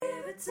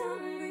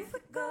time we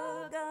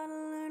forgot. Gotta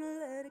learn to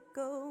let it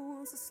go.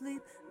 Once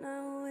asleep,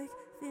 now awake,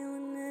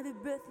 feeling every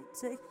breath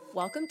you take.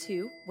 Welcome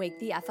to Wake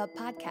the F Up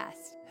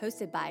podcast,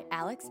 hosted by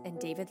Alix and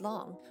David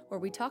Long, where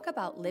we talk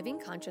about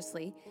living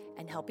consciously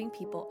and helping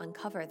people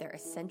uncover their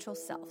essential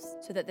selves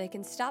so that they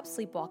can stop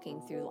sleepwalking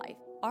through life.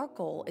 Our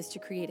goal is to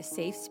create a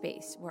safe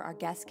space where our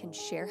guests can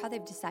share how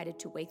they've decided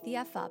to wake the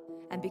F up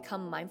and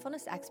become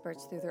mindfulness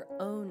experts through their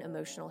own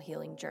emotional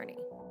healing journey.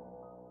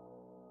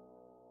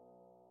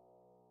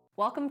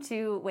 Welcome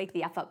to Wake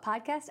the F Up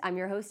podcast. I'm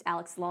your host,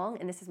 Alix Long,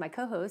 and this is my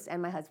co-host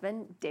and my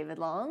husband, David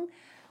Long.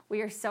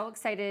 We are so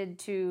excited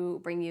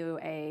to bring you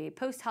a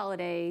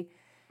post-holiday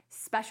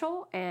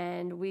special,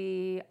 and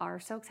we are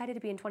so excited to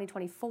be in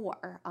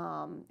 2024.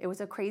 It was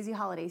a crazy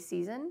holiday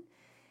season,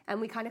 and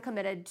we kind of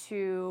committed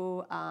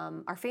to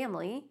our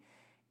family,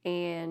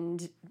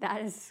 and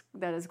that is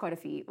quite a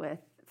feat with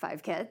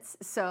 5 kids.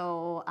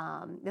 So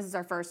this is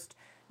our first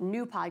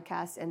new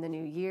podcast in the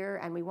new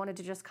year, and we wanted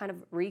to just kind of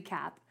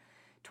recap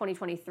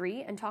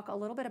 2023 and talk a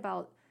little bit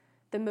about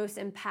the most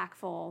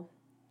impactful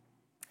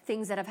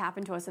things that have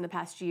happened to us in the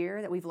past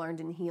year that we've learned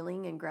in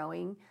healing and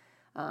growing,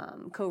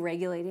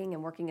 co-regulating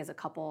and working as a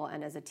couple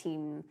and as a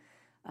team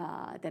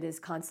that is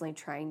constantly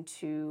trying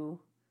to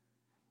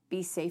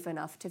be safe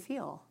enough to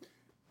feel.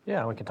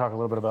 Yeah, we can talk a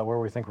little bit about where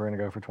we think we're going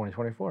to go for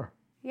 2024.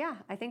 Yeah,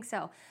 I think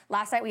so.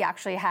 Last night we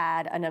actually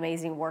had an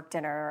amazing work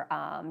dinner.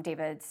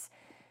 David's,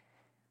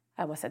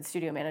 I almost said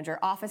studio manager,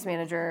 office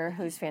manager,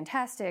 who's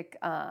fantastic.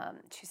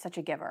 She's such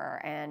a giver,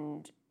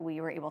 and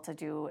we were able to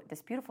do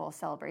this beautiful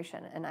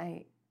celebration. And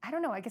I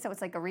don't know, I guess it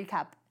was like a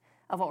recap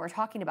of what we're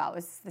talking about. It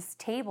was this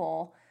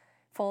table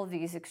full of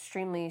these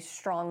extremely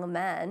strong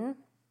men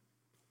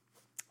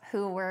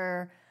who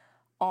were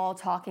all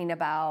talking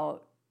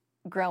about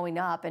growing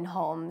up in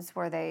homes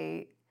where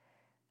they,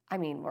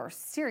 were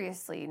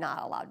seriously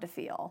not allowed to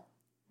feel.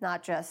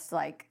 Not just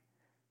like,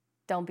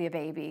 don't be a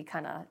baby,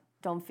 kind of,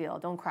 don't feel,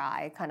 don't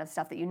cry, kind of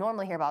stuff that you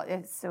normally hear about.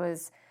 It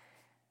was,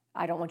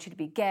 I don't want you to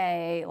be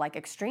gay, like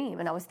extreme.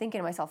 And I was thinking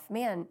to myself,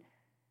 man,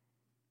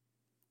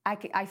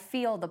 I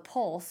feel the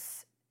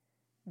pulse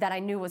that I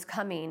knew was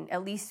coming,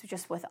 at least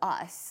just with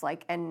us,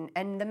 like, and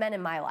the men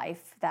in my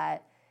life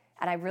that,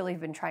 and I really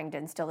have been trying to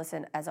instill this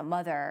in as a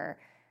mother.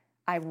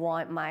 I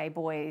want my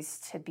boys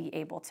to be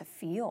able to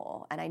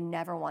feel, and I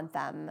never want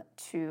them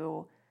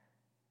to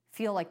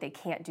feel like they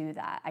can't do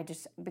that.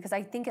 Because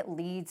I think it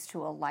leads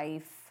to a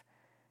life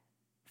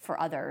for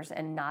others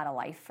and not a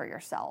life for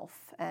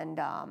yourself. And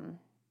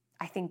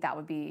I think that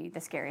would be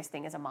the scariest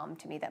thing as a mom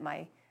to me, that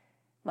my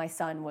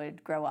son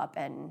would grow up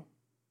and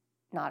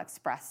not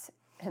express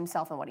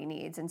himself and what he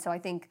needs. And so I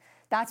think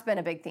that's been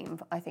a big theme,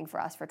 I think, for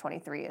us for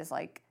 23 is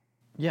like,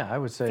 yeah, I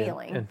would say,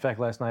 feeling. In fact,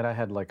 last night I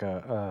had like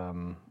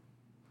and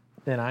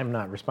I'm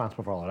not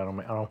responsible for all of it.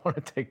 I don't want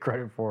to take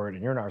credit for it,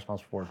 and you're not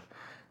responsible for it.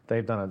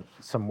 They've done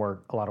a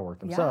lot of work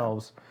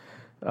themselves.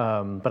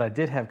 Yeah. But I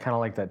did have kind of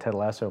like that Ted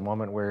Lasso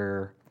moment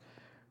where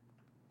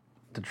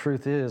the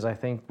truth is, I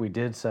think we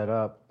did set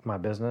up my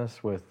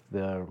business with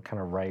the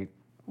kind of right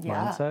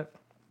mindset.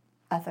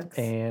 Ethics.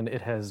 And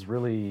it has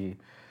really,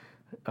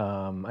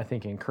 I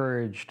think,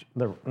 encouraged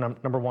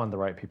number one, the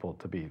right people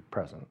to be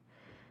present,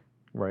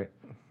 right?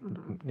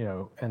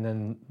 Mm-hmm. And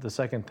then the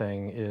second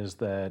thing is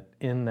that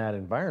in that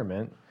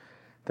environment,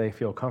 they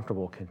feel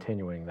comfortable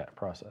continuing that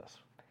process.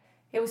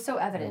 It was so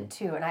evident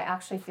too, and I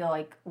actually feel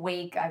like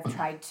Wake, I've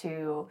tried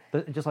to...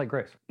 Just like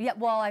Grace. Yeah,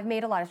 well, I've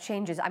made a lot of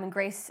changes.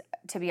 Grace,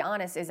 to be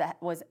honest, is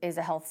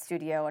a health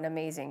studio, an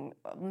amazing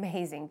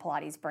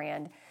Pilates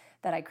brand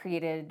that I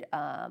created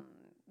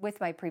with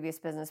my previous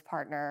business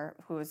partner,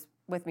 who was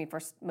with me for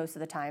most of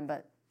the time,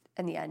 but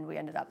in the end, we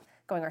ended up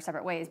going our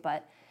separate ways.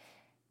 But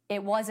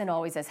it wasn't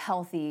always as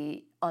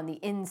healthy on the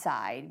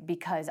inside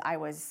because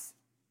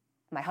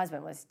my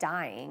husband was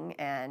dying,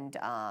 and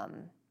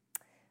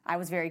I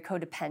was very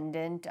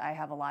codependent. I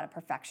have a lot of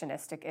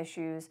perfectionistic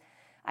issues.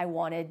 I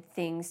wanted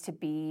things to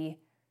be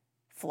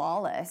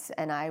flawless,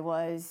 and I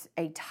was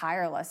a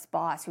tireless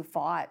boss who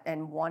fought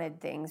and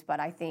wanted things, but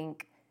I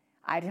think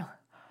I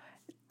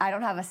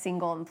don't have a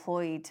single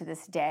employee to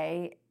this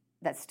day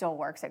that still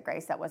works at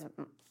Grace that was,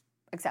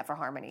 except for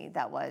Harmony,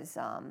 that was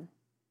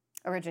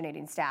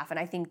originating staff. And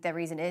I think the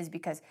reason is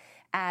because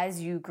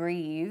as you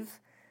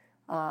grieve,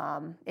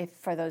 if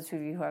for those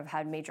of you who have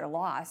had major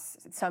loss,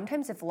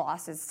 sometimes if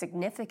loss is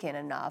significant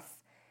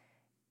enough,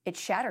 it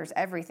shatters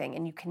everything,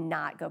 and you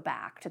cannot go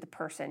back to the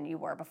person you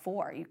were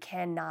before. You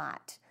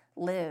cannot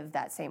live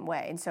that same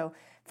way. And so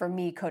for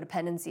me,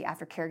 codependency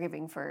after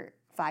caregiving for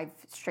 5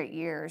 straight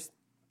years,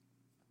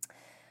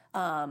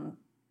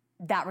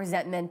 that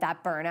resentment,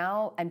 that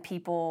burnout, and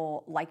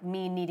people like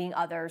me needing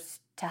others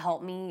to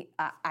help me,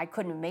 I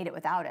couldn't have made it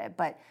without it,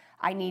 but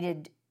I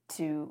needed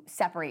to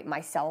separate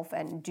myself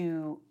and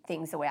do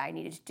things the way I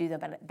needed to do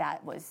them, and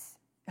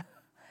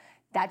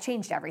that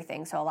changed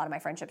everything. So a lot of my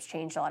friendships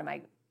changed, a lot of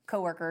my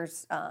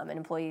coworkers and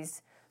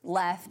employees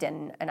left,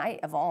 and I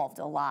evolved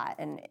a lot.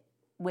 And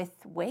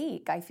with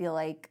Wake, I feel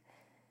like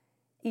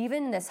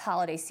even this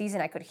holiday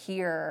season, I could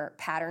hear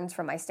patterns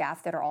from my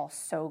staff that are all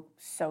so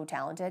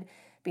talented.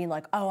 being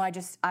like, oh,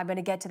 I'm going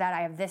to get to that.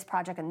 I have this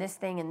project and this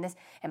thing and this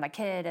and my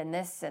kid and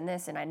this and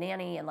a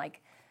nanny. And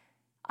like,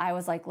 I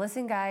was like,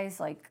 listen, guys,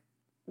 like,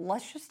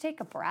 let's just take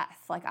a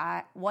breath. Like,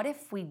 what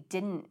if we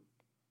didn't,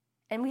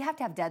 and we have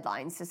to have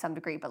deadlines to some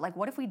degree, but like,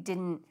 what if we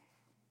didn't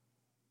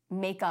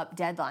make up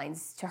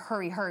deadlines to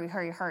hurry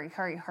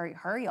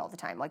all the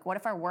time? Like, what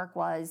if our work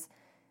was,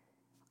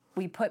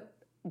 we put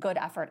good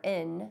effort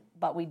in,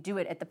 but we do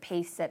it at the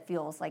pace that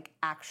feels like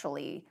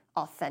actually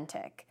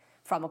authentic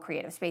from a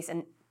creative space.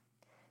 And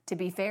to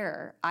be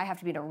fair, I have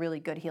to be in a really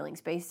good healing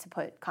space to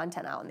put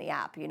content out in the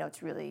app. You know,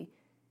 it's really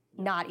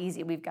not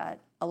easy. We've got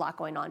a lot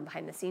going on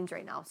behind the scenes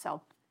right now.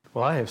 So,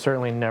 well, I have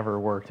certainly never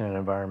worked in an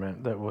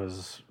environment that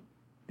was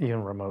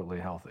even remotely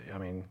healthy. I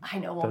mean, I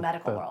know, well,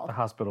 medical world. The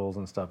hospitals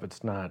and stuff, it's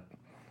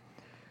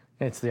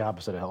the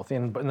opposite of healthy.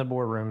 And in the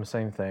boardroom,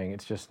 same thing.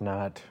 It's just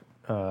not,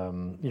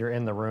 you're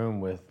in the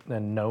room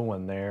and no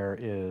one there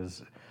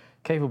is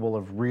capable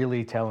of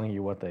really telling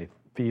you what they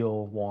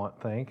feel, want,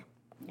 think.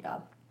 Yeah.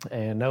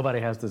 And nobody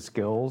has the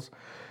skills.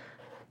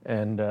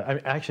 And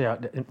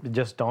it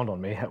just dawned on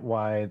me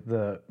why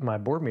my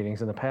board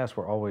meetings in the past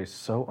were always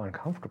so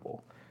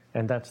uncomfortable.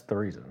 And that's the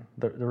reason.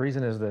 The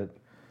reason is that,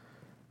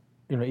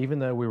 you know, even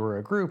though we were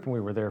a group and we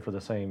were there for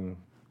the same,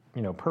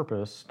 you know,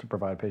 purpose to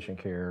provide patient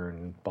care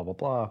and blah, blah,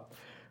 blah,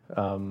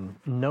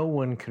 no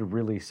one could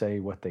really say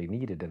what they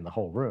needed in the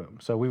whole room.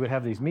 So we would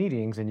have these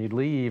meetings and you'd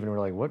leave and we're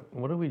like,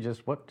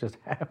 what just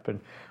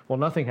happened? Well,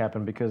 nothing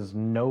happened because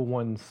no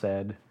one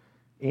said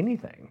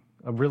anything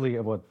really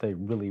of what they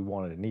really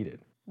wanted and needed.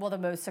 Well, the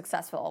most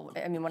successful,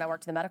 I mean, when I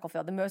worked in the medical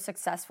field, the most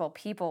successful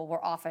people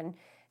were often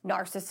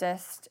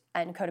narcissists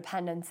and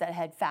codependents that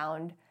had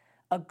found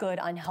a good,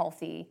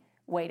 unhealthy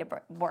way to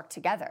work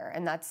together.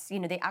 And that's, you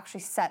know, they actually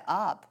set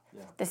up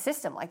the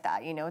system like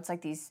that. You know, it's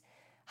like these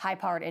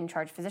high-powered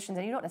in-charge physicians,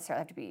 and you don't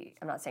necessarily have to be,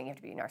 I'm not saying you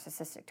have to be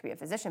narcissistic to be a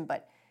physician,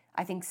 but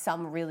I think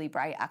some really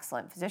bright,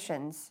 excellent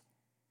physicians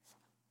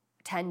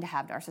tend to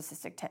have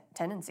narcissistic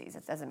tendencies.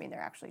 It doesn't mean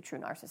they're actually true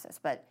narcissists,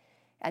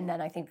 and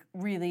then I think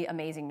really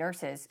amazing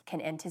nurses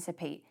can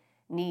anticipate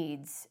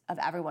needs of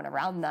everyone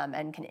around them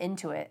and can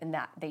intuit, and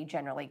that they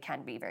generally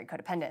can be very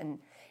codependent. And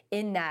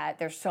in that,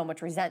 there's so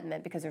much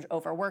resentment because there's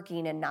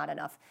overworking and not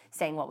enough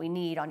saying what we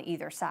need on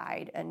either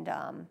side. And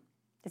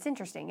it's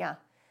interesting, yeah.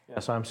 Yeah,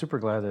 so I'm super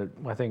glad that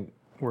I think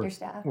we're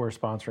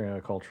sponsoring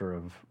a culture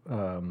of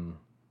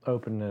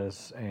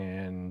openness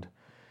and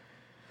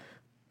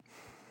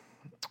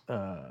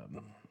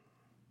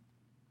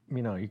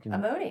you know, you can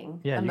emoting.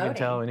 Yeah, you can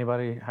tell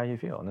anybody how you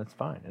feel, and it's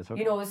fine. It's okay.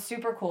 You know, what was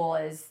super cool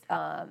is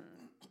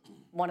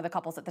one of the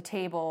couples at the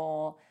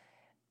table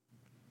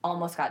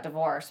almost got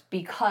divorced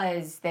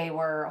because they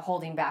were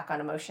holding back on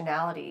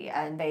emotionality,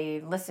 and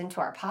they listened to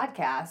our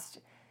podcast,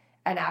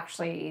 and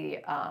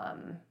actually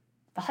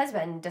the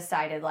husband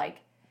decided, like,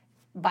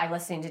 by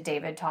listening to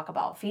David talk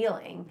about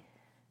feeling,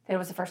 that it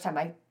was the first time,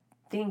 I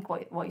think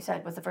what you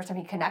said was the first time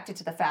he connected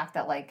to the fact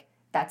that, like,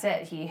 that's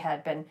it. He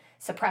had been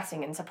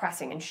suppressing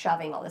and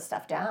shoving all this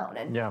stuff down.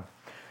 And yeah.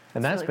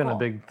 And that's really been cool. a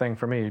big thing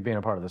for me, being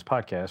a part of this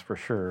podcast, for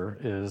sure,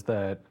 is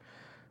that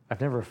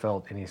I've never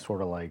felt any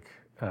sort of like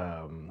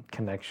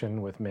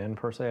connection with men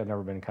per se. I've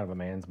never been kind of a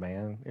man's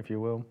man, if you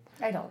will.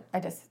 I don't.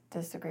 I just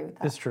disagree with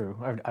that. It's true.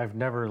 I've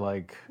never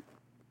like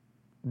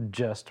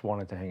just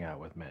wanted to hang out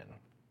with men.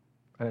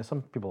 And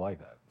some people like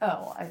that.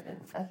 Oh,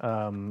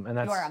 and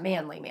that's, you are a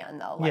manly man,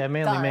 though. Like yeah,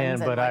 manly man,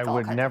 but like I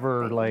would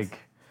never like,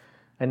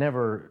 I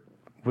never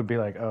would be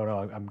like, oh no,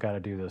 I've got to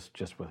do this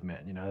just with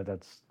men. You know,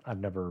 I've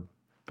never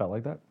felt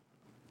like that.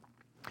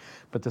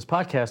 But this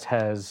podcast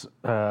has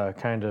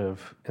kind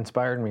of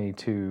inspired me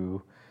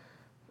to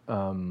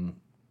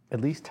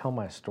at least tell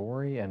my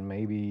story, and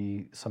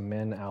maybe some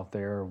men out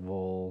there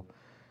will,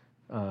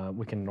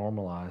 we can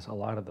normalize a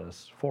lot of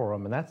this for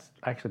them. And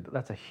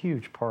that's a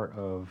huge part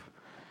of,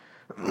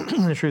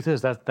 the truth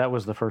is that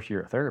was the first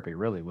year of therapy,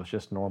 really, was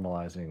just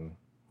normalizing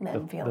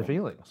the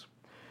feelings.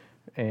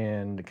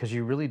 And because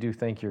you really do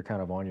think you're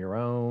kind of on your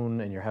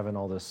own and you're having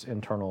all this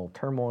internal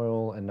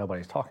turmoil and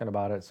nobody's talking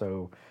about it.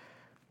 So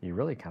you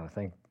really kind of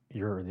think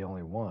you're the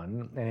only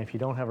one. And if you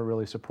don't have a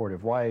really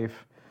supportive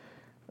wife,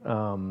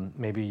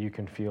 maybe you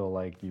can feel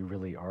like you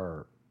really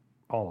are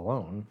all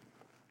alone,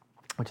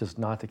 which is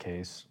not the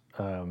case.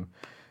 And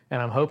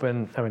I'm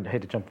hoping, I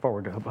hate to jump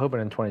forward, I'm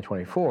hoping in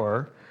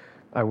 2024,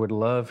 I would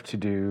love to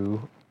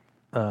do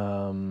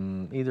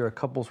either a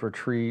couples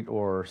retreat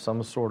or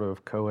some sort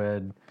of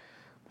co-ed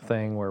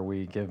thing where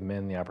we give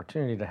men the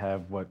opportunity to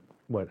have what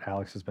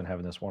Alix has been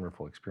having, this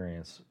wonderful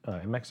experience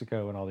in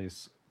Mexico and all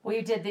these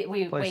We did.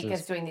 places. Wake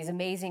is doing these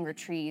amazing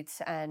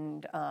retreats,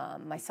 and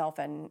myself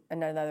and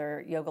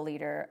another yoga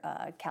leader,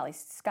 Callie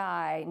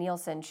Sky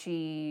Nielsen,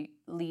 she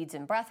leads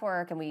in breath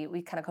work, and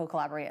we kind of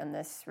co-collaborate on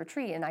this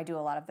retreat, and I do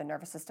a lot of the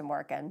nervous system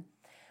work, and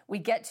we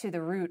get to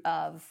the root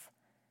of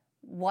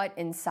what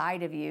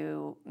inside of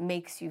you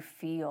makes you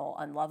feel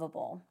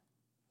unlovable.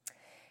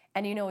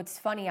 And you know, it's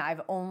funny,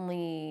 I've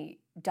only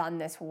done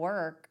this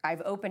work,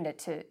 I've opened it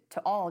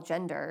to all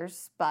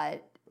genders,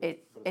 but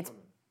it's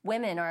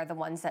women are the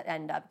ones that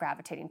end up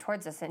gravitating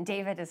towards us. And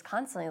David is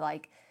constantly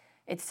like,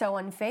 it's so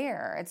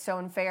unfair. It's so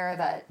unfair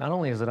that Not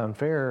only is it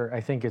unfair,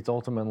 I think it's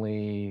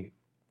ultimately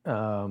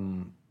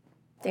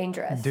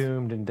dangerous.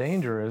 doomed and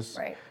dangerous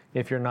Right.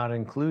 if you're not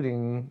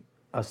including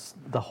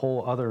the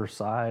whole other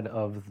side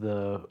of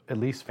the, at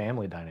least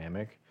family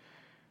dynamic,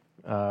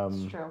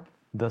 It's true.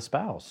 the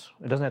spouse.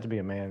 It doesn't have to be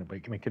a man, but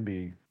it could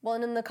be. Well,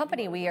 and in the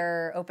company, we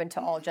are open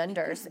to all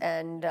genders,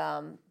 and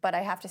but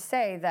I have to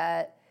say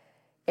that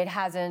it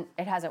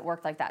hasn't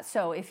worked like that.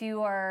 So if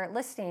you are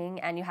listening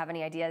and you have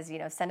any ideas,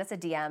 send us a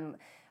DM.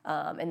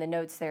 In the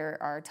notes, there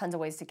are tons of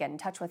ways to get in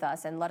touch with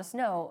us, and let us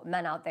know,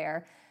 men out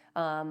there,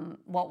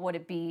 what would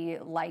it be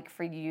like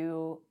for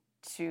you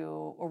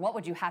to, or what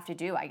would you have to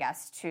do, I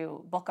guess,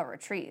 to book a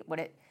retreat? Would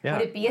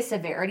it be a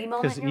severity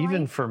moment? Because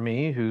even for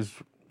me, who's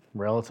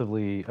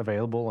relatively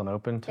available and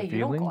open to you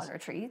feelings, don't go on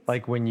retreats.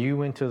 like when you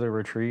went to the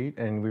retreat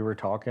and we were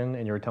talking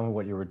and you were telling me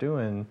what you were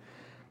doing,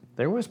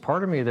 there was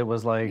part of me that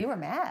was like, you were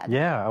mad.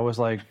 Yeah, I was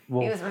like,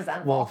 well, He was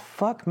resentful. well,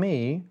 fuck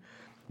me.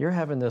 You're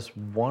having this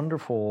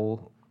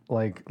wonderful,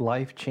 like,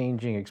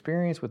 life-changing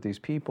experience with these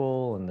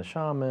people and the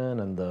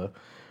shaman and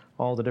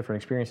all the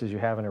different experiences you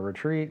have in a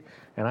retreat,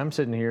 and I'm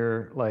sitting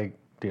here like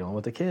dealing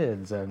with the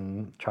kids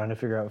and trying to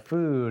figure out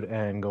food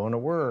and going to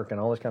work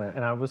and all this kind of.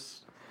 And I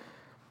was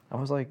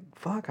like,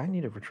 fuck, I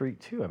need a retreat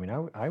too. I mean,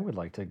 I would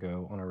like to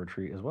go on a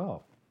retreat as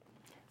well.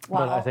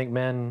 Well, but I think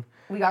men.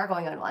 We are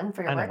going on one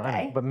for your birthday.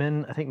 I know, but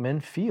I think men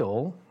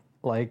feel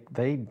like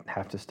they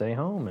have to stay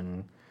home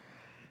and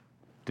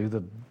do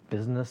the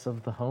business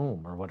of the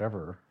home or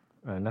whatever,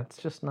 and that's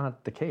just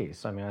not the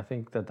case. I mean, I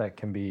think that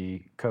can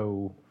be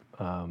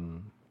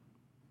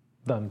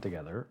done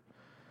together,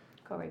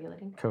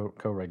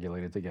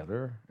 co-regulated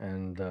together,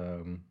 and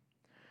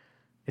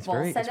it's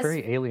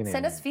very alienating.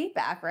 Send us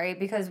feedback, right?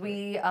 Because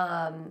we.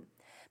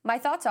 My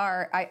thoughts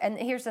are, and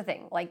here's the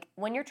thing: like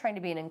when you're trying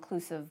to be an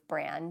inclusive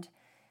brand,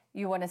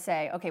 you want to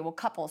say, okay, well,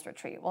 couples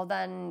retreat. Well,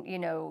 then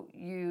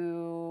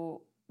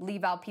you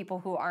leave out people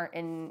who are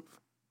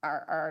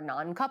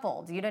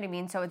non-coupled. You know what I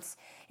mean? So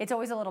it's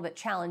always a little bit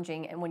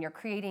challenging. And when you're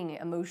creating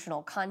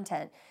emotional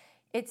content,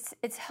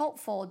 it's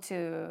helpful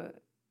to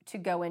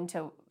go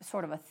into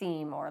sort of a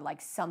theme or like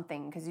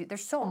something, because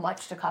there's so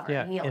much to cover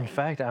in healing. In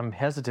fact, I'm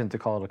hesitant to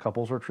call it a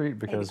couples retreat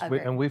because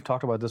we've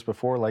talked about this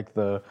before. Like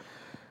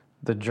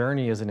the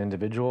journey is an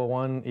individual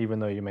one, even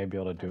though you may be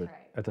able to do it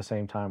at the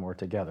same time or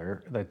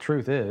together. The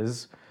truth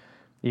is,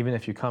 even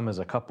if you come as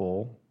a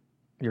couple,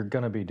 you're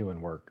gonna be doing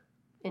work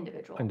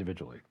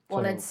individually.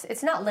 Well, so,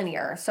 it's not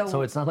linear.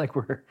 So it's not like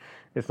we're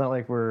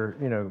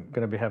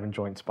gonna be having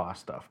joint spa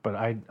stuff. But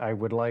I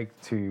would like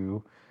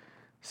to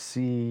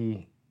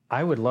see.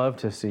 I would love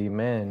to see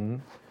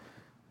men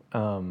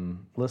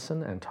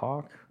listen and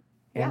talk,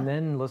 and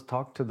then let's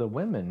talk to the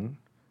women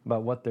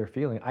about what they're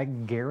feeling. I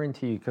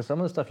guarantee you, because some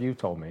of the stuff you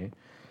told me,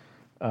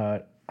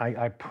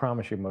 I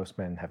promise you most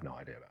men have no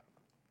idea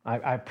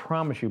about. I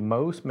promise you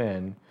most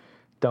men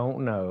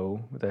don't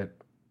know that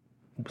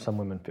some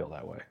women feel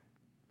that way.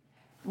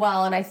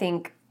 Well, and I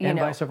think, and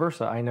vice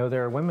versa. I know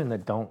there are women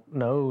that don't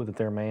know that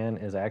their man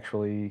is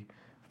actually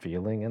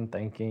feeling and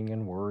thinking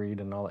and worried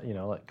and all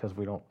that, because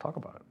we don't talk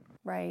about it.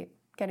 Right.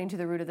 Getting to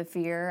the root of the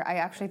fear. I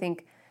actually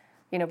think,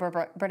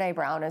 Brene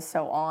Brown is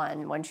so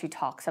on when she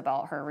talks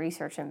about her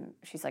research, and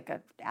she's like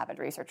an avid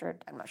researcher.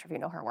 I'm not sure if you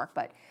know her work,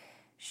 but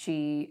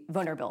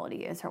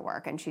vulnerability is her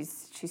work, and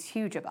she's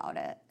huge about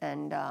it.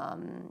 And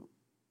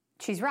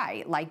she's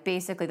right. Like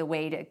basically the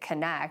way to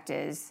connect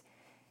is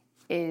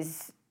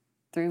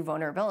through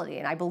vulnerability.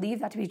 And I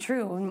believe that to be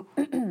true.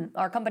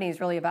 Our company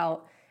is really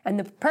about, and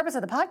the purpose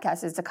of the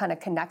podcast is to kind of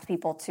connect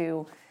people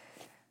to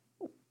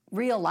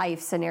real life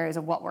scenarios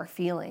of what we're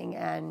feeling.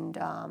 And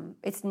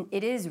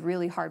it is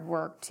really hard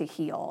work to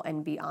heal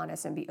and be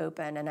honest and be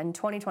open. And in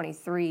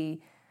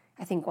 2023,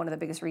 I think one of the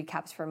biggest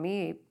recaps for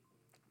me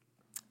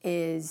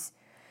is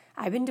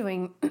I've been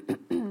doing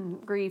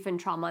grief and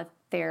trauma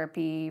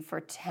therapy for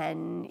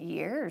 10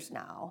 years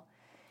now.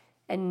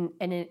 And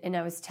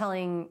I was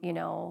telling,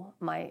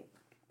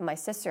 my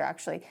sister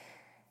actually,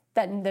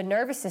 that the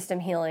nervous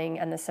system healing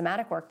and the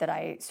somatic work that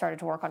I started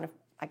to work on,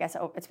 I guess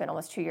it's been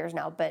almost 2 years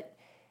now, but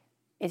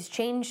it's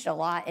changed a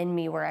lot in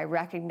me where I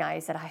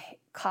recognize that I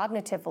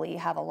cognitively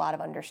have a lot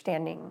of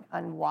understanding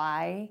on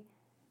why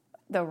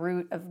the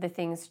root of the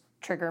things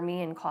trigger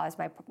me and cause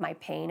my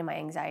pain and my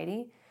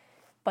anxiety,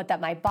 but that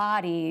my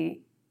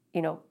body,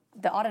 the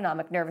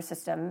autonomic nervous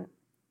system,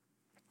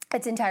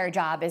 its entire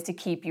job is to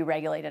keep you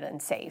regulated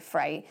and safe,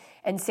 right?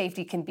 And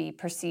safety can be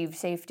perceived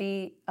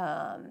safety,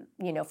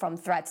 from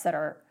threats that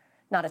are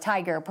not a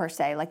tiger per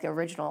se, like the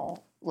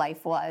original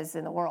life was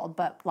in the world,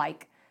 but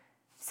like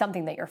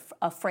something that you're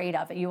afraid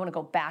of, and you want to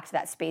go back to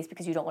that space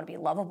because you don't want to be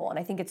lovable. And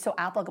I think it's so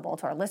applicable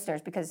to our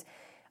listeners because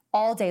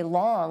all day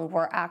long,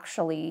 we're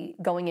actually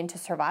going into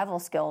survival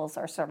skills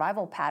or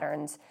survival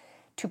patterns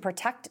to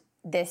protect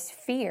this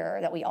fear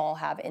that we all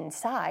have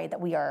inside, that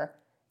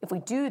if we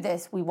do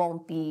this, we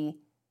won't be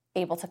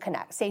able to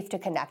connect, safe to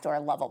connect, or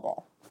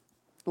lovable.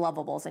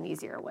 Lovable is an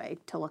easier way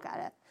to look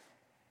at it.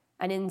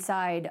 And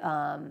inside,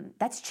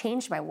 that's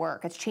changed my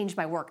work. It's changed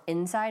my work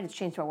inside. It's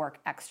changed my work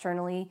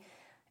externally.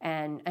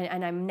 And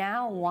I'm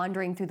now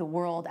wandering through the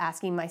world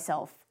asking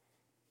myself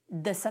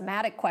the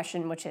somatic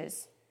question, which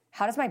is,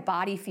 how does my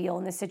body feel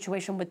in this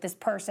situation with this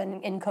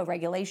person in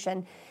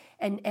co-regulation?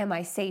 And am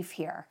I safe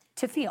here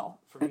to feel?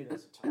 For me,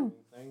 that's a timing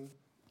thing.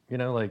 You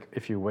know, like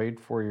if you wait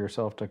for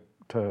yourself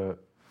to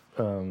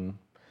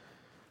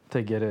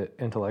get it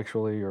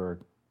intellectually or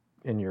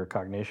in your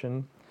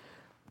cognition,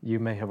 you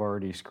may have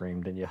already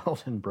screamed and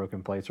yelled and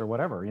broken plates or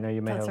whatever. You know,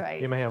 you may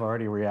you may have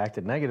already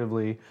reacted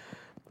negatively.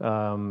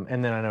 And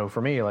then I know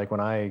for me, like when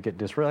I get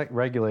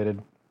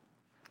dysregulated,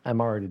 I'm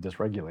already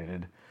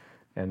dysregulated,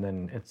 and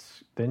then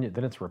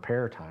it's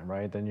repair time,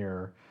 right? Then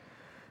you're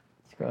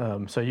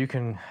so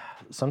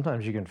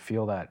sometimes you can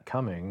feel that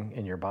coming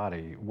in your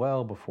body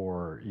well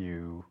before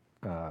you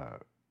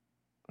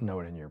know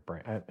it in your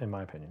brain, in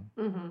my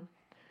opinion.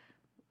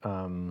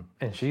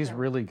 And she's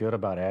really good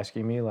about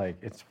asking me, like,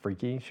 it's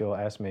freaky. She'll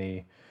ask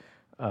me,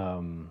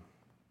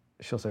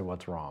 she'll say,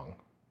 what's wrong?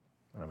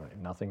 And I'm like,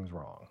 nothing's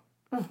wrong.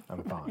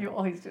 I'm fine. You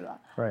always do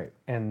that. Right.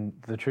 And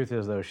the truth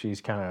is, though, she's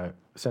kind of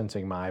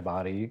sensing my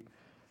body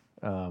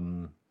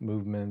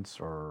movements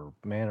or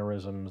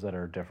mannerisms that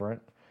are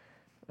different.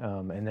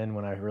 And then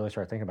when I really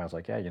start thinking about it, it's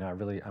like, yeah, you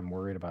know, I'm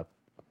worried about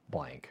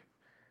blank.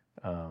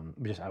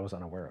 I was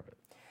unaware of it.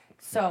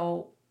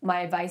 So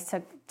my advice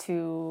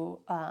to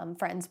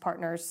friends,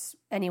 partners,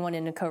 anyone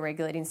in a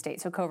co-regulating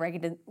state. So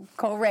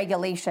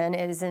co-regulation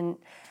isn't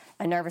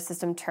a nervous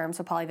system term,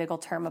 so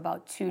polyvagal term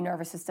about two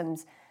nervous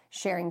systems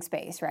sharing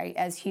space, right?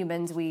 As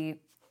humans,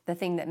 the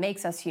thing that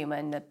makes us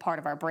human, the part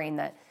of our brain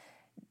that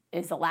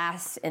is the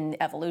last in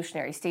the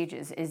evolutionary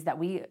stages, is that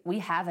we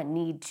have a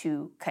need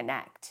to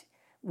connect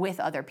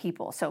with other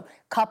people. So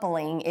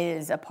coupling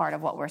is a part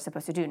of what we're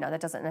supposed to do. Now, that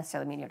doesn't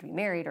necessarily mean you have to be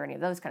married or any of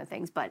those kind of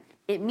things, but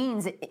it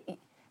means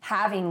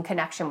having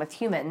connection with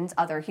humans,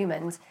 other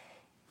humans,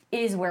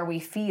 is where we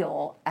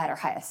feel at our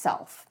highest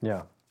self.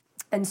 Yeah.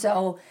 And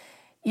so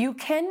you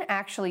can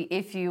actually,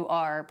 if you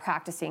are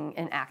practicing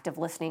an active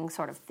listening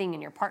sort of thing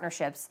in your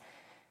partnerships,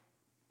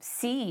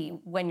 see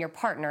when your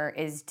partner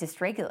is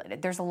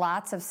dysregulated. There's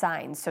lots of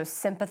signs. So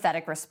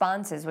sympathetic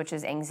responses, which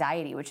is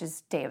anxiety, which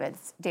is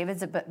David's.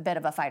 David's a bit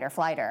of a fighter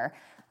flighter.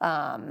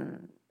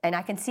 And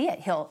I can see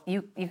it.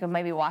 You can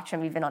maybe watch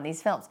him even on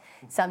these films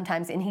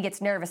sometimes, and he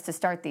gets nervous to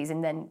start these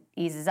and then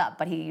eases up,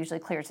 but he usually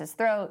clears his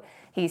throat.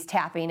 He's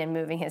tapping and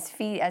moving his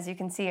feet, as you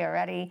can see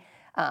already.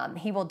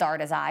 He will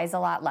dart his eyes a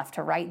lot, left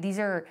to right.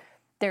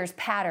 There's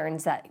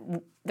patterns that,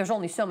 there's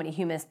only so many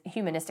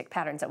humanistic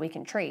patterns that we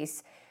can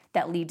trace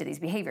that lead to these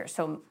behaviors.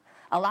 So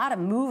a lot of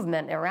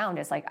movement around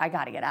is like, I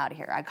got to get out of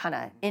here. I kind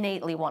of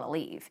innately want to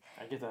leave.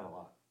 I get that a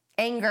lot.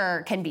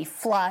 Anger can be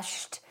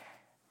flushed,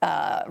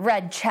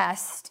 red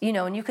chest, you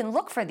know, and you can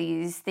look for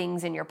these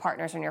things in your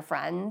partners and your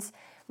friends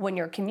when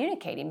you're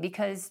communicating,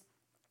 because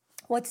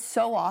what's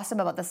so awesome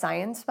about the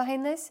science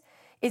behind this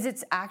is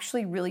it's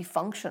actually really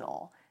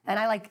functional. And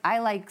I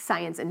like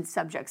science and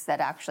subjects that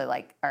actually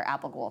like are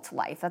applicable to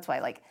life. That's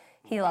why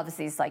he loves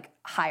these like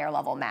higher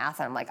level math,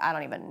 and I'm like, I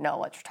don't even know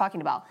what you're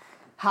talking about,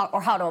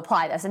 how to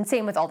apply this. And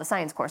same with all the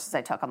science courses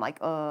I took. I'm like,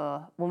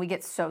 when we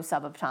get so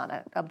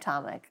subatomic,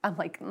 I'm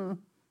like,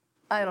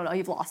 I don't know,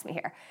 you've lost me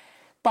here.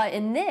 But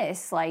in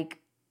this, like,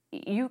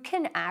 you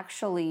can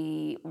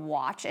actually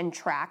watch and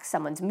track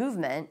someone's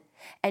movement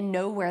and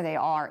know where they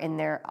are in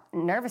their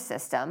nervous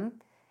system.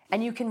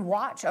 And you can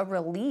watch a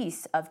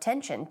release of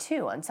tension,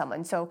 too, on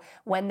someone. So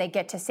when they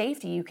get to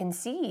safety, you can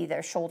see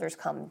their shoulders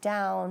come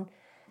down,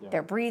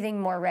 they're breathing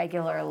more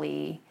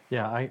regularly.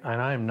 Yeah,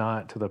 I'm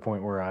not to the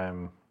point where I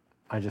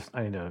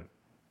need to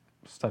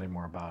study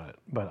more about it.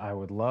 But I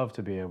would love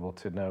to be able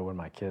to know when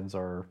my kids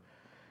are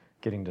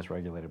getting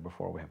dysregulated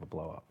before we have a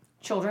blow up.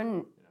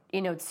 Children,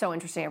 you know, it's so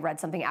interesting. I read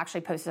something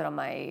actually posted on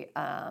my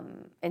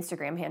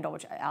Instagram handle,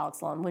 which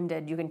Alix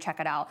did. You can check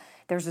it out.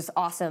 There's this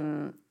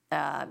awesome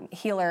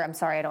healer. I'm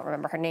sorry, I don't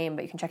remember her name,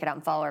 but you can check it out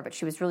and follow her. But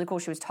she was really cool.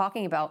 She was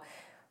talking about,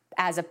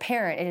 as a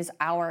parent, it is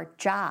our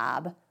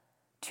job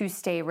to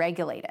stay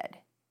regulated,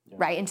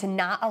 right? And to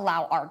not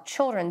allow our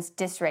children's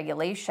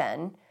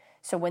dysregulation.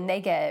 So when they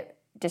get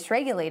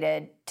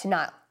dysregulated, to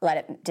not let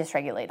it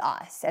dysregulate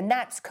us. And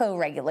that's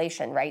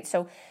co-regulation, right?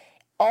 So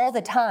all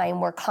the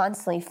time, we're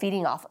constantly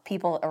feeding off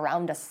people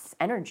around us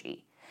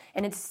energy.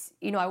 And it's,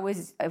 you know, I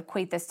always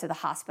equate this to the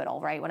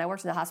hospital, right? When I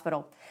worked in the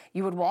hospital,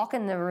 you would walk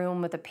in the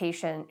room with a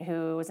patient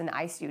who was in the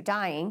ICU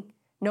dying.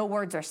 No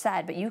words are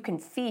said, but you can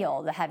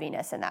feel the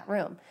heaviness in that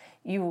room.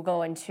 You will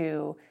go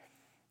into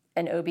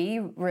an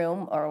OB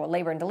room or a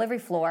labor and delivery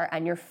floor,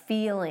 and you're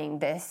feeling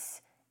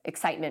this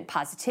excitement,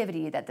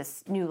 positivity that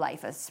this new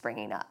life is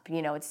springing up.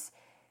 You know,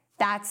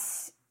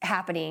 that's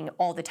happening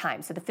all the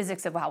time. So the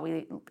physics of how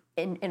we,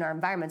 in our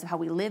environments, of how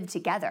we live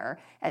together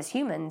as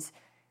humans,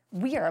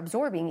 we are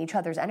absorbing each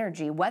other's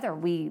energy, whether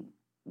we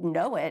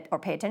know it or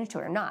pay attention to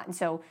it or not. And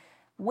so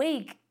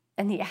Wake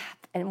and the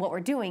app and what we're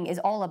doing is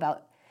all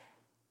about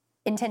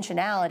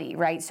intentionality,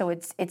 right? So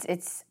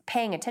it's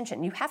paying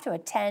attention. You have to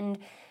attend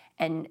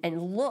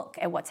and look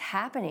at what's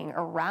happening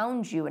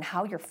around you and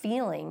how you're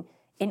feeling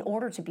in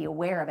order to be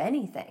aware of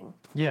anything.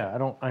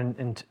 Yeah,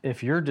 and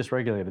if you're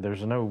dysregulated,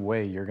 there's no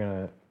way you're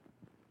gonna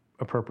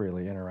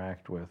appropriately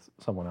interact with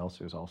someone else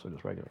who's also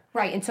dysregulated.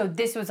 Right. And so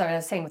this was what I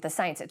was saying with the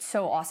science. It's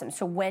so awesome.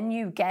 So when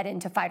you get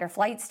into fight or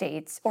flight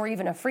states or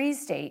even a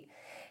freeze state,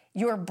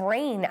 your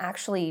brain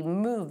actually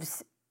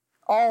moves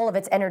all of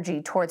its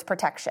energy towards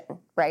protection,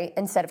 right?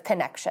 Instead of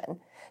connection.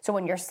 So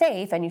when you're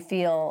safe and you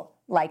feel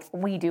like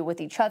we do with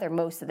each other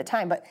most of the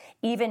time, but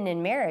even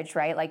in marriage,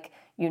 right? Like,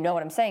 you know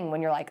what I'm saying?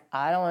 When you're like,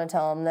 I don't want to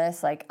tell him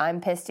this, like, I'm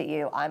pissed at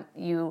you.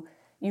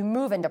 You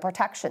move into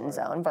protection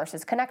zone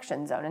versus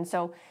connection zone. And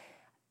so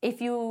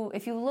if you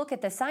look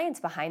at the science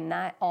behind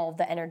that, all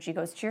the energy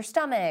goes to your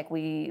stomach.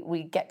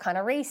 We get kind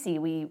of racy.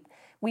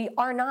 We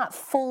are not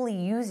fully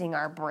using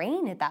our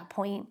brain at that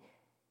point.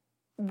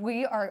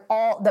 We are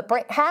all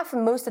half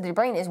and most of the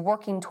brain is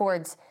working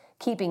towards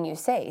keeping you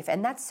safe,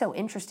 and that's so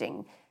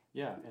interesting.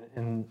 Yeah,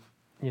 and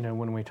you know,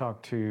 when we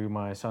talked to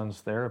my son's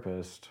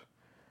therapist,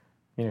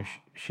 you know,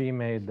 she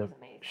made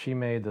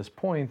this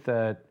point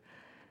that,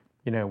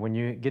 you know, when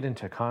you get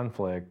into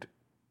conflict,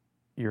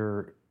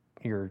 your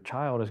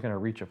child is going to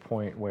reach a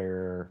point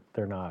where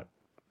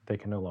they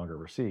can no longer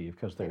receive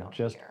because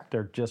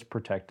they're just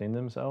protecting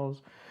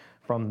themselves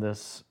from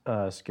this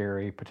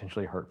scary,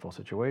 potentially hurtful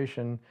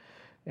situation.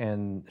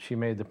 And she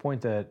made the point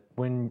that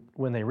when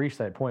they reach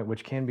that point,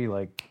 which can be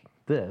like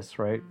this,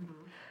 right,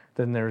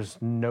 then there's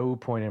no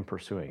point in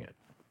pursuing it.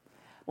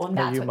 Well,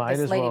 that's what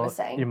this lady was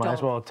saying. You might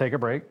as well take a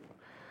break,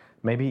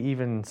 maybe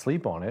even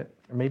sleep on it,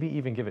 or maybe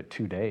even give it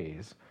 2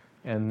 days,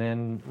 and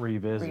then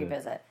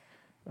revisit.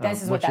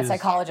 This is what that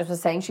psychologist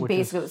was saying. She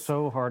basically was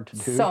so hard to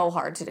do. So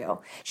hard to do.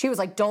 She was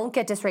like, don't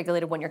get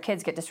dysregulated when your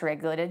kids get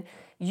dysregulated.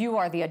 You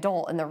are the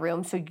adult in the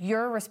room, so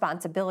your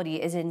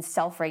responsibility is in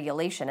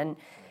self-regulation.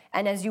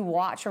 And as you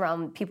watch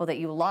around people that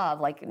you love,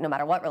 like no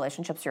matter what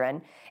relationships you're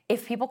in,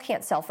 if people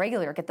can't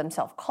self-regulate or get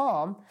themselves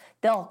calm,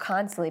 they'll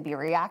constantly be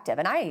reactive.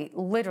 And I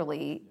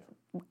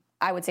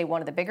would say one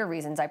of the bigger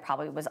reasons I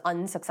probably was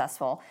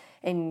unsuccessful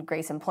in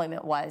Grace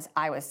employment was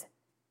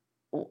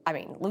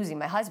losing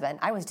my husband.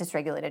 I was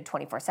dysregulated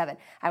 24/7.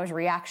 I was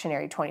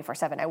reactionary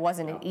 24/7. I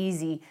wasn't an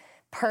easy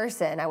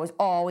person. I was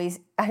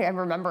always, I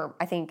remember,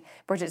 I think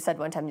Bridget said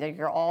one time,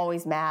 you're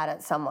always mad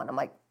at someone. I'm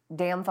like,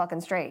 damn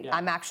fucking straight. Yeah.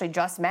 I'm actually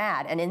just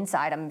mad. And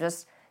inside, I'm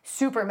just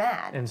super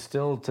mad. And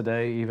still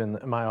today, even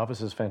my office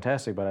is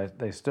fantastic, but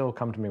they still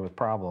come to me with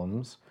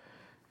problems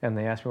and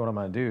they ask me what I'm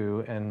going to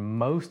do. And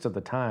most of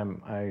the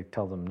time, I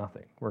tell them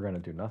nothing. We're going to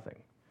do nothing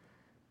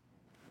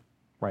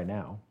right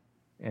now.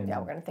 And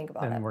we're going to think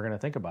about it. And we're going to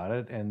think about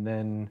it. And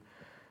then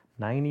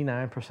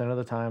 99% of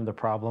the time, the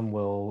problem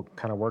will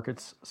kind of work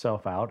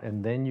itself out.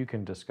 And then you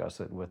can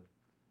discuss it with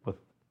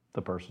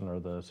the person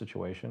or the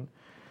situation.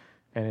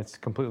 And it's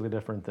completely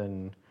different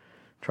than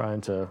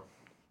trying to,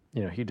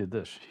 you know, he did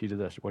this.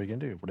 What are you going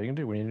to do? What are you going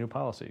to do? We need a new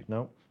policy.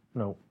 No,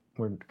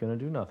 we're going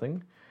to do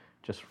nothing.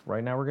 Just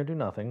right now we're going to do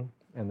nothing.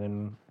 And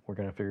then we're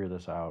going to figure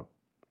this out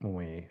when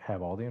we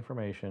have all the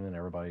information and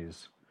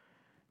everybody's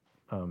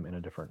in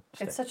a different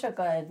state. It's such a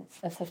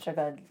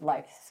good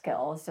life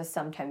skill. It's just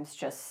sometimes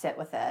just sit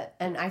with it.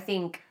 And I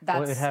think that's...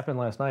 Well, it happened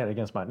last night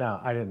against I'm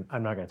not going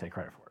to take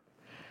credit for it.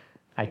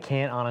 I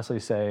can't honestly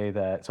say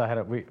that. So I had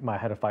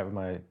a fight with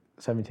my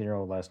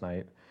 17-year-old last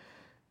night,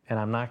 and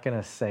I'm not going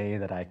to say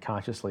that I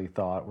consciously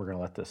thought we're going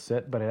to let this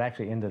sit, but it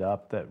actually ended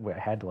up that we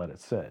had to let it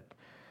sit.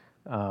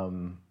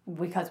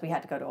 Because we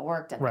had to go to a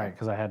work dinner. Right,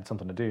 because I had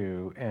something to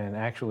do, and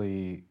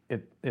actually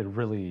it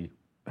really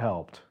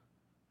helped,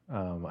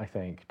 I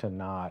think, to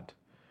not...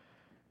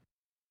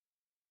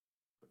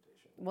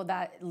 Well,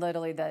 that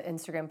literally, the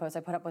Instagram post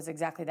I put up was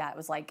exactly that. It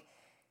was like,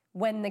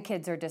 when the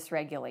kids are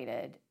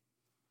dysregulated,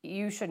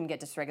 you shouldn't get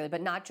dysregulated,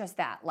 but not just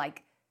that,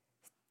 like,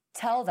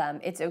 tell them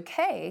it's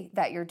okay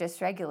that you're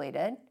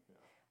dysregulated.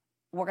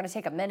 We're going to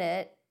take a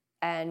minute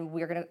and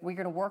we're going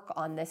to work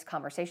on this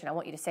conversation. I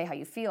want you to say how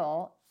you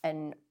feel,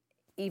 and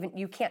even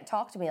you can't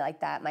talk to me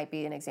like that might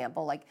be an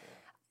example. Like,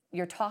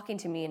 you're talking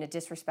to me in a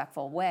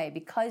disrespectful way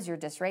because you're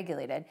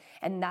dysregulated,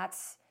 and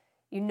that's,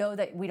 you know,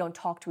 that we don't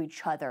talk to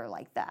each other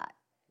like that.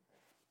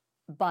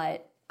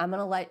 But I'm going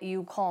to let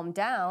you calm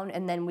down,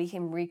 and then we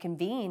can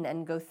reconvene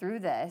and go through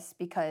this,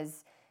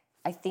 because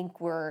I think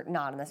we're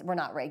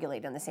not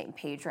regulated on the same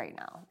page right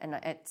now. And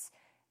it's,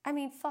 I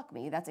mean, fuck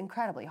me, that's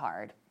incredibly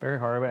hard. Very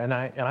hard. And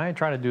I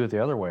try to do it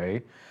the other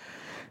way.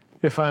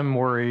 If I'm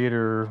worried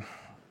or,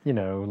 you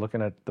know,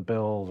 looking at the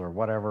bills or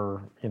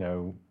whatever, you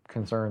know,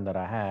 concern that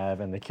I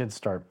have, and the kids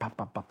start pow,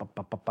 pow, pow, pow,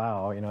 pow, pow,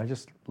 pow, you know, I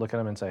just look at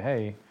them and say,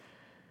 hey,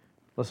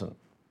 listen,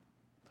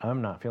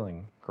 I'm not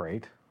feeling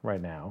great right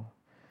now.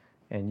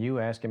 And you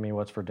asking me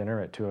what's for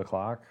dinner at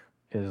 2:00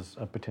 is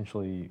a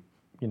potentially,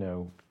 you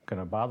know, going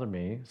to bother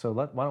me. So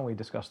why don't we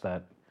discuss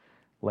that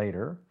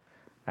later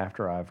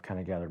after I've kind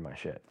of gathered my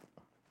shit?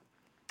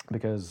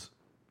 Because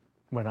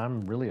when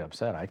I'm really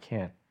upset, I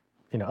can't,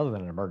 you know, other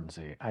than an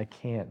emergency, I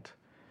can't,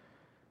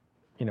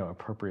 you know,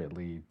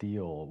 appropriately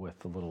deal with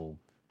the little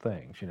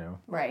things, you know?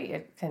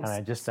 Right. And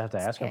I just have to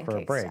ask them for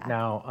a break. Stack.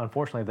 Now,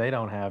 unfortunately, they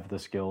don't have the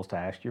skills to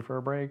ask you for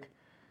a break.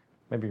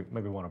 Maybe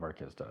one of our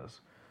kids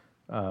does.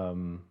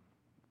 And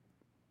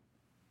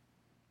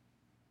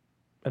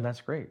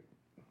that's great.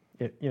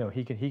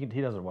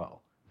 he does it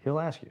well. He'll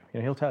ask you.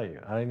 He'll tell you,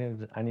 I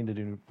need to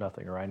do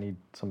nothing, or I need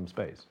some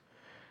space.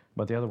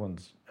 But the other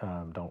ones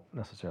don't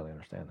necessarily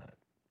understand that.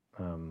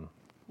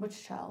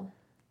 Which child?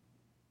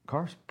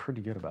 Car's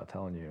pretty good about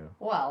telling you.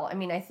 Well, I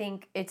mean, I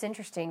think it's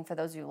interesting for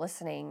those of you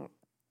listening.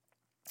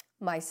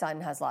 My son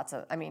has lots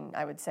of,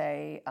 I would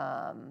say,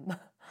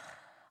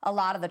 a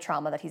lot of the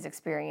trauma that he's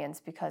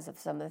experienced because of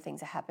some of the things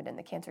that happened in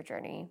the cancer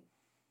journey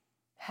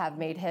have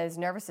made his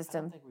nervous I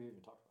system. don't think we even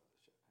talked about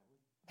this yet,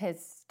 have we?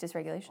 His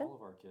dysregulation? All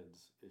of our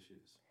kids'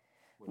 issues.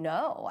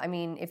 No. I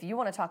mean, if you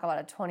want to talk about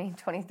a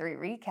 2023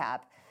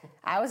 recap,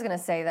 I was going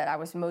to say that I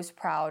was most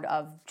proud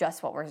of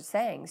just what we're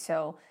saying.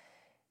 So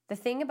the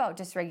thing about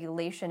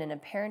dysregulation in a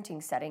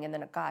parenting setting, and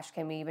then, gosh,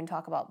 can we even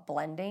talk about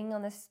blending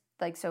on this?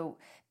 Like, so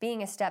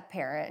being a step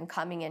parent and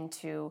coming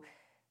into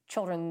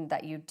children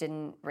that you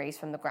didn't raise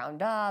from the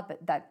ground up,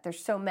 that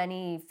there's so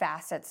many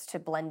facets to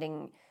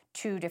blending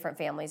two different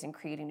families and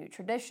creating new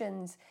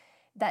traditions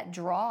that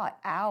draw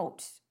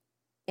out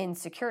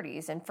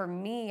insecurities. And for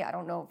me, I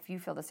don't know if you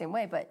feel the same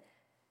way, but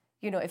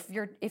if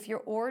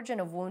your origin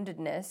of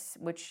woundedness,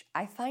 which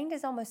I find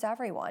is almost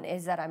everyone,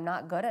 is that I'm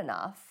not good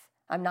enough,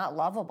 I'm not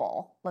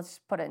lovable. Let's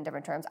put it in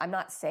different terms. I'm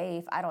not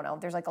safe. I don't know.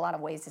 There's like a lot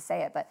of ways to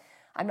say it, but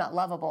I'm not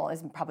lovable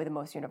is probably the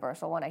most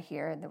universal one I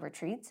hear in the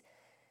retreats.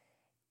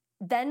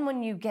 Then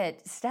when you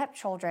get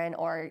stepchildren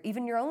or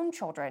even your own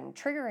children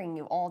triggering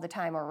you all the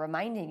time or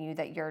reminding you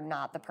that you're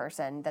not the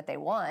person that they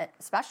want,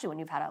 especially when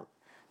you've had a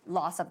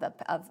loss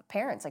of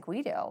parents like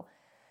we do,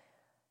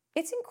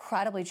 it's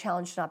incredibly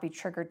challenging to not be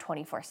triggered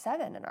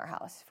 24/7 in our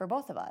house for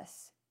both of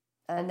us.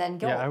 And then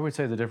guilt. Yeah, I would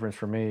say the difference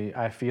for me,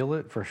 I feel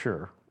it for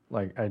sure.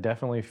 Like, I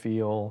definitely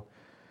feel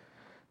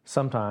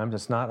sometimes,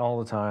 it's not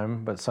all the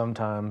time, but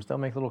sometimes they'll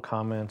make little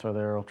comments or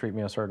they'll treat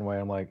me a certain way.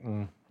 I'm like,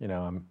 I'm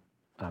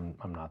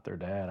not their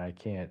dad.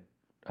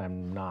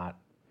 I'm not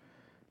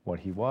what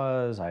he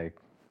was. I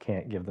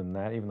can't give them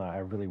that, even though I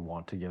really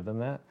want to give them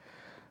that.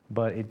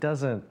 But it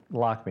doesn't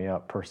lock me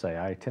up per se.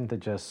 I tend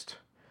to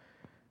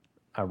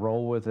I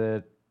roll with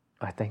it.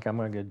 I think I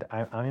am a good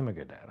dad. I'm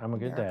a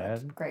good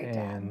dad. Great dad.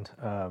 And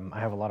I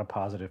have a lot of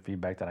positive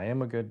feedback that I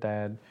am a good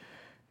dad.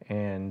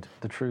 And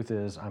the truth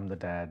is, I'm the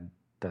dad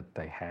that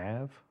they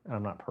have. And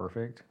I'm not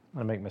perfect.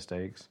 I make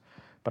mistakes,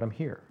 but I'm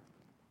here.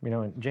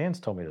 And Jan's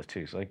told me this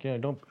too. She's like,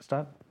 don't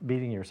stop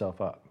beating yourself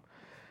up.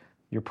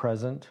 You're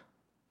present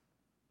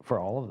for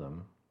all of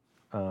them.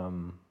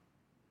 And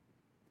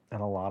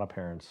a lot of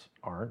parents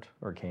aren't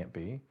or can't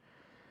be.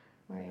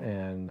 Right.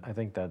 And I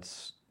think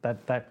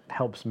that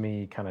helps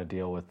me kind of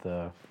deal with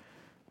the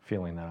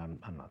feeling that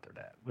I'm not their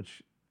dad,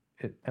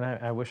 and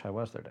I wish I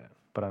was their dad,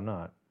 but I'm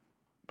not.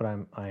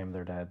 But I am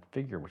their dad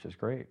figure, which is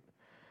great.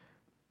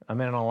 I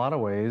mean, in a lot of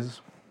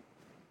ways,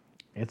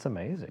 it's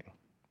amazing.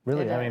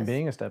 Really, I mean,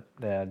 being a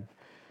stepdad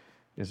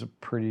is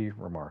pretty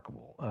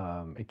remarkable.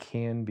 It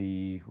can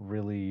be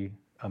really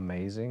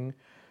amazing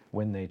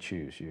when they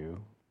choose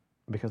you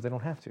because they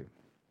don't have to.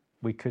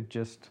 We could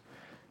just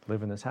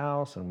live in this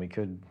house and we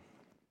could,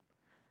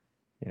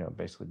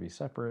 basically be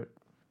separate.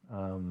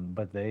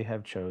 But they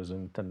have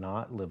chosen to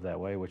not live that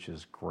way, which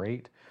is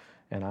great.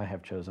 And I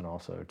have chosen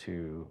also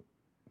to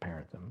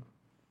parent them,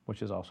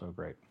 which is also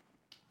great.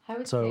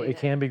 So it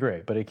can be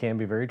great, but it can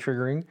be very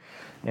triggering,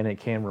 and it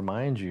can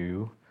remind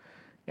you.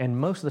 And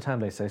most of the time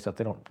they say stuff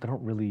they don't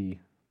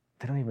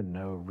even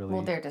know really.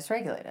 Well, they're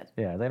dysregulated.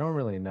 Yeah, they don't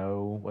really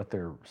know what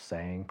they're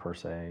saying per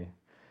se.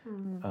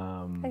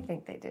 I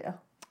think they do.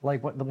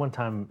 Like the one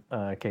time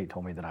Kate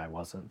told me that I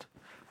wasn't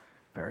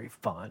very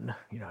fun.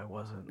 I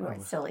wasn't. You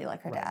weren't silly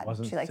like her dad.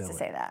 She likes to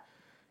say that.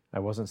 I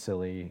wasn't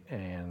silly,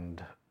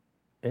 and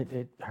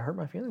it hurt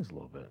my feelings a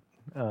little bit.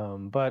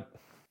 But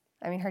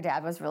I mean, her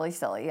dad was really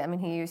silly. I mean,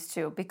 he used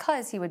to,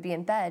 because he would be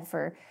in bed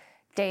for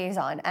days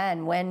on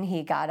end when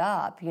he got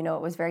up. It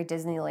was very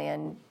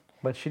Disneyland.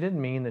 But she didn't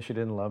mean that she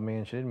didn't love me,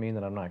 and she didn't mean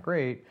that I'm not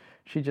great.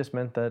 She just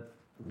meant that,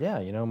 yeah,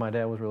 my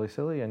dad was really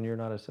silly, and you're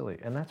not as silly,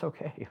 and that's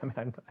okay. I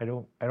mean,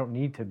 I don't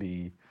need to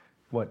be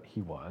what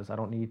he was. I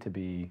don't need to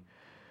be.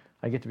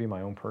 I get to be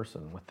my own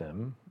person with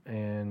them,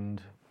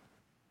 and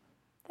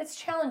it's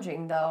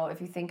challenging though if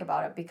you think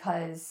about it,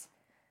 because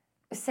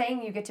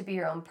saying you get to be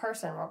your own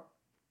person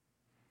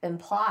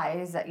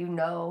implies that you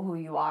know who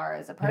you are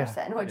as a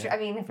person, which, I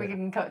mean, if we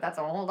can go, that's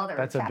a whole other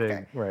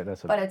chapter.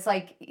 But it's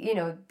like,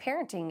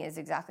 parenting is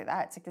exactly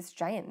that. It's like this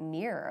giant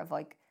mirror of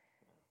like,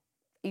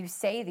 you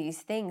say these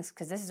things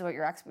because this is what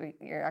your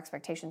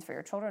expectations for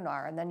your children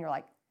are. And then you're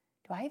like,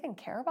 do I even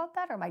care about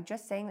that? Or am I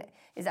just saying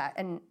that?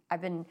 And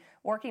I've been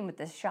working with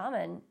this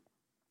shaman,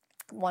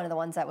 one of the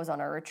ones that was on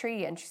our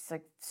retreat, and she's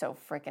like so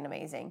freaking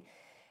amazing.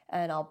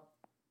 And I'll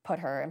put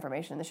her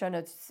information in the show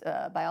notes.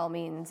 By all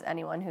means,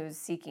 anyone who's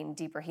seeking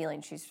deeper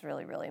healing, she's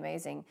really, really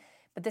amazing.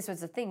 But this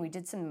was the thing. We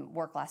did some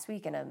work last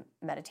week in a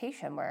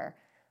meditation where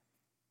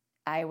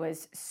I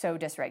was so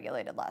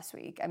dysregulated last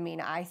week. I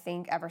mean, I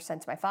think ever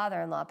since my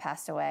father-in-law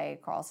passed away,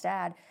 Carl's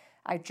dad,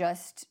 I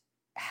just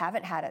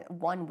haven't had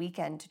one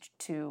weekend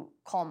to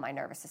calm my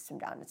nervous system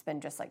down. It's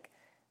been just like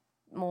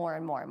more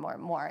and more and more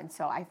and more. And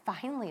so I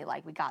finally,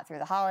 we got through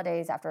the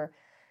holidays after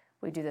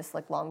we do this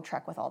like long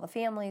trek with all the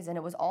families, and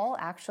it was all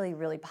actually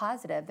really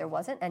positive. There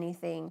wasn't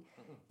anything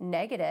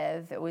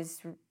negative. It was,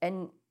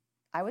 and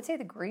I would say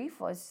the grief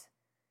was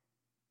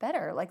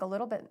better, like a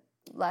little bit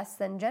less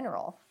than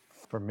general.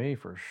 For me,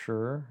 for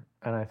sure,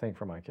 and I think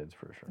for my kids,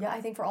 for sure. Yeah,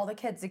 I think for all the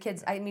kids,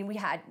 I mean,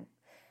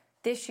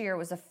 this year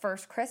was the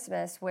first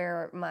Christmas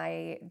where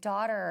my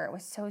daughter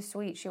was so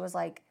sweet. She was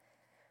like,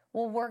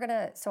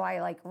 well, so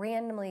I like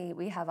randomly,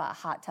 we have a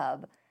hot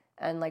tub,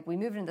 and like we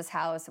moved into this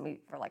house and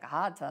we're like a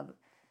hot tub.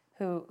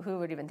 Who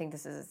would even think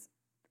this is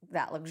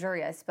that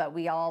luxurious? But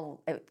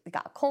it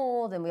got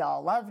cold and we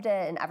all loved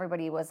it, and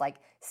everybody was like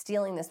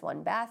stealing this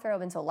one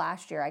bathrobe. And so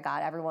last year I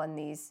got everyone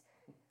these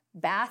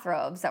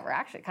bathrobes that were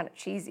actually kind of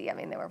cheesy. I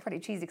mean, they were pretty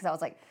cheesy because I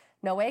was like,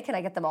 no way can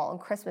I get them all in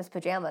Christmas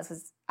pajamas,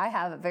 because I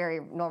have very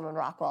Norman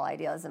Rockwell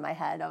ideas in my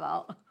head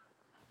about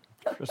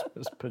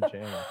Christmas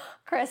pajamas.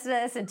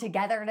 Christmas and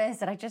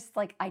togetherness. And I just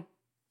like,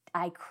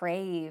 I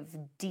crave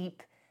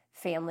deep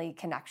family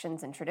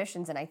connections and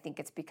traditions. And I think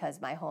it's because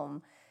my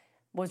home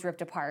was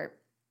ripped apart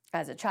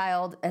as a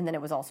child, and then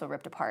it was also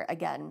ripped apart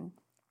again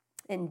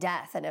in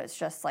death. And it was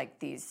just like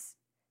these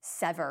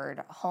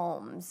severed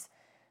homes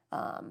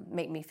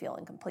make me feel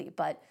incomplete.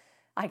 But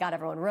I got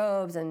everyone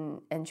robes,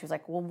 and she was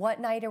like, well, what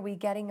night are we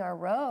getting our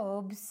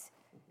robes?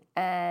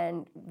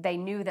 And they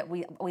knew that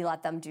we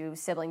let them do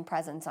sibling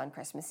presents on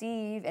Christmas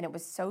Eve, and it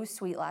was so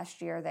sweet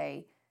last year.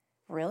 They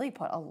really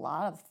put a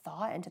lot of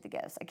thought into the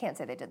gifts. I can't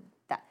say they did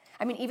that.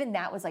 I mean, even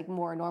that was like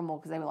more normal,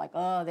 because they were like,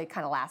 oh, they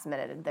kind of last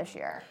minuted this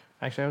year.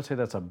 Actually, I would say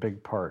that's a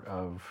big part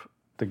of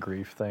the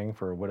grief thing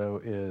for a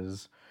widow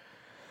is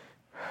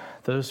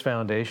those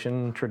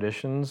foundation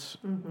traditions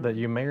that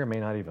you may or may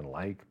not even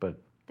like, but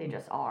They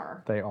just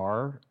are. they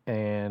are,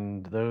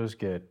 and those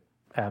get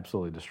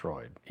absolutely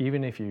destroyed.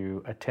 Even if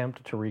you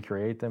attempt to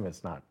recreate them,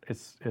 it's not.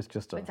 It's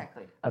just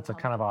Exactly. That's a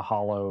kind of a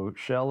hollow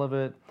shell of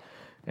it,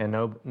 and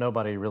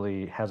nobody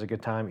really has a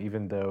good time.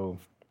 Even though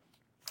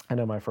I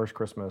know my first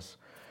Christmas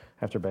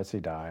after Betsy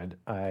died,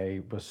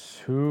 I was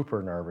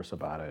super nervous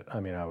about it.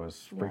 I mean, I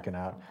was freaking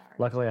out.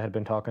 Luckily, I had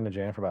been talking to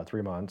Jan for about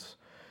 3 months,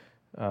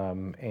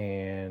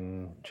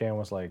 and Jan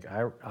was like,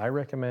 I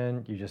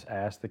recommend you just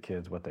ask the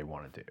kids what they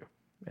want to do,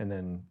 and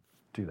then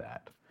do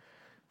that.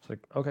 It's like,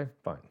 okay,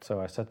 fine. So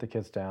I set the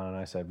kids down and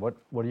I said, what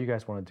do you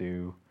guys want to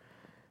do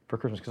for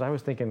Christmas? Because I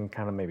was thinking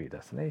kind of maybe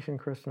destination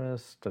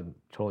Christmas to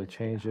totally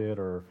change it,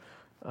 or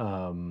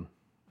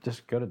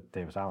just go to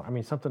Davis Island. I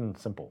mean, something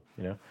simple,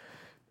 you know?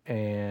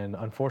 And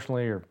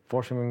unfortunately, or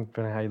fortunately,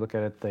 depending on how you look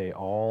at it, they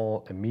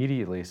all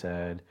immediately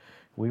said,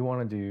 we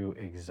want to do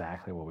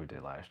exactly what we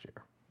did last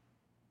year.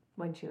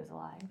 When she was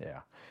alive. Yeah.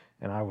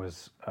 And I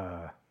was,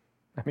 it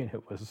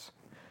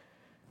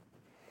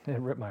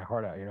ripped my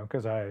heart out, you know,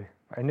 because I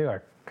knew I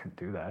couldn't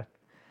do that.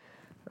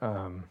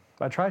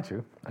 I tried.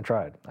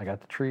 I got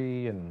the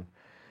tree, and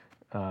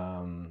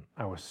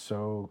I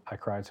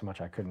cried so much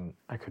I couldn't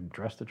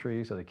dress the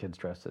tree, so the kids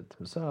dressed it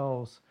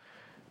themselves.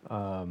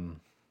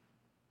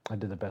 I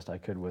did the best I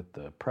could with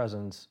the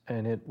presents,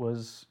 and it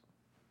was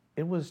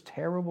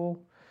terrible,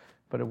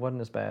 but it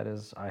wasn't as bad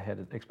as I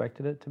had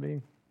expected it to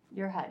be.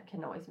 Your head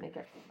can always make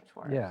it much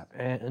worse. Yeah,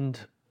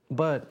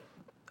 but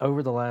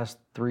over the last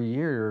 3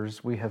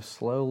 years, we have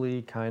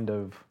slowly kind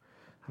of,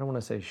 I don't want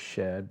to say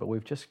shed, but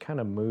we've just kind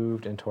of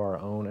moved into our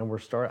own,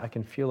 and I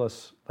can feel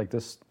us, like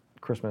this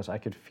Christmas, I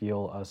could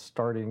feel us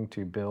starting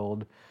to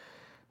build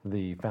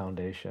the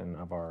foundation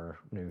of our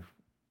new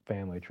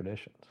family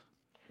traditions.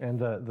 And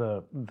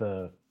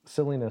the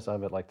silliness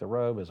of it, like the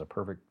robe, is a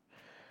perfect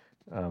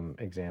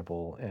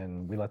example.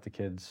 And we let the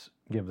kids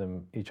give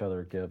them each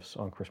other gifts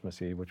on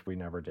Christmas Eve, which we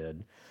never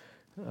did.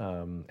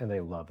 And they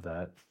love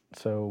that.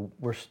 So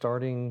we're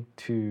starting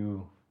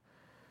to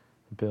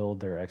build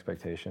their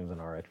expectations and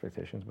our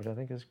expectations, which I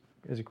think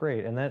is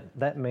great. And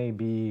that may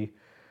be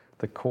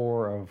the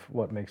core of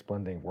what makes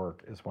blending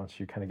work, is once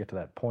you kind of get to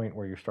that point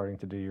where you're starting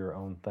to do your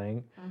own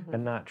thing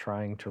and not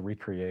trying to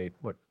recreate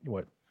what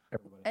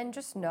everybody. And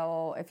just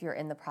know, if you're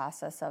in the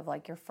process of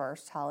like your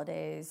first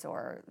holidays,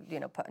 or, you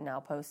know,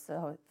 post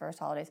the first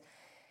holidays,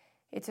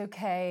 it's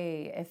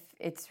okay if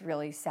it's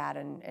really sad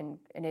and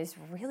it's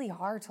really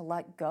hard to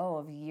let go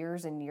of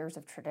years and years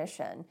of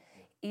tradition,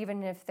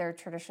 even if they're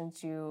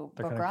traditions you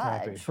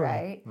begrudge,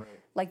 right?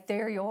 Like,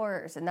 they're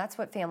yours, and that's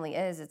what family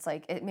is. It's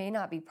like, it may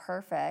not be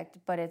perfect,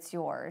 but it's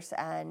yours.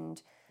 And,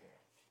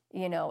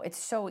 you know, it's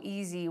so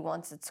easy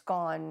once it's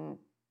gone.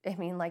 I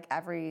mean, like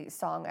every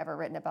song ever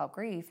written about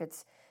grief,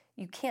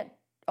 you can't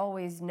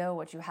always know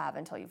what you have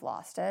until you've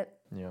lost it.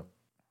 Yeah.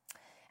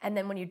 And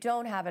then when you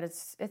don't have it,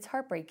 it's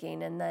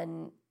heartbreaking. And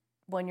then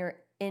when you're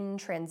in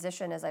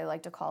transition, as I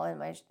like to call it,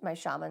 my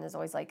shaman is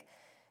always like,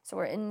 so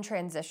we're in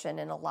transition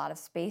in a lot of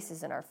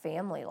spaces in our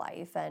family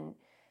life. And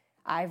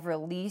I've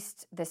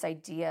released this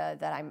idea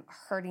that I'm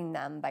hurting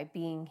them by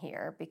being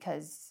here,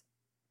 because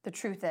the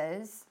truth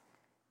is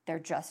they're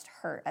just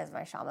hurt, as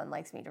my shaman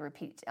likes me to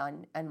repeat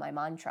on my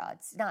mantra.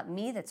 It's not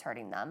me that's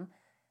hurting them.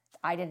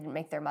 I didn't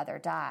make their mother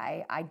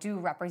die. I do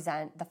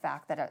represent the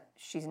fact that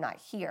she's not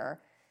here,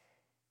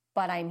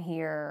 but I'm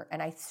here.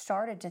 And I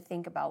started to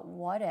think about,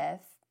 what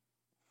if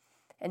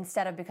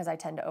instead of, because I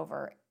tend to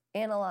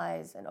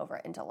overanalyze and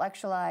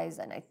over-intellectualize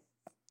and I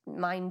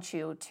mind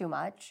chew too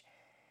much,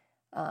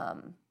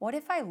 what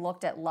if I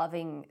looked at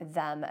loving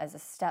them as a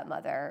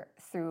stepmother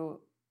through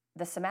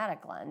the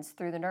somatic lens,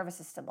 through the nervous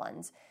system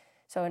lens,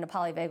 so in a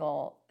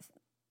polyvagal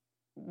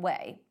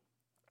way?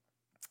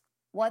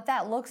 What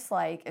that looks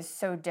like is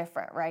so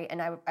different, right?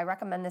 And I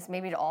recommend this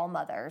maybe to all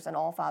mothers and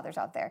all fathers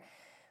out there.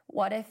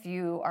 What if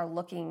you are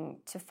looking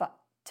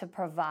to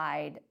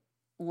provide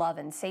love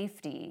and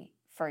safety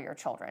for your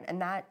children?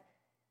 And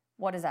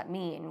what does that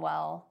mean?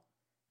 Well,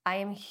 I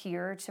am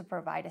here to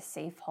provide a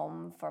safe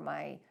home for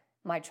my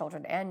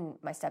children and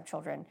my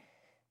stepchildren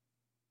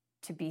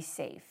to be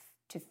safe,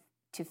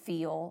 to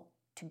feel,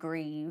 to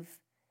grieve,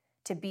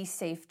 to be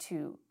safe,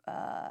 to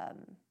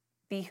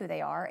be who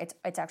they are.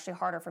 It's actually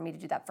harder for me to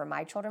do that for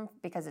my children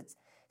because it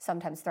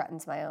sometimes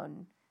threatens my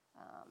own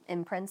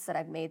imprints that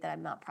I've made that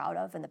I'm not proud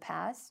of in the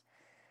past.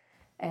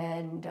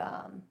 And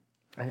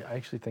I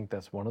actually think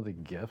that's one of the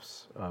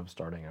gifts of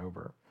starting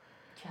over.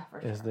 Yeah, for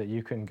is sure. that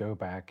you can go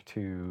back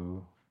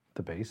to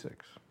the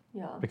basics.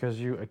 Yeah. Because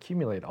you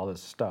accumulate all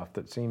this stuff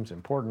that seems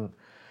important,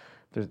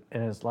 and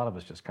a lot of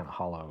it's just kind of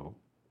hollow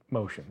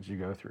motions you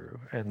go through.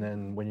 And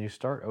then when you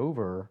start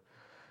over,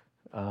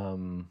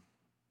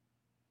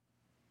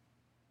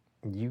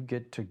 you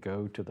get to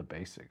go to the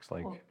basics,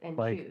 like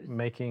choose.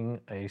 making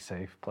a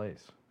safe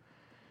place,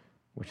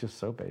 which is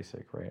so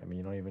basic, right? I mean,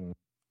 you don't even.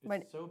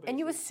 Right. And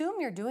you assume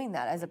you're doing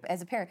that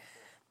as a parent.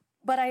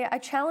 But I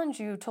challenge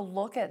you to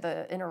look at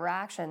the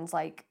interactions,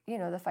 like,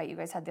 the fight you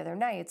guys had the other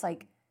night. It's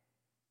like,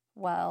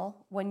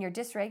 well, when you're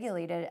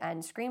dysregulated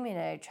and screaming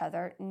at each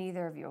other,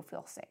 neither of you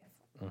feel safe.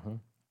 Mm-hmm.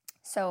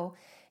 So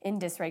in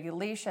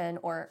dysregulation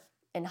or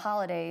in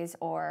holidays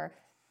or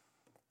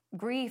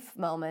grief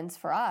moments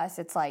for us,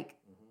 it's like,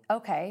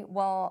 okay,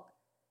 well,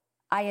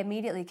 I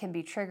immediately can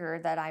be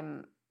triggered that I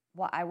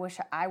wish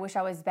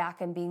I was back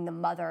in being the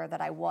mother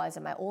that I was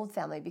in my old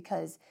family,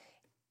 because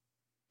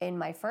in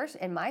my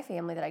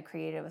family that I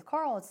created with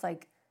Carl, it's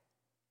like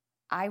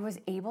I was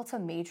able to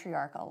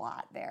matriarch a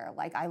lot there.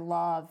 Like I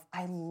love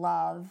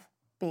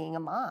being a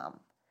mom.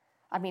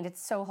 I mean,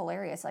 it's so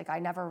hilarious. Like I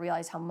never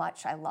realized how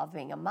much I love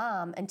being a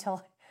mom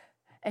until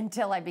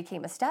I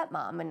became a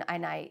stepmom,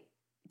 and I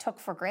took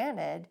for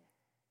granted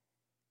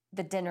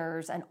the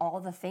dinners and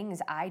all the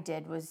things I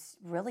did was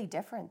really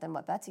different than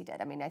what Betsy did.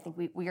 I mean, I think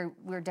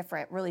we're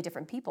different, really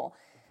different people.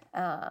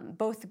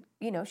 Both,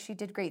 she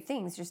did great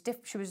things.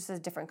 She was just a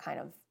different kind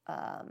of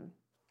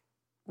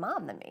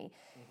mom than me.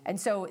 Mm-hmm. And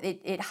so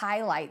it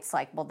highlights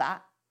like, well,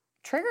 that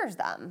triggers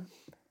them.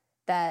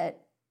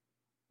 That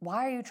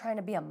why are you trying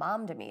to be a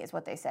mom to me is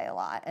what they say a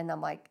lot. And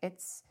I'm like,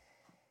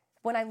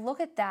 when I look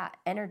at that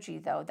energy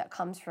though, that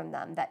comes from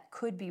them, that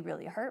could be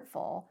really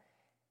hurtful.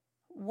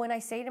 When I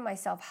say to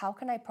myself, how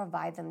can I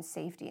provide them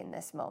safety in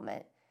this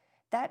moment?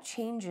 That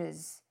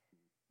changes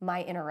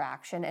my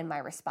interaction and my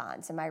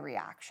response and my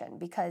reaction,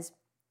 because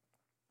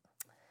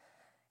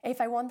if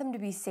I want them to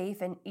be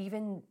safe, and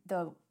even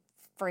the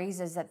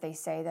phrases that they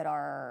say that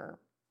are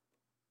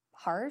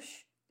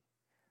harsh,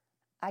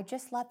 I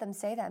just let them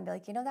say that and be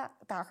like,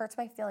 that hurts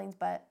my feelings,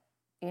 but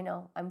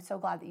I'm so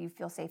glad that you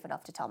feel safe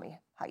enough to tell me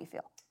how you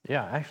feel.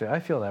 Yeah, actually, I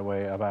feel that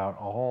way about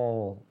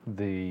all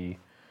the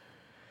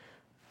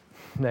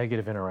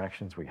negative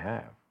interactions we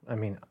have. I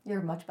mean,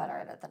 you're much better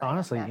at it than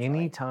honestly, I am, naturally.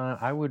 anytime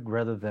I would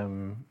rather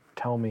them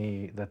tell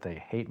me that they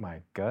hate my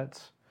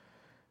guts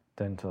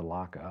than to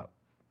lock up.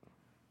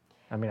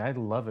 I mean, I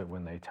love it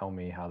when they tell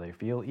me how they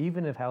feel,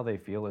 even if how they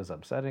feel is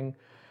upsetting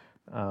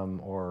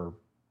or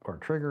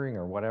triggering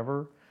or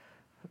whatever.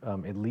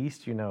 At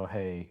least,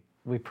 hey,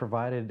 we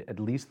provided at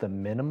least the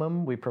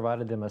minimum. We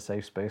provided them a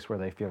safe space where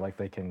they feel like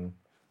they can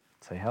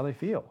say how they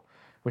feel,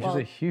 which is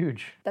a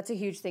huge... That's a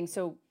huge thing.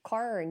 So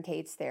Carr and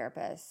Kate's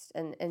therapist,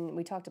 and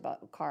we talked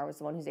about Carr was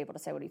the one who's able to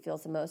say what he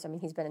feels the most. I mean,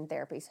 he's been in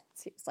therapy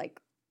since he was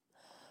like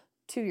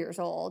 2 years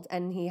old,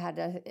 and he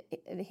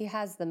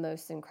has the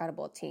most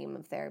incredible team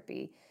of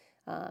therapy.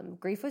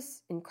 Grief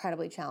was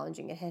incredibly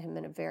challenging. It hit him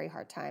in a very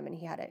hard time, and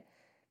he had a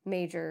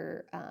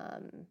major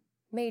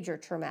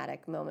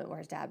traumatic moment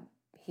where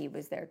he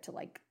was there to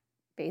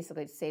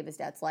basically save his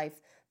dad's life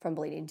from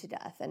bleeding to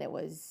death. And it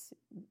was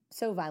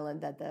so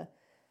violent that the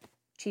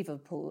chief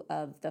of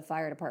the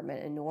fire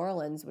department in New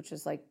Orleans, which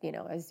is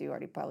as you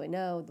already probably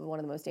know, one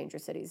of the most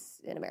dangerous cities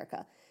in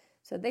America.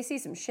 So they see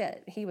some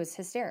shit. He was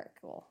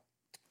hysterical,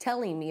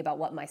 telling me about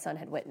what my son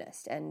had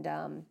witnessed.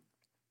 And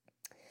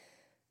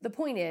the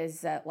point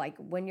is that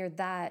when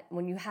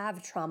you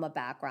have trauma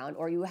background,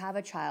 or you have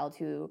a child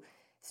whose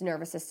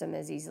nervous system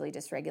is easily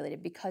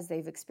dysregulated because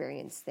they've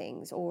experienced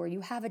things, or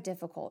you have a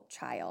difficult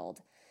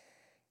child,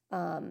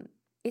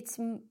 it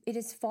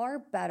is far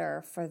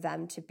better for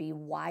them to be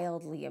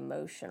wildly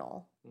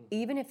emotional,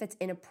 even if it's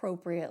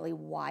inappropriately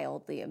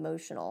wildly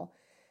emotional.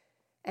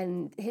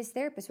 And his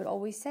therapist would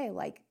always say,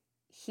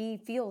 he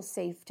feels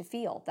safe to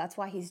feel. That's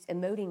why he's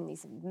emoting in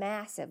these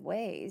massive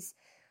ways,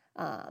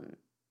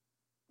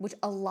 which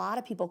a lot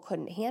of people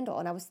couldn't handle.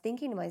 And I was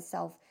thinking to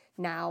myself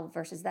now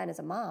versus then as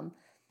a mom,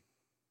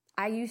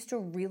 I used to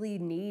really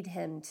need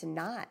him to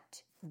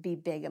not be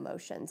big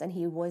emotions. And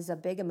he was a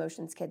big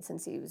emotions kid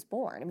since he was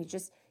born. I mean,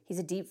 he's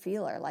a deep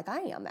feeler like I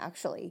am,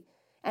 actually.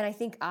 And I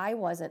think I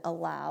wasn't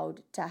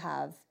allowed to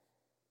have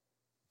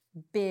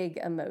big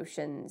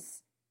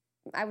emotions.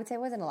 I would say I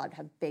wasn't allowed to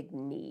have big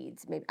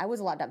needs. Maybe I was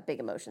allowed to have big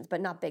emotions,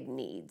 but not big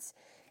needs.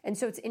 And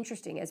so it's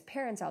interesting as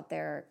parents out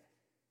there,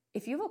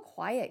 if you have a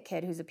quiet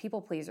kid who's a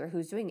people pleaser,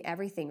 who's doing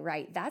everything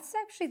right, that's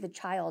actually the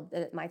child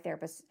that my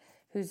therapist,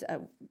 who's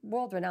a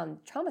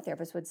world-renowned trauma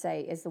therapist, would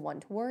say is the one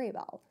to worry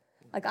about.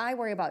 Like, I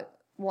worry about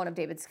one of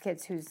David's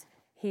kids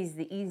he's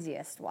the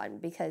easiest one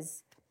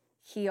because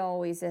he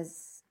always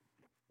is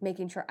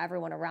making sure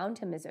everyone around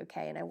him is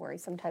okay. And I worry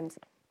sometimes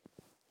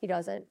he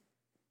doesn't,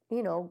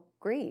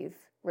 grieve,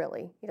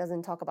 really. He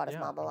doesn't talk about his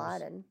mom a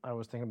lot. And I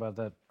was thinking about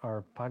that,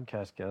 our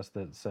podcast guest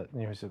that said,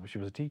 she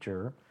was a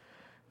teacher,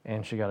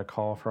 and she got a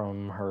call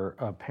from her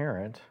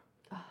parent,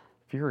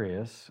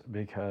 furious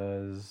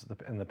because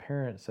the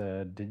parent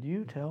said, "Did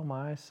you tell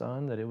my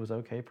son that it was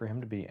okay for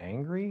him to be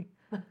angry?"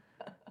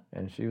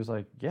 And she was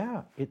like,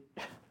 "Yeah,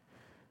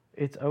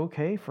 it's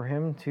okay for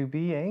him to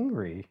be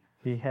angry.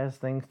 He has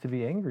things to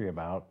be angry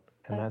about,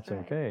 and that's right.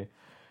 okay."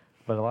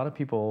 But a lot of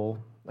people,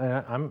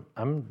 and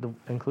I'm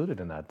included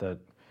in that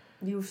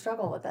you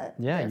struggle with it.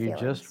 yeah, you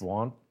just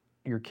want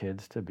your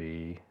kids to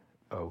be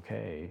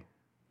okay,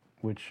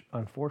 which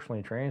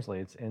unfortunately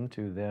translates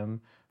into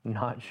them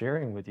not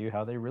sharing with you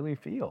how they really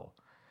feel,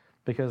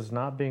 because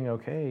not being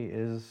okay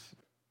is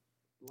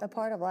a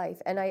part of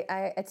life. And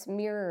it's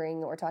mirroring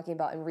what we're talking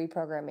about in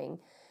reprogramming.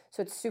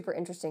 So it's super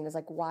interesting. It's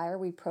like, why are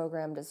we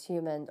programmed as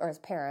humans or as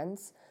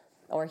parents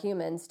or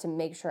humans to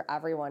make sure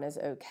everyone is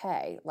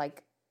okay?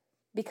 Like,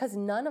 because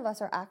none of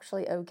us are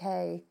actually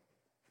okay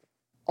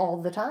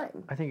all the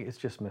time. I think it's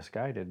just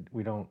misguided.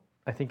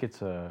 I think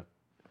it's a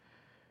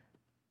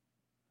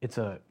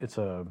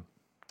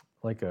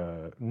like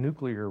a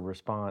nuclear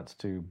response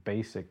to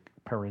basic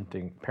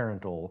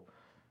parental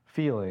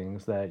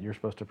feelings that you're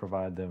supposed to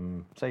provide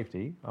them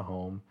safety, a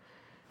home,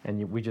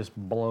 and we just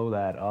blow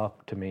that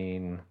up to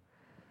mean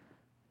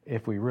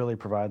if we really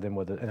provide them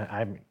with it,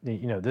 and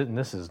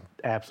this is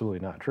absolutely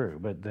not true,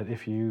 but that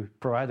if you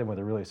provide them with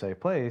a really safe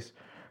place,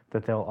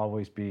 that they'll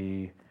always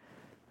be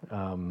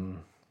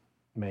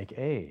make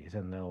A's,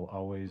 and they'll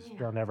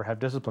never have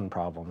discipline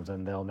problems,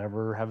 and they'll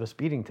never have a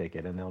speeding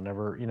ticket, and they'll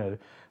never,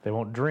 they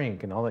won't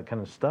drink and all that kind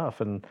of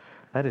stuff. And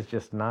that is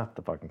just not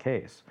the fucking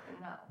case.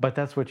 No. But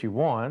that's what you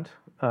want.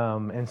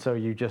 And so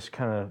you just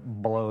kind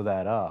of blow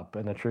that up.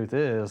 And the truth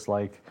is,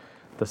 like,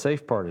 the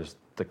safe part is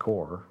the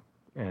core,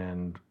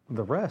 and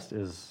the rest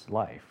is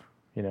life,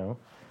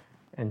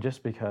 And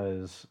just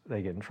because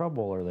they get in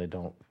trouble or they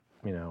don't,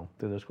 do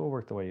their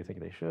schoolwork the way you think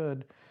they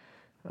should,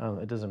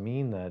 it doesn't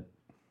mean that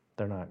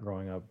they're not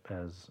growing up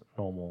as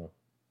normal.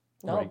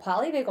 No,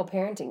 polyvagal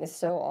parenting is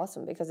so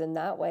awesome because in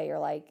that way you're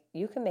like,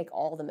 you can make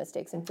all the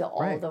mistakes and feel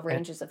all the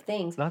ranges of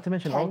things. Not to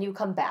mention, can you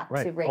come back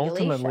to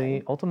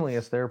regulation? Ultimately,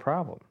 it's their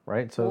problem,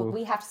 right? So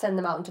we have to send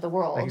them out into the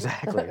world.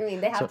 Exactly. I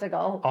mean, they have to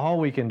go. All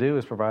we can do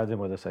is provide them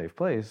with a safe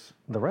place.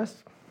 The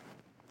rest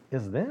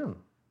is them.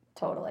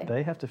 Totally.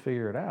 They have to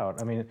figure it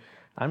out. I mean,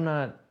 and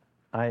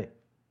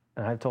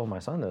I've told my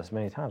son this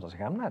many times. I was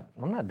like, I'm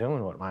not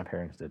doing what my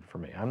parents did for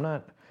me.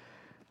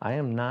 I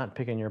am not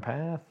picking your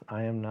path.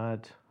 I am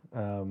not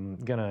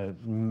gonna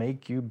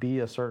make you be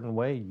a certain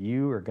way.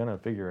 You are gonna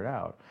figure it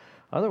out.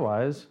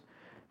 Otherwise,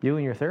 you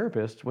and your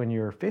therapist, when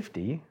you're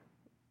 50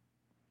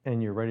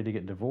 and you're ready to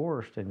get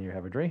divorced and you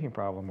have a drinking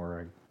problem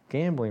or a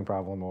gambling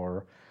problem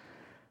or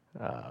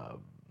a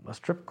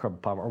strip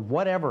club problem or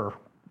whatever,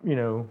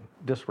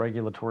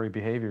 dysregulatory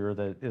behavior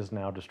that is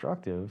now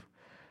destructive,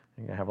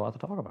 you're gonna have a lot to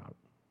talk about.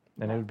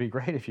 And it would be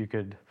great if you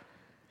could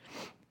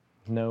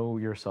know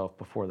yourself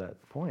before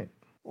that point.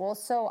 Well,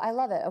 so I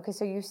love it. Okay,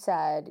 so you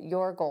said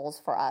your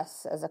goals for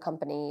us as a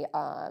company,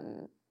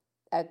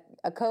 a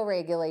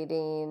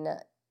co-regulating,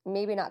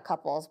 maybe not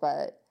couples,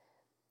 but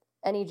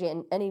any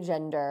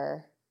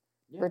gender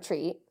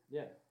retreat.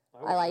 Yeah.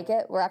 I like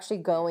it. We're actually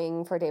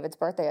going for David's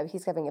birthday.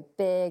 He's having a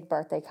big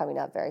birthday coming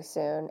up very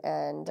soon.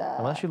 And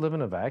unless you live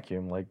in a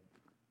vacuum like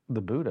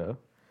the Buddha,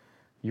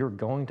 you're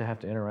going to have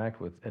to interact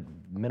with, at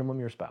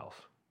minimum, your spouse.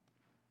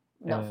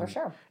 No, for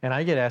sure. And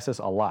I get asked this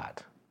a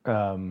lot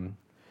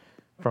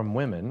from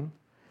women.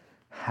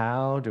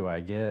 How do I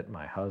get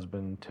my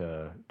husband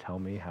to tell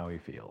me how he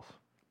feels?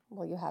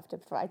 Well, you have to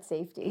provide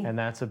safety. And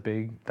that's a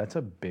big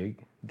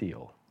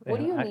deal. What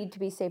do you need to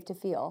be safe to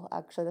feel?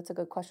 Actually, that's a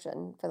good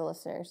question for the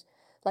listeners.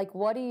 Like,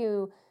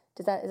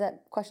 is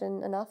that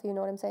question enough? You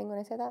know what I'm saying when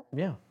I say that?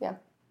 Yeah. Yeah.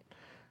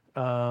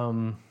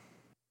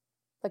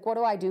 Like, what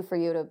do I do for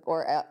you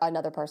or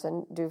another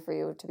person do for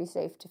you to be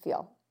safe to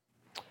feel?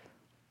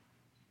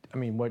 I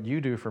mean, what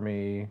you do for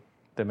me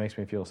that makes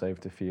me feel safe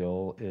to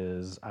feel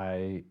is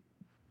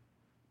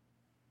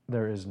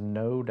there is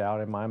no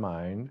doubt in my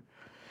mind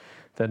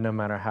that no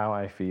matter how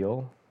I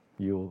feel,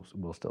 you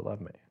will still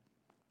love me.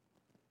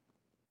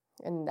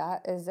 And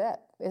that is it.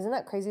 Isn't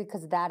that crazy?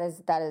 Because that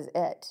is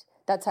it.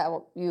 That's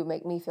how you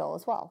make me feel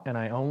as well. And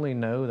I only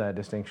know that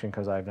distinction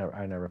because I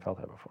never felt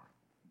that before.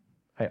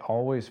 I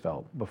always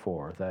felt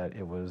before that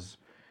it was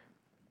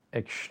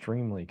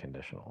extremely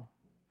conditional,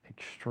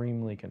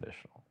 extremely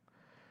conditional.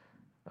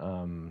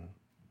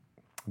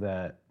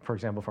 That, for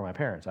example, for my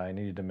parents, I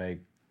needed to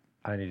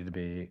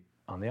be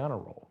on the honor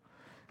roll.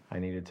 I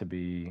needed to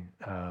be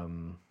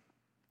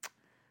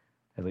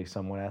at least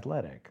somewhat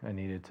athletic. I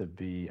needed to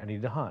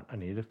hunt. I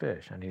needed to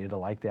fish. I needed to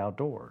like the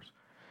outdoors.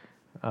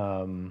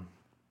 And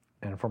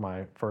for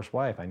my first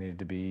wife, I needed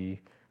to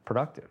be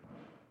productive.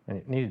 And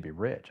it needed to be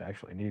rich,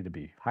 actually. It needed to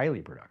be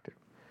highly productive.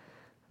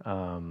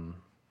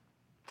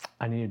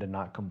 I needed to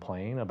not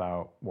complain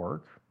about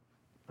work.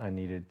 I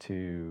needed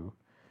to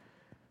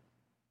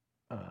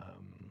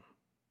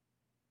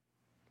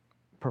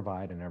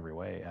provide in every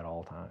way at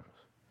all times.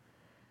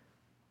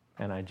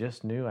 And I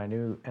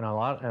knew, and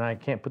I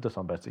can't put this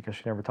on Betsy because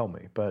she never told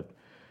me, but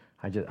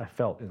I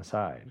felt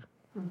inside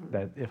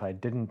that if I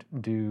didn't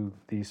do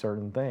these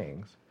certain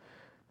things,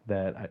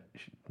 that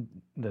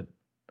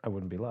I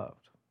wouldn't be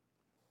loved.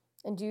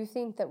 And do you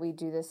think that we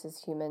do this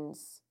as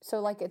humans? So,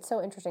 like, it's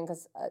so interesting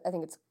because I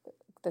think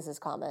this is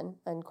common,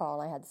 and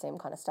Carl and I had the same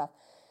kind of stuff.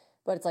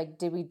 But it's like,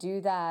 did we do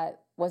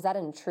that? Was that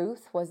in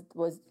truth? I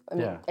mean,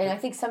 Yeah. And I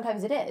think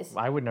sometimes it is.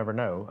 I would never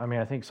know. I mean,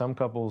 I think some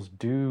couples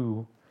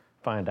do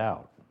find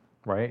out,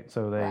 right?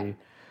 So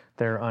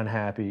they're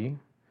unhappy.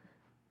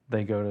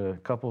 They go to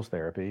couples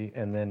therapy,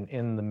 and then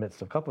in the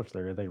midst of couples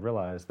therapy, they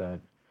realize that,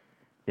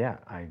 yeah,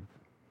 I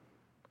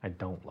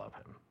don't love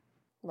him.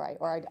 Right,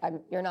 or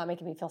you're not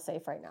making me feel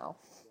safe right now.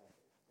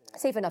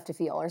 Safe enough to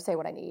feel or say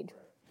what I need.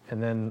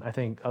 And then I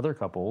think other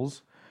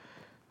couples,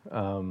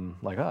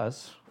 like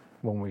us,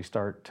 when we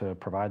start to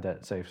provide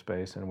that safe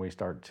space and we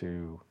start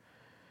to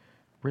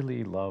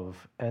really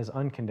love as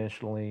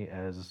unconditionally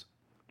as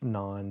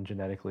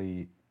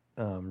non-genetically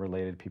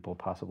related people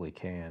possibly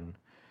can,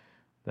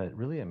 that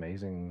really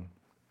amazing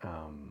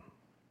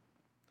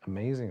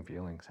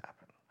feelings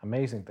happen.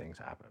 Amazing things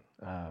happen.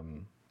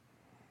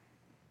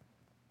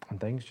 And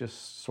things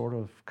just sort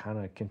of kind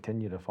of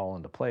continue to fall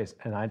into place.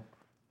 And I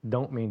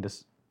don't mean to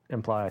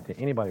imply to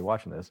anybody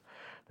watching this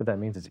that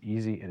means it's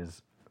easy. It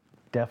is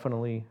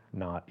definitely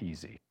not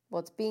easy. Well,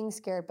 it's being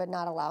scared, but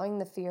not allowing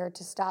the fear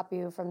to stop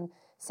you from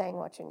saying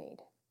what you need.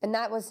 And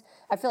I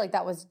feel like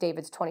that was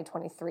David's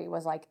 2023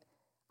 was like,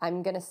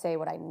 I'm going to say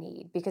what I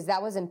need, because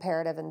that was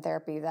imperative in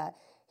therapy, that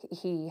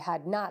he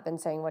had not been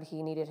saying what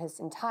he needed his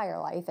entire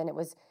life. And it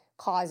was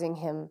causing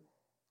him,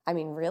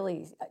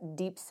 really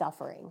deep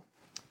suffering.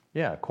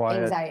 Yeah,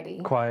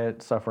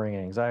 quiet suffering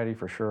and anxiety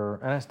for sure.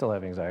 And I still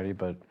have anxiety,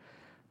 but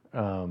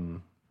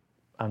I'm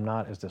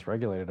not as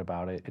dysregulated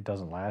about it. It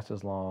doesn't last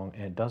as long,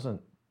 and it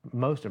doesn't.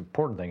 Most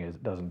important thing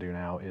it doesn't do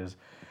now is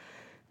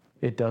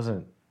it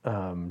doesn't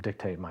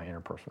dictate my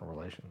interpersonal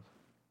relations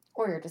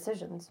or your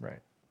decisions. Right.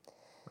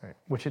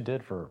 Which it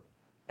did for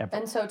ever.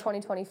 And so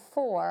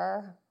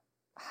 2024,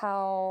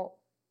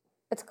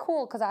 it's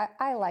cool because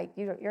I like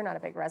you. You're not a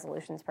big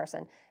resolutions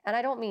person, and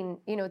I don't mean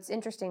it's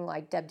interesting.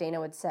 Like Deb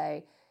Dana would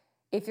say,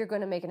 if you're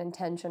going to make an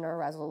intention or a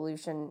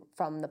resolution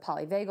from the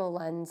polyvagal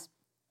lens,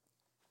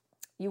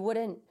 you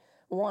wouldn't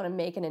want to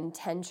make an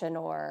intention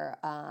or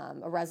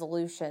a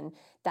resolution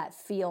that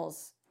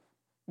feels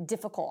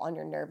difficult on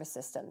your nervous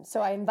system. So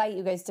I invite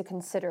you guys to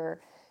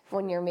consider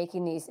when you're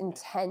making these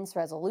intense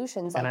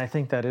resolutions. And I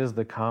think that is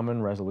the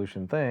common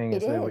resolution thing.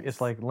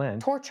 It's like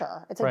Lent.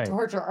 Torture. It's a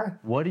torture.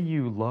 What do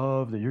you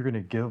love that you're going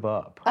to give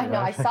up? I know.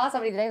 I saw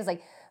somebody today who was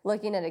like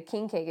looking at a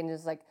king cake and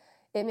just like,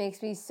 it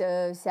makes me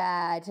so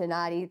sad to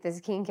not eat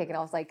this king cake. And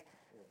I was like,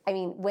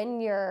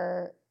 when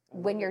you're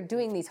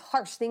doing these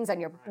harsh things on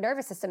your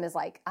nervous system, is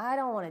like, I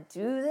don't want to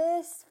do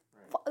this.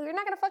 You're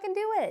not going to fucking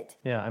do it.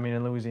 Yeah,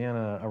 in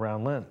Louisiana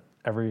around Lent,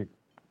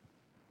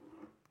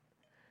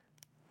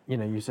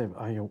 you say,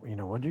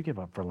 what did you give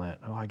up for Lent?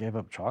 Oh, I gave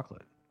up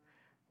chocolate.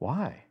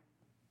 Why?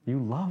 You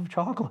love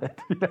chocolate.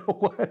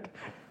 What?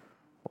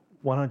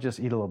 Why not just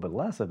eat a little bit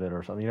less of it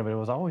or something? But it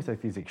was always like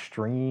these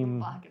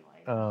extreme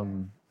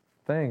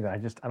things.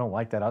 I don't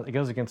like that. It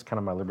goes against kind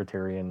of my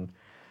libertarian.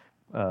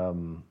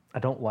 I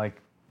don't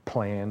like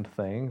planned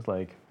things.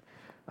 Like,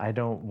 I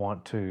don't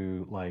want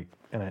to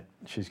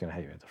she's gonna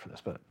hate me for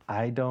this, but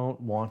I don't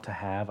want to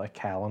have a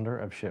calendar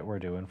of shit we're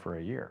doing for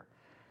a year.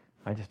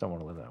 I just don't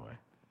want to live that way.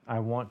 I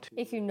want to.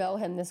 If you know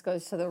him, this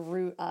goes to the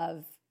root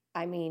of,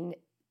 I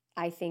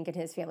think in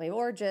his family of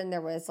origin,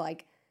 there was I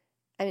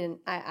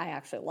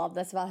actually love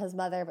this about his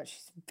mother, but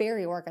she's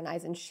very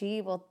organized, and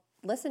she will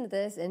listen to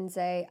this and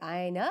say,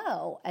 I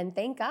know. And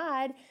thank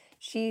God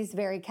she's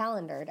very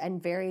calendared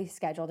and very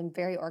scheduled and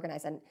very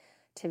organized. And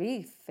to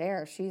be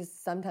fair, she's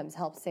sometimes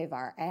helped save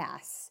our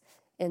ass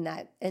in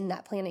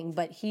that planning.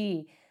 But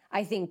he,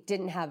 I think,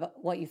 didn't have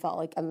what you felt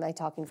like, I'm not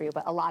talking for you,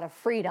 but a lot of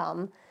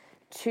freedom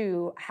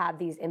to have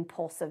these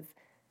impulsive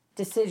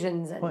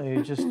decisions. Well,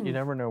 you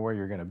never know where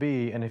you're going to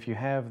be. And if you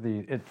have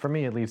for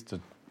me, it leads to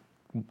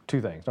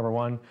two things. Number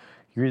one,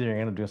 you're either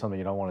going to do something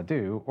you don't want to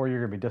do, or you're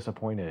going to be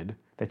disappointed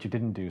that you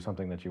didn't do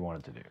something that you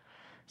wanted to do.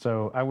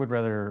 So I would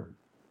rather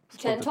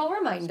Gentle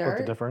reminder. Split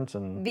the difference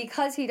and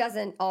Because he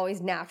doesn't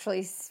always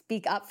naturally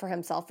speak up for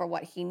himself for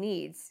what he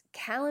needs,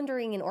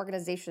 calendaring and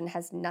organization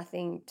has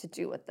nothing to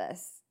do with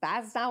this.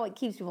 That's not what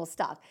keeps people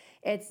stuck.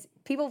 It's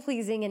people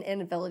pleasing and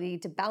inability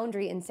to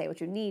boundary and say what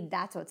you need.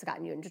 That's what's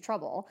gotten you into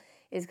trouble,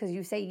 is because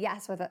you say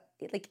yes with a,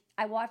 like,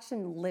 I watched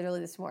him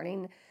literally this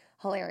morning.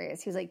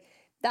 Hilarious. He was like,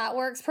 that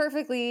works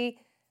perfectly.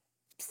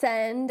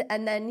 Send.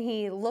 And then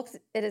he looked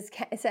at his,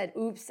 said,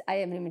 oops, I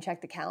haven't even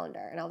checked the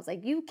calendar. And I was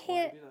like, you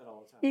can't. I do that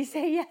all the time. You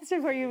say yes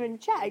before you even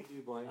check.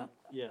 You blank,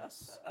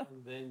 yes,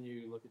 and then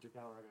you look at your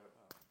calendar and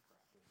go,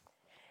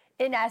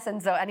 oh, In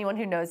essence, though, anyone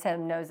who knows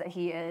him knows that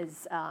he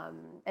is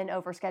an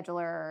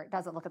overscheduler,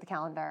 doesn't look at the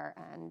calendar,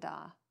 and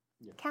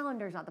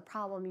calendar's not the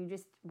problem. You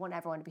just want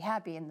everyone to be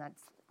happy, and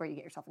that's where you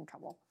get yourself in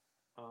trouble.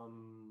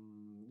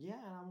 yeah,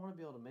 and I want to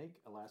be able to make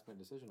a last minute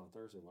decision on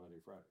Thursday what I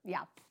do Friday.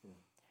 Yeah.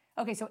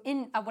 Okay, so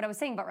in what I was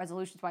saying about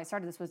resolutions, why I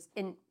started this was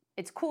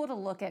it's cool to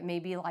look at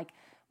maybe like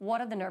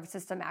what of the nervous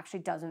system actually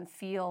doesn't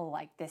feel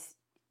like this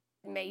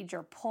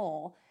major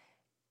pull.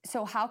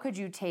 So how could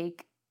you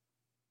take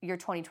your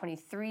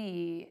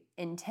 2023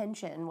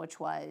 intention, which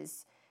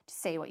was to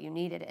say what you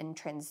needed, and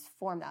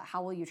transform that?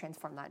 How will you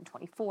transform that in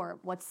 24?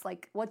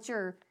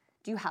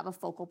 Do you have a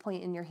focal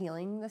point in your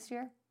healing this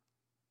year?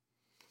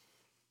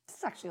 This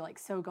is actually like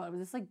so good.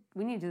 It's like,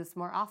 we need to do this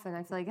more often.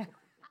 I feel like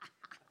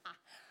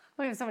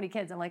we have so many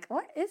kids. I'm like,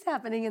 what is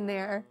happening in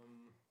there?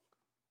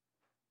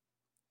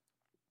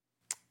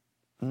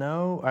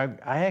 no,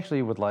 I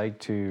actually would like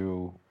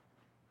to,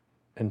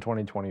 in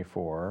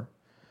 2024,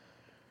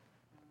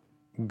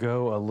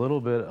 go a little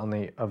bit on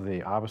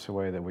the opposite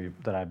way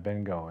that I've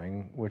been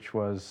going, which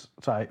was,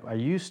 so I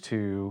used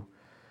to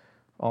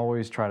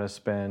always try to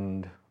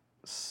spend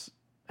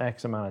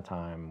X amount of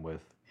time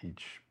with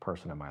each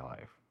person in my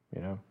life,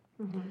 you know?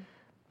 Mm-hmm.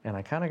 And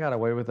I kind of got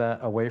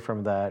away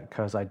from that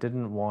because I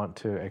didn't want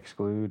to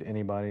exclude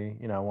anybody.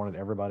 You know, I wanted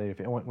everybody.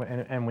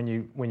 And when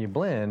you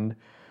blend,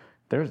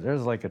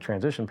 there's like a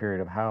transition period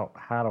of how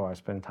do I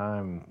spend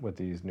time with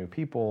these new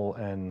people,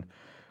 and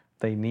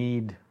they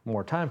need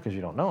more time because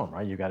you don't know them,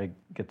 right? You got to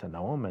get to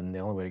know them, and the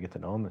only way to get to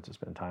know them is to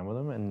spend time with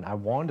them. And I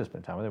wanted to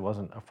spend time with them. It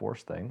wasn't a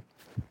forced thing.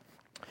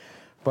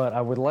 But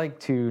I would like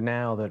to,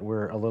 now that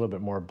we're a little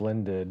bit more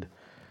blended,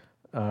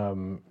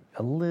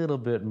 a little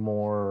bit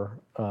more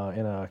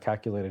in a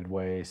calculated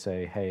way,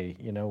 say, hey,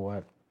 you know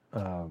what?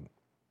 I'm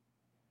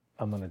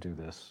going to do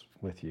this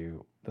with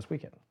you this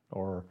weekend.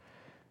 Or,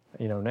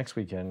 you know, next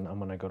weekend, I'm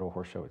going to go to a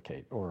horse show with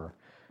Kate. Or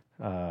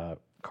Cara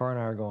and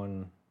I are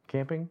going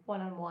camping.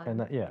 One-on-one.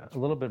 And a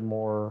little bit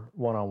more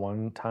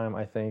one-on-one time,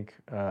 I think.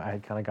 I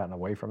had kind of gotten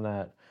away from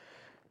that.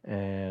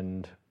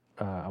 And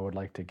I would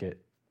like to get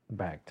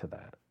back to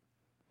that.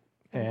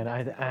 And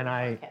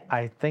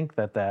I think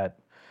that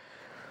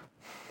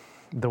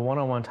the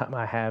one-on-one time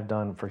I have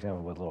done, for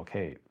example, with little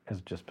Kate, has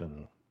just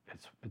been,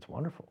 it's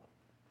wonderful.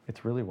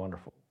 It's really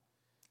wonderful.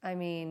 I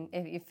mean,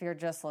 if you're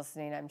just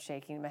listening, I'm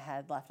shaking my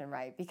head left and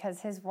right, because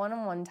his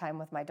one-on-one time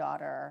with my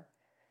daughter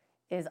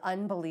is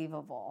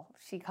unbelievable.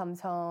 She comes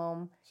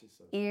home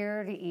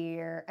ear to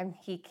ear, and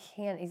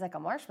he's like a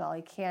marshmallow.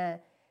 He can't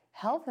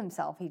help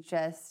himself. He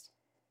just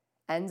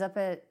ends up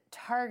at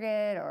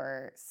Target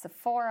or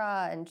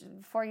Sephora,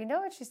 and before you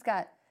know it, she's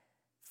got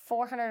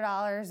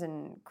 $400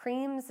 in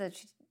creams that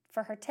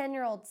for her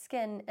 10-year-old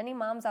skin. Any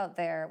moms out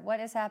there, what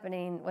is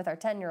happening with our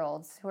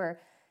 10-year-olds who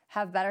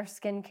have better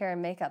skincare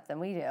and makeup than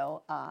we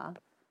do?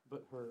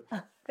 But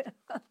her...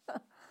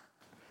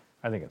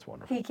 I think it's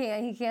wonderful. He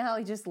can't help.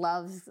 He just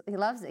loves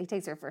it. He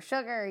takes her for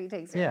sugar. He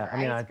takes her for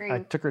ice cream. I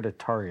took her to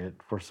Target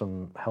for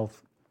some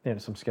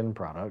some skin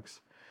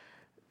products,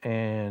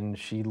 and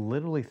she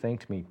literally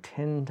thanked me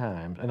 10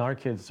 times. And our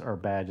kids are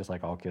bad, just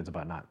like all kids,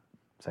 about not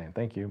saying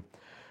thank you.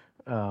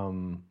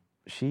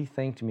 She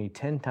thanked me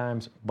 10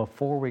 times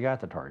before we got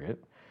to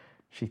Target.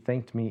 She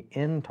thanked me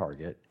in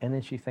Target, and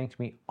then she thanked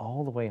me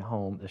all the way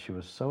home that she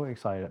was so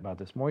excited about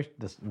this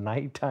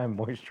nighttime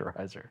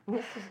moisturizer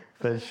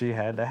that she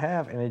had to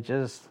have. And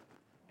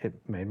it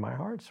made my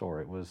heart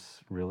soar. It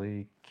was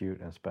really cute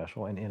and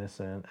special and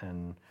innocent.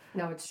 And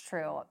no, it's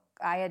true.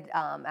 I had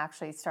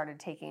actually started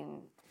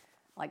taking,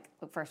 like,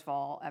 first of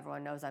all,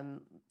 everyone knows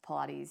I'm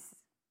Pilates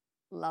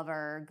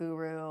lover,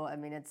 guru. I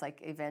mean, it's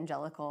like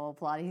evangelical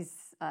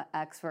Pilates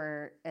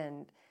expert,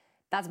 and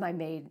that's my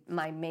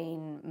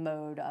main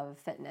mode of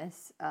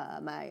fitness.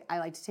 I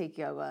like to take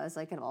yoga as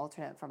like an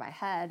alternate for my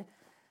head,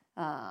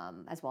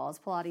 as well as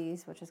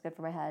Pilates, which is good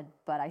for my head.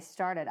 But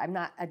I'm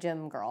not a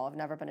gym girl. I've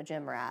never been a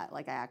gym rat.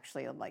 Like, I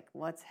actually am like,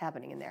 what's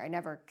happening in there?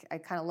 I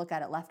kind of look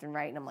at it left and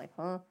right, and I'm like,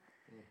 huh?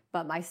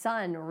 But my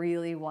son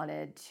really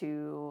wanted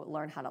to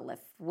learn how to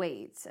lift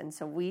weights. And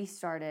so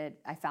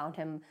I found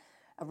him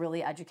a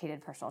really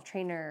educated personal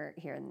trainer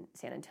here in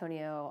San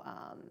Antonio.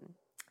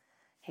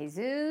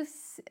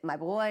 Jesus, my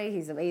boy,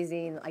 he's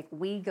amazing. Like,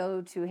 we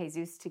go to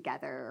Jesus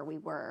together.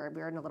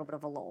 We're in a little bit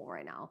of a lull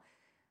right now.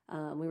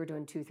 We were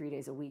doing 2-3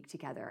 days a week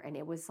together, and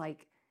it was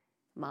like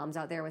moms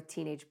out there with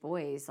teenage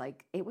boys.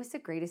 Like, it was the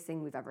greatest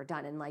thing we've ever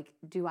done. And like,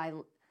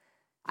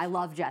 I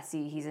love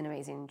Jesse. He's an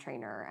amazing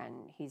trainer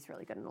and he's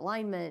really good in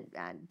alignment.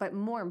 But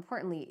more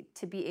importantly,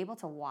 to be able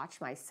to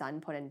watch my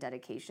son put in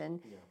dedication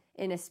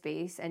in a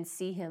space and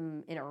see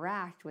him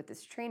interact with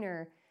this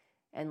trainer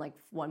and like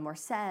one more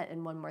set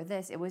and one more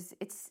this, it was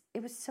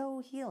so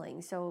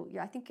healing. So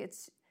I think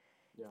it's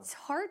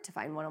hard to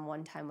find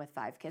one-on-one time with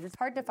 5 kids. It's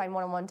hard to find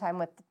one-on-one time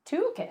with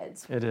 2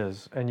 kids. It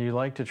is. And you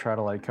like to try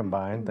to like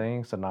combine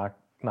things to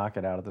knock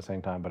it out at the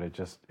same time, but it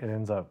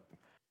ends up.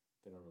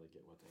 They don't really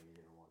get what they need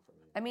or want from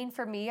you. I mean,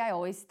 for me, I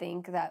always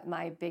think that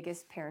my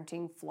biggest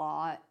parenting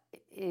flaw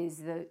is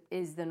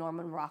the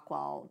Norman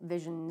Rockwell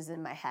visions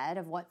in my head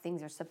of what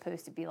things are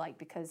supposed to be like,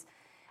 because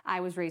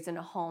I was raised in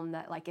a home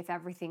that, like, if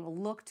everything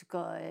looked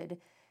good,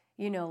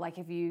 you know, like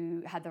if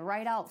you had the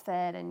right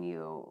outfit and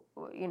you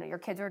know, your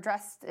kids were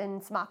dressed in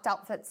smocked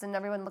outfits and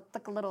everyone looked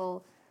like a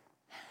little,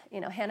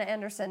 you know, Hannah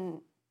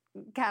Anderson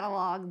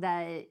catalog,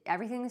 that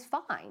everything is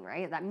fine,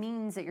 right? That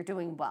means that you're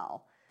doing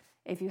well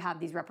if you have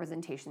these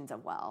representations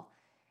of well.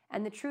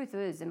 And the truth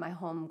is, in my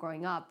home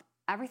growing up,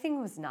 everything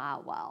was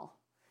not well.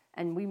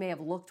 And we may have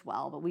looked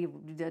well, but we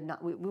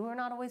were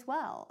not always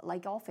well,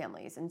 like all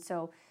families. And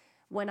so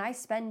when I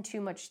spend too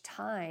much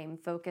time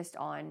focused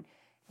on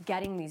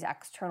getting these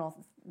external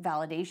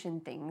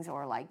validation things,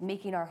 or like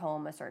making our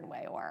home a certain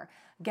way, or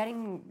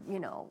getting, you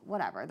know,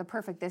 whatever, the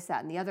perfect this,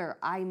 that, and the other,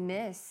 I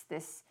miss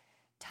this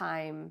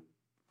time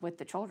with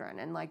the children.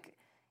 And like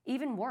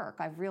even work,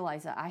 I've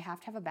realized that I have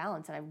to have a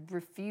balance, and I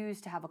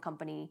refuse to have a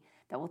company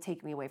that will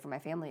take me away from my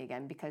family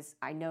again, because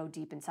I know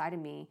deep inside of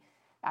me,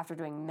 after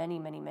doing many,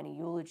 many, many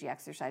eulogy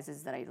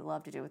exercises that I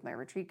love to do with my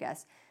retreat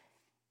guests,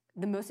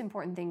 the most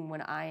important thing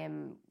when I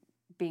am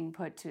being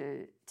put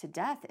to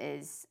death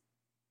is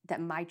that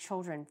my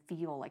children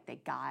feel like they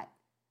got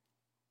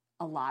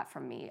a lot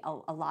from me,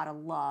 a lot of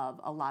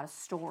love, a lot of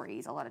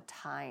stories, a lot of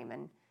time.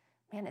 And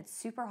man, it's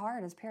super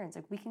hard as parents.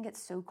 Like, we can get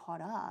so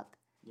caught up.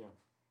 Yeah.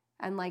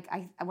 And like,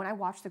 when I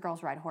watch the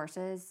girls ride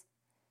horses,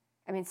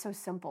 I mean, it's so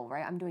simple,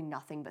 right? I'm doing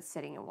nothing but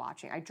sitting and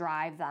watching. I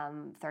drive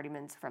them 30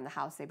 minutes from the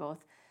house. They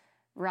both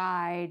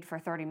ride for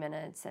 30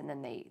 minutes, and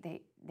then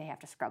they have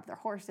to scrub their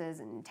horses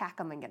and tack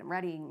them and get them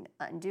ready and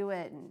undo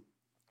it. And,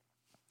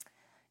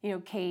 you know,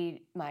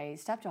 Kate, my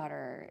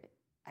stepdaughter,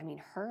 I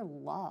mean, her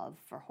love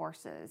for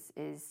horses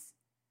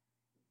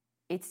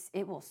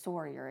it will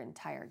soar your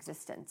entire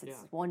existence.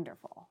 It's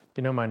wonderful.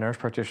 You know, my nurse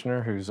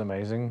practitioner, who's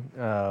amazing,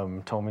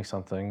 told me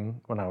something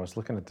when I was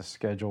looking at the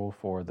schedule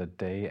for the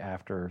day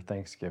after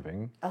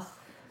Thanksgiving. Oh,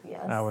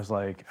 yes. I was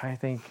like, I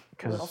think,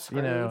 because,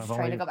 you know,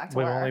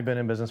 we've only been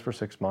in business for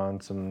 6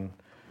 months, and,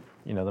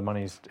 you know, the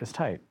money is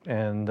tight.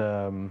 And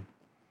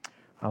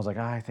I was like,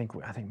 I think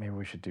maybe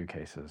we should do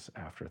cases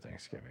after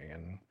Thanksgiving.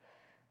 And,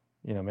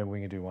 you know, maybe we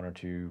can do 1 or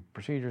 2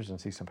 procedures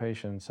and see some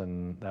patients,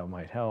 and that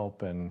might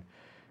help. And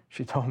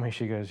she told me,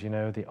 she goes, you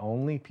know, the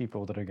only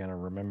people that are going to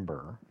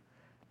remember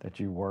that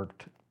you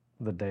worked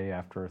the day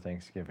after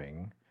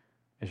Thanksgiving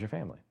is your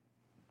family.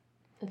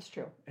 It's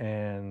true.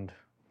 And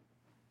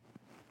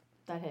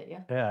that hit you.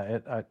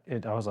 Yeah,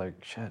 I was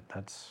like, shit,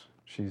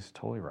 she's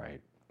totally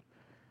right.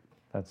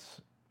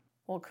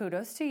 Well,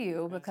 kudos to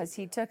you, because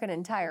he took an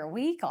entire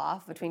week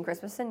off between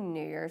Christmas and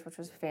New Year's, which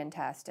was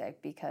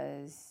fantastic,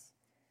 because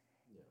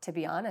to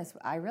be honest,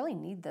 I really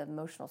need the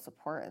emotional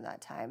support in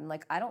that time.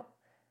 Like,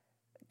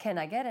 can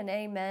I get an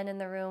amen in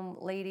the room,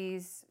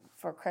 ladies,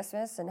 for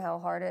Christmas and how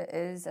hard it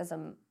is as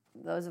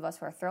those of us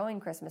who are throwing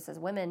Christmas as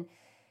women,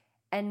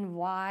 and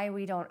why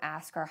we don't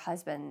ask our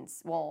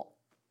husbands. Well,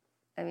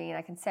 I mean,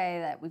 I can say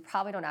that we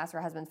probably don't ask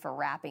our husbands for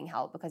wrapping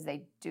help, because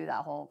they do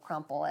that whole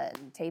crumple it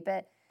and tape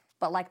it.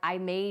 But like, I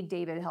made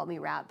David help me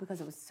wrap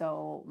because it was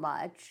so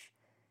much.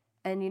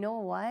 And you know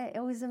what?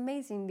 It was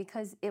amazing,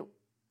 because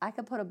I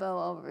could put a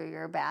bow over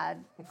your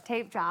bad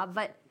tape job.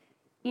 But,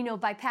 you know,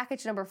 by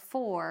package number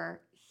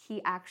 4,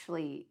 he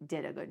actually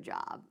did a good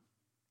job.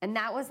 And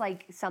that was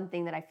like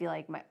something that I feel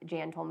like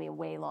Jan told me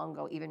way long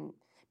ago, even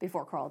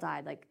before Carl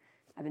died. Like,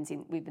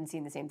 we've been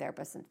seeing the same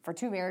therapist for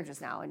 2 marriages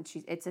now, and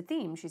it's a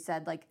theme. She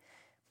said, like,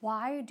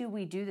 why do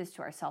we do this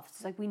to ourselves?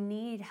 It's like, we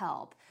need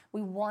help.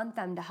 We want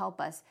them to help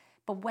us.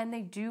 But when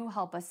they do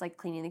help us, like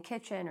cleaning the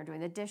kitchen or doing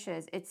the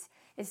dishes, it's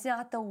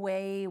not the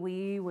way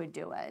we would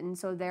do it. And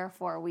so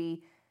therefore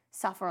we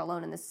suffer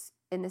alone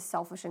in this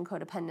selfish and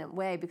codependent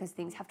way, because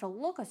things have to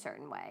look a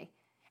certain way.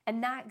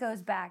 And that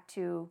goes back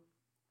to,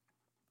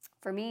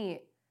 for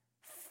me,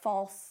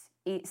 false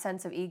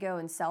sense of ego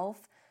and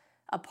self,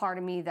 a part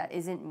of me that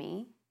isn't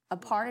me, a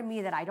part of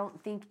me that I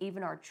don't think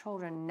even our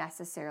children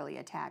necessarily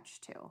attach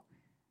to,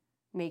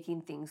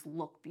 making things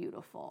look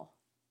beautiful.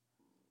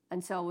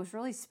 And so it was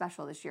really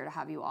special this year to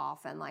have you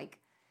off. And like,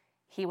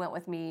 he went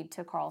with me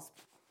to Carl's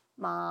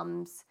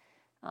mom's.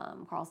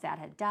 Carl's dad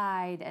had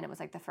died, and it was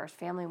like the first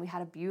family, and we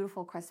had a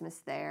beautiful Christmas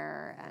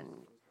there. And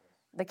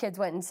the kids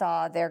went and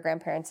saw their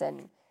grandparents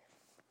in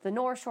the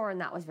North Shore,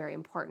 and that was very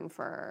important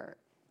for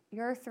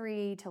your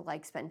 3 to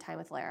like spend time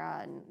with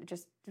Lara, and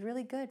just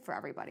really good for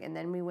everybody. And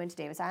then we went to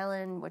Davis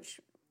Island, which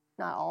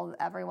not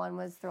everyone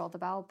was thrilled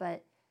about,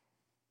 but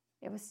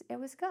it was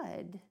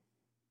good.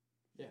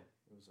 Yeah,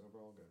 it was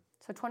overall good.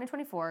 So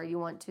 2024, you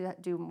want to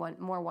do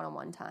more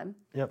one-on-one time.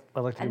 Yep,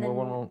 I'd like to do And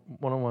more then-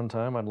 one-on-one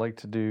time. I'd like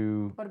to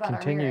do What about our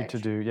continue to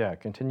marriage?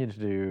 continue to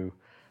do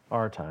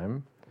our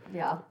time.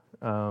 Yeah.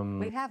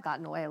 We have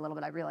gotten away a little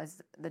bit. I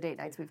realized the date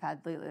nights we've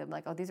had lately, I'm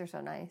like, oh, these are so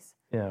nice.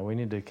 Yeah, we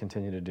need to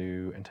continue to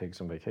do and take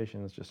some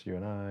vacations, just you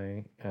and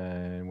I,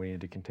 and we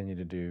need to continue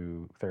to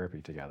do therapy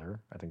together.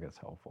 I think that's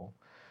helpful.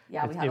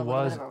 Yeah, we had It a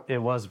little was bit of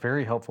it was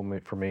very helpful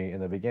for me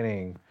in the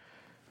beginning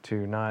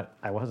to not.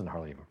 I wasn't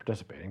hardly even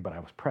participating, but I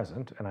was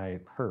present and I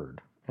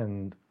heard.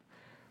 And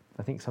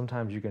I think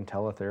sometimes you can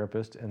tell a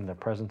therapist in the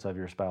presence of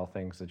your spouse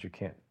things that you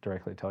can't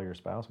directly tell your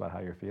spouse about how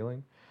you're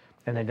feeling,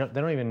 and they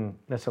don't even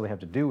necessarily have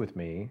to do with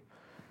me.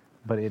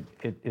 But it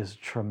is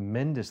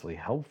tremendously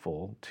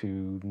helpful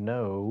to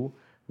know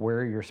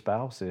where your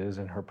spouse is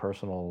in her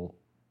personal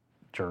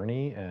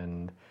journey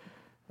and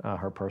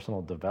her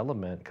personal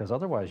development, because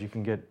otherwise you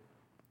can get,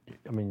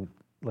 I mean,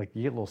 like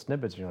you get little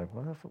snippets and you're like,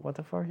 what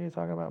the fuck are you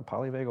talking about?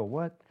 Polyvagal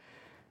what?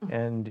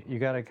 And you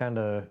got to kind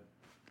of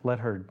let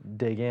her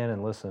dig in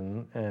and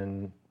listen.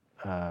 And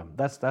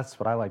that's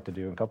what I like to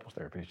do in couples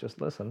therapy, is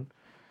just listen.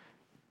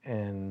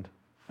 And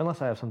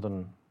unless I have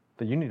something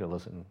that you need to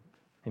listen,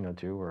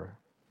 to, or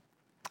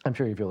I'm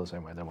sure you feel the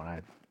same way. Then when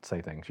I say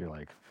things, you're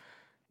like,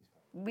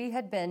 We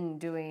had been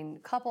doing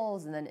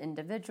couples and then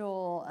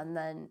individual, and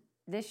then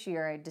this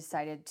year I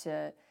decided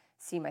to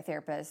see my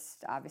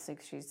therapist, obviously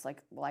because she's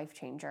like life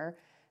changer,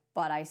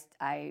 but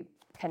I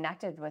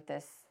connected with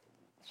this,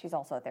 she's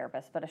also a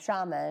therapist, but a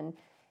shaman,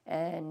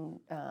 and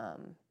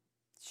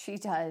she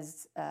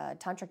does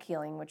tantric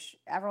healing, which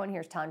everyone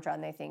hears tantra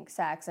and they think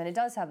sex, and it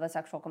does have a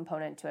sexual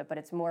component to it, but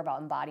it's more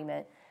about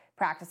embodiment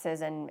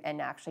practices and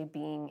actually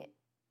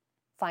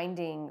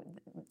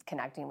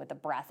connecting with the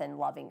breath and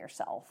loving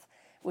yourself,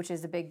 which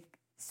is a big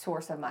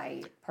source of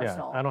my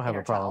personal. yeah, I don't have a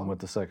inner problem child. with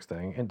the sex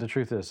thing. And the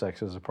truth is,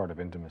 sex is a part of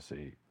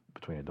intimacy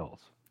between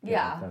adults.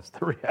 Yeah. That's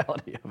the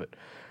reality of it.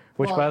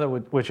 Which, Well- by the way,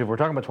 if we're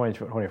talking about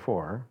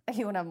 2024,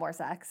 You want to have more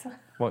sex?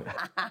 well,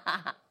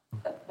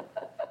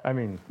 I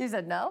mean, You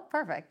said no?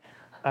 Perfect.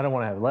 I don't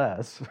want to have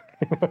less.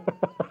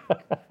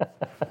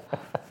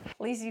 At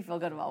least you feel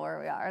good about where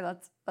we are.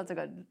 That's a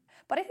good.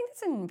 But I think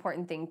that's an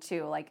important thing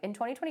too. Like in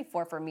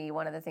 2024 for me,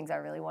 one of the things I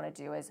really want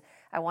to do is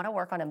I want to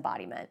work on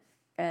embodiment.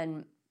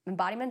 And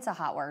embodiment's a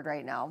hot word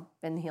right now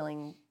in the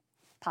healing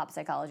pop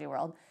psychology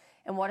world.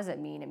 And what does it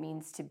mean? It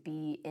means to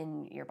be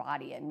in your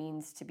body. It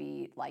means to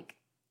be like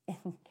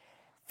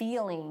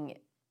feeling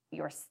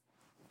your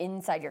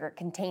inside your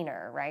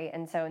container, right?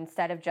 And so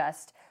instead of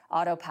just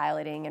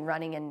autopiloting and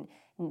running and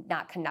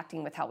not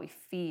connecting with how we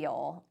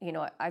feel,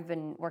 I've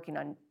been working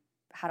on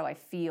how do I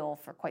feel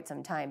for quite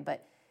some time,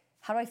 but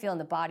how do I feel in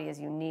the body is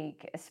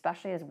unique,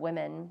 especially as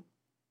women.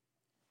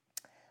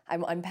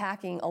 I'm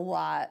unpacking a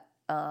lot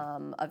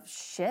of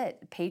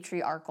shit,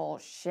 patriarchal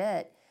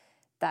shit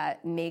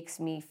that makes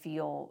me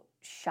feel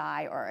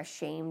shy or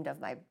ashamed of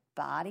my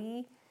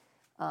body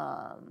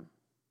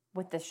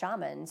with the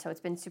shaman. So it's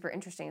been super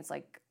interesting. It's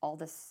like all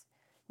this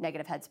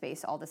negative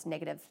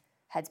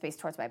headspace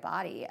towards my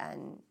body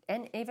and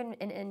even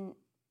in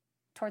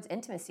towards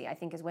intimacy. I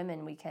think as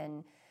women we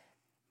can,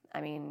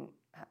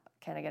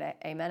 can I get an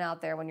amen out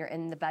there when you're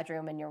in the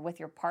bedroom and you're with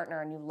your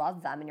partner and you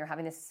love them and you're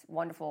having this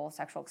wonderful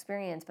sexual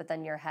experience, but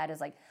then your head is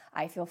like,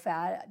 I feel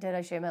fat. Did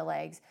I shave my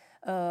legs?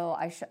 Oh,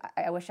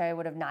 I wish I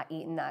would have not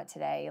eaten that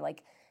today.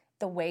 Like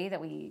the way that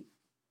we,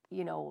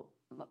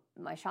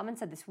 my shaman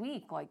said this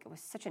week, like it was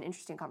such an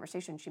interesting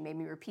conversation. She made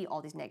me repeat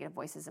all these negative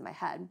voices in my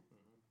head.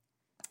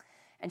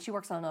 And she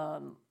works on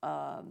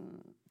a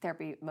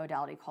therapy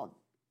modality called,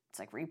 it's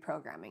like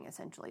reprogramming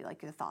essentially, like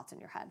the thoughts in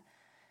your head.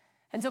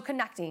 And so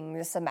connecting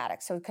the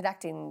somatic, so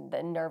connecting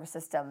the nervous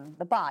system,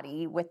 the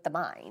body with the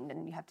mind,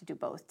 and you have to do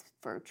both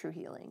for true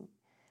healing.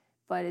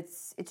 But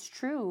it's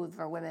true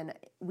for women,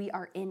 we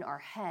are in our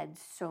heads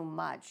so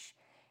much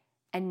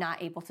and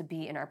not able to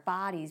be in our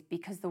bodies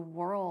because the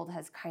world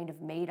has kind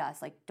of made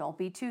us like, don't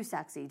be too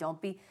sexy,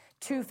 don't be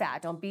too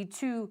fat, don't be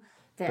too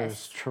this.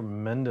 There's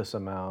tremendous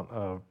amount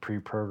of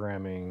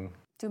pre-programming.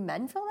 Do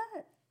men feel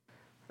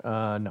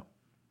that? No.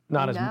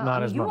 Not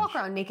as you much. walk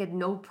around naked,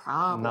 no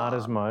problem. Not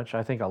as much.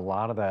 I think a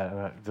lot of that,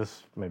 and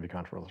this may be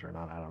controversial or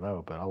not, I don't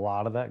know, but a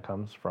lot of that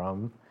comes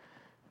from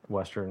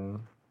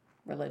Western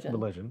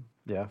religion.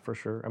 Yeah, for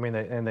sure. I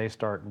mean, they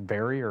start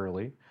very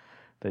early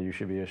that you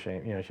should be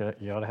ashamed.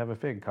 You ought to have a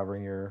fig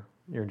covering your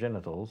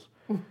genitals.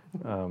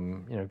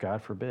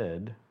 God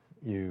forbid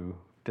you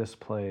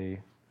display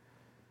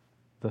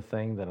the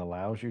thing that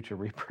allows you to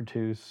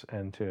reproduce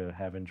and to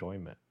have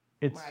enjoyment.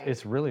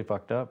 It's really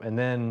fucked up. And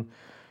then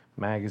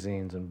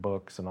magazines and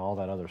books and all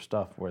that other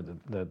stuff where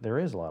there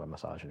is a lot of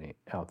misogyny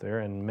out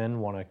there, and men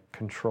want to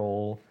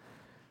control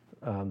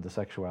the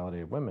sexuality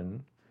of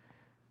women.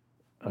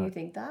 You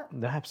think that?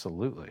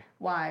 Absolutely.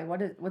 Why?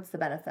 What's the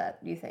benefit,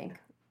 do you think?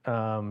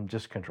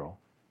 Just control.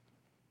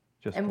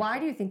 Why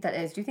do you think that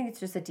is? Do you think it's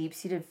just a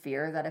deep-seated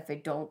fear that if they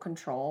don't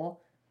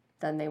control,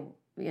 then they,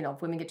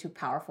 if women get too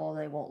powerful,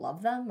 they won't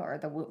love them or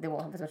they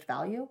won't have as much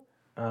value?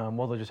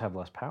 Well, they'll just have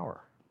less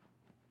power.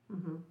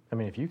 Mm-hmm. I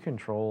mean, if you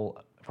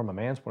control from a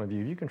man's point of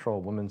view, if you control a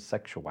woman's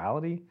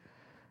sexuality,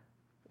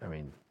 I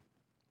mean,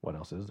 what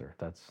else is there?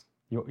 That's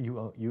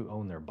you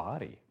own their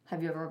body.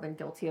 Have you ever been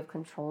guilty of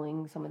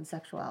controlling someone's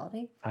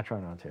sexuality? I try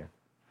not to.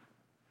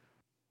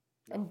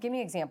 And give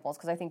me examples,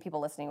 because I think people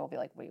listening will be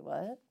like, wait,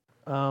 what?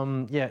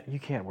 Yeah, you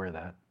can't wear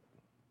that.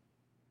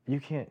 You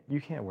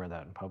can't wear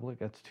that in public.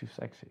 That's too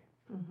sexy.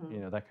 You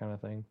know, that kind of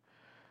thing.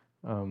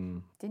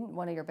 Didn't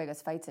one of your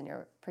biggest fights in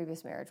your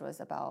previous marriage was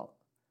about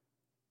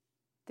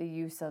the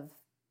use of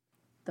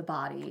the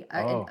body?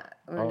 And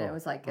it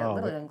was like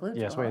literally unglued.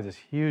 Yes, we had this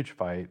huge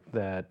fight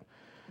that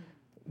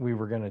we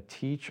were going to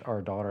teach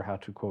our daughter how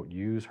to, quote,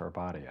 use her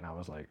body. And I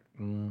was like,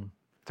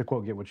 to,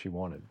 quote, get what she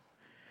wanted.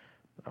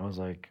 I was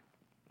like,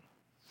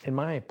 in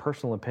my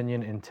personal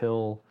opinion,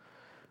 until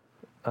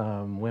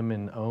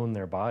women own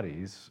their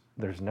bodies,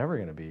 there's never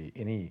going to be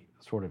any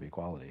sort of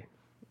equality.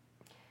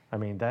 I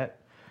mean, that...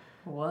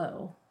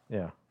 Whoa.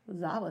 Yeah.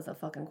 That was a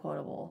fucking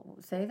quotable.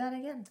 Say that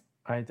again.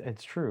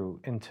 It's true.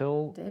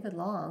 Until... David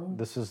Long.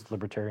 This is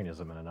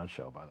libertarianism in a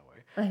nutshell, by the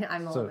way.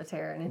 I'm a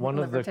libertarian. One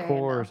of the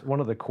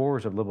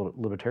cores of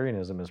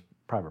libertarianism is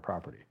private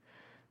property.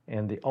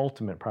 And the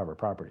ultimate private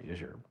property is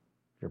your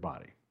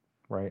body,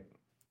 right?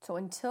 So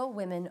until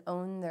women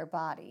own their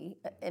body,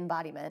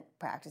 embodiment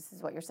practice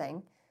is what you're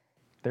saying.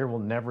 There will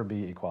never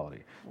be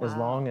equality. Wow.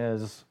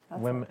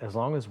 As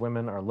long as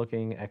women are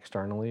looking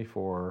externally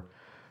for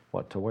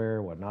what to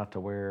wear, what not to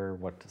wear,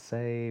 what to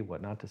say,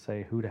 what not to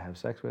say, who to have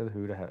sex with,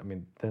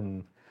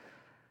 then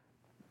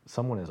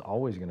someone is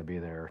always going to be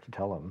there to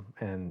tell them,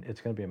 and it's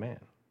going to be a man.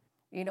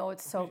 You know,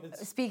 it's so,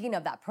 speaking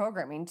of that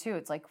programming too,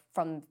 it's like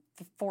from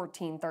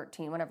 14,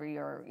 13, whenever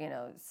your,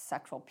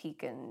 sexual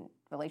peak and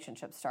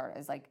relationships start,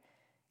 is like,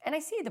 and I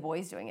see the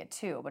boys doing it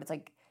too, but it's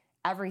like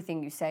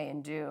everything you say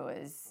and do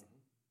is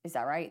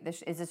that right?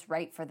 Is this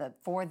right for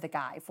the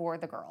guy, for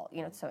the girl?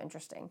 It's so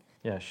interesting.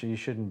 Yeah, she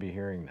shouldn't be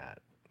hearing that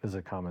is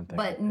a common thing.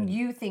 But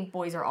you think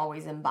boys are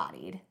always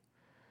embodied?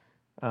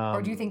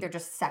 Or do you think they're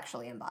just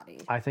sexually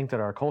embodied? I think that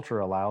our culture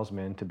allows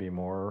men to be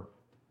more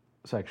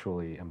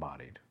sexually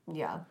embodied.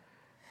 Yeah.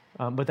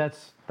 But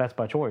that's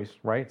by choice,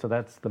 right? So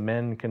that's the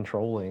men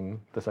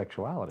controlling the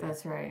sexuality.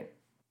 That's right.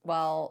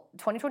 Well,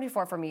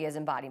 2024 for me is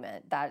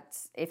embodiment.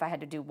 That's, if I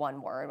had to do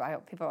one word,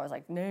 people are always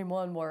like, name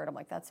one word. I'm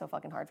like, that's so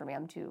fucking hard for me.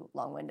 I'm too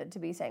long-winded to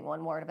be saying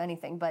one word of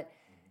anything. But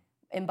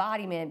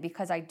embodiment,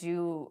 because I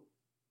don't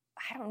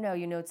know,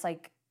 it's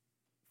like,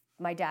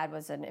 my dad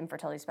was an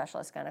infertility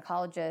specialist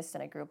gynecologist,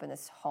 and I grew up in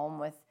this home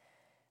with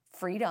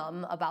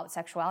freedom about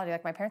sexuality.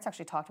 Like, my parents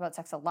actually talked about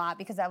sex a lot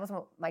because that was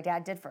what my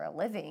dad did for a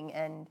living,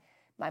 and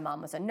my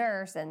mom was a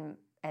nurse, and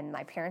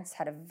my parents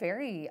had a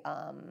very,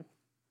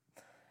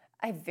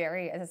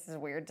 this is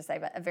weird to say,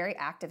 but a very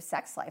active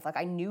sex life. Like,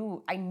 I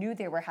knew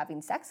they were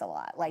having sex a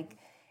lot. Like,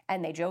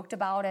 and they joked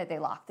about it. They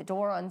locked the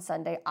door on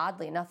Sunday.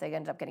 Oddly enough, they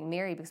ended up getting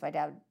married because they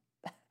got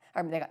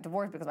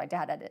divorced because my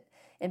dad had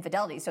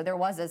infidelity. So there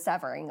was a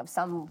severing of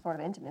some sort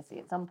of intimacy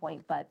at some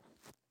point. But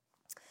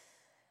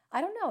I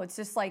don't know. It's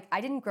just like,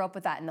 I didn't grow up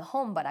with that in the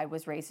home, but I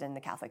was raised in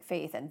the Catholic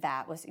faith, and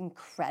that was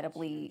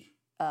incredibly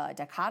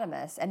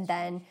dichotomous. And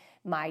then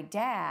my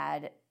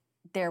dad,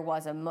 there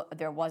was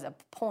a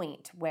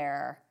point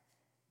where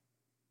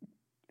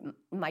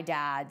my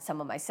dad,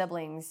 some of my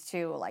siblings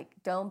too, like,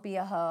 don't be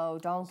a hoe,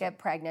 don't get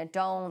pregnant,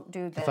 don't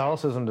do this.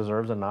 Catholicism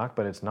deserves a knock,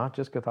 but it's not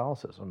just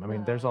Catholicism. I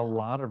mean, there's a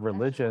lot of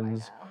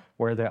religions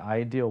where the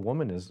ideal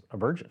woman is a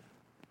virgin.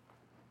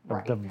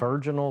 Right. The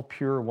virginal,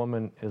 pure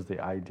woman is the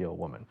ideal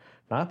woman,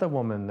 not the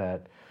woman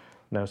that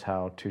knows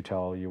how to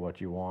tell you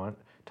what you want,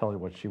 tell you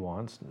what she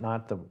wants,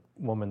 not the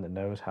woman that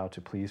knows how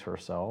to please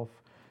herself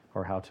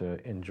or how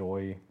to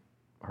enjoy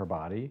her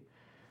body.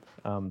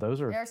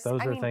 Those are things that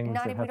have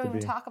to be. We don't even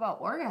talk about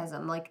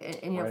orgasm,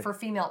 like, for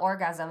female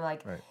orgasm,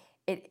 like,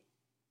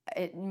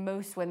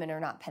 most women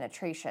are not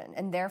penetration,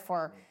 and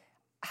therefore,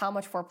 how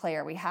much foreplay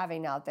are we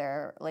having out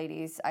there,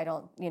 ladies? I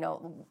don't,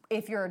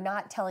 if you're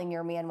not telling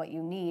your man what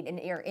you need, and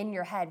you're in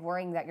your head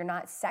worrying that you're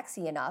not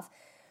sexy enough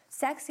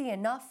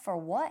for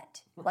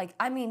what? Like,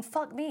 I mean,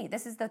 fuck me.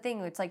 This is the thing.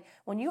 It's like,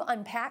 when you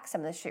unpack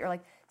some of this shit, you're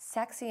like,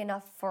 sexy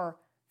enough for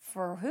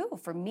who?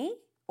 For me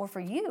or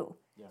for you?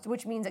 Yeah.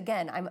 Which means,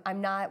 again,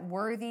 I'm not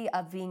worthy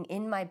of being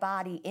in my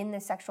body in the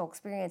sexual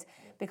experience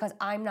because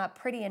I'm not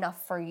pretty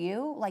enough for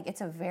you. Like, it's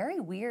a very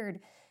weird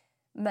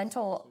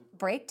mental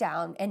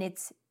breakdown, and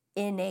it's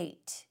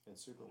innate.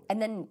 It's super weird.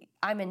 And then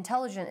I'm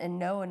intelligent and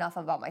know enough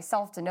about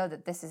myself to know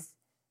that this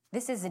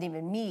isn't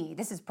even me.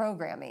 This is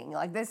programming.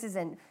 Like, this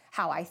isn't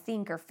how I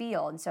think or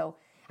feel. And so,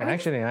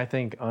 actually, I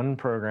think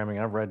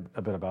unprogramming, I've read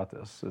a bit about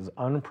this, is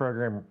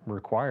unprogram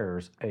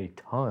requires a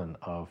ton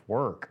of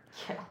work.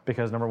 Yeah.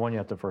 Because number one, you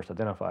have to first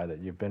identify that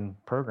you've been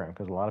programmed,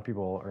 because a lot of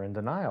people are in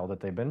denial that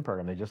they've been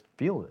programmed. They just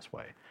feel this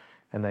way.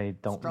 And they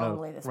don't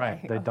know.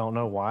 Right. They don't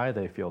know why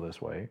they feel this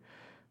way.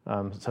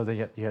 So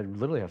you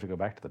literally have to go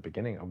back to the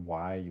beginning of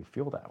why you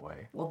feel that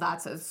way. Well,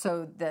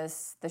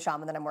 the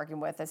shaman that I'm working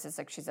with, this is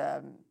like, she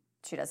does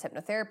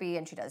hypnotherapy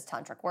and she does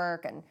tantric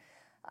work, and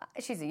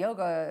she's a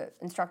yoga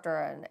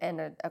instructor and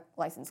a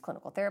licensed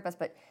clinical therapist,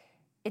 but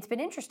it's been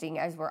interesting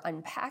as we're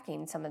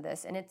unpacking some of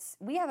this, and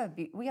we have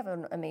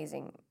an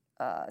amazing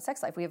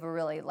sex life. We have a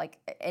really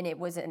and it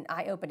was an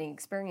eye-opening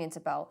experience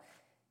about.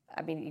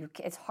 I mean,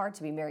 it's hard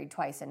to be married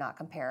twice and not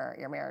compare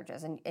your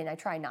marriages, and I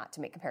try not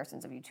to make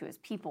comparisons of you two as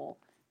people,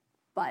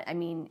 but I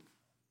mean,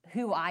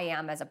 who I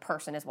am as a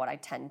person is what I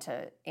tend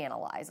to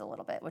analyze a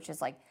little bit, which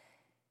is like,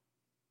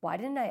 why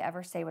didn't I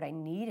ever say what I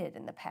needed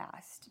in the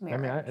past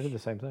marriage? I mean, I did the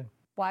same thing.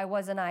 Why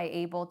wasn't I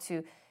able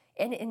to?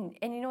 And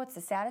you know what's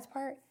the saddest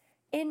part?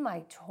 In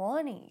my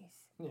 20s,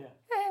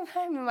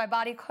 I mean, my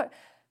body could.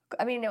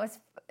 I mean, it was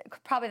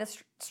probably the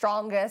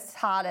strongest,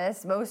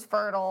 hottest, most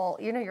fertile.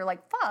 You know, you're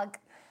like, fuck.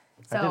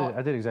 So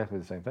I did exactly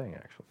the same thing,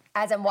 actually.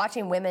 As I'm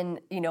watching women,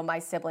 you know, my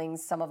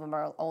siblings, some of them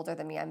are older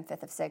than me. I'm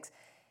fifth of six.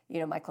 You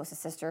know, my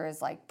closest sister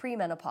is like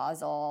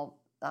premenopausal,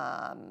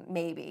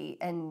 maybe,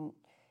 and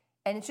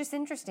it's just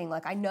interesting.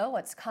 Like, I know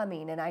what's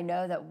coming, and I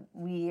know that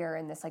we are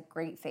in this like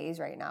great phase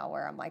right now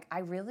where I'm like, I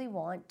really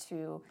want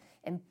to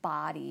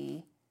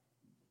embody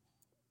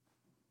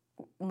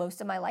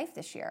most of my life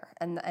this year,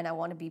 and I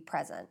want to be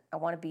present. I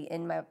want to be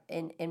in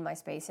my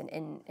space and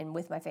in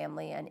with my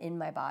family and in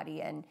my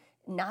body, and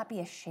not be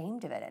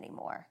ashamed of it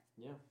anymore.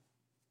 Yeah.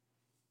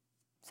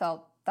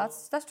 So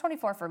that's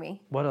 24 for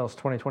me. What else?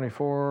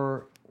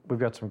 2024. We've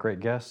got some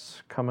great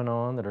guests coming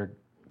on that are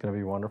going to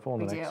be wonderful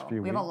in the next few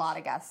weeks. We have a lot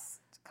of guests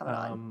coming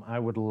on. I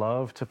would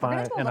love to find. We're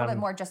going to do a little bit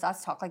more just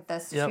us talk like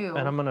this too.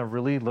 And I'm going to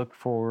really look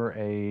for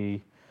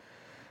a.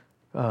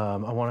 I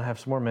want to have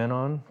some more men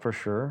on for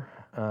sure.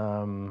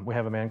 We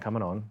have a man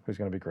coming on who's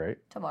going to be great.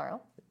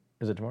 Tomorrow.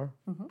 Is it tomorrow?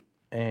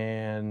 Mm-hmm.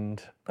 And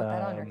put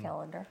that on your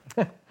calendar.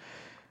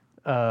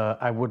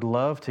 I would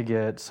love to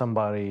get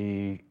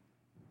somebody,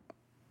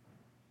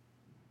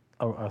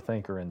 a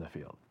thinker in the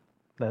field.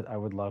 That I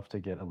would love to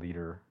get a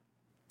leader.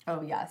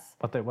 Oh yes.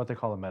 What they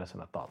call in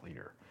medicine a thought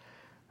leader.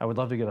 I would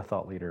love to get a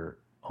thought leader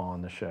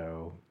on the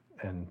show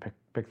and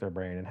pick their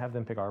brain and have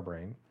them pick our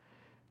brain,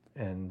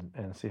 and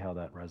see how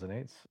that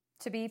resonates.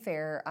 To be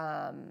fair,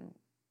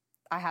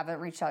 I haven't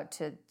reached out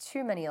to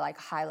too many like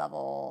high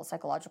level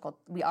psychological.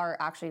 We are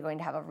actually going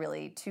to have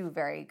two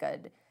very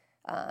good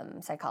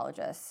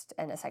psychologists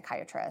and a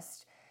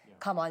psychiatrist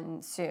come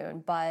on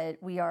soon, but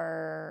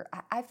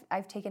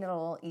I've taken it a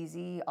little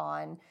easy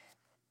on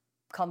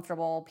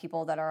comfortable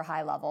people that are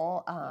high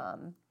level.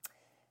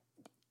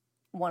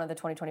 One of the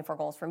 2024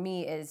 goals for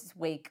me is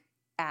Wake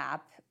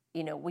app.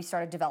 You know, we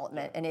started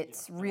development, and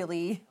it's really.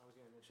 I was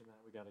going to mention that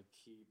we got to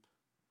keep.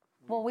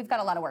 Well, we've got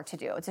a lot of work to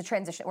do. It's a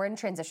transition. We're in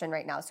transition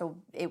right now, so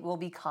it will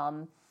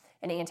become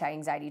an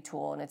anti-anxiety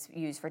tool, and it's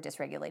used for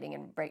dysregulating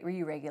and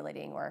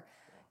re-regulating or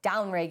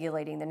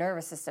down-regulating the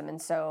nervous system.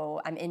 And so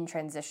I'm in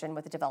transition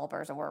with the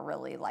developers, and we're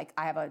really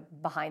I have a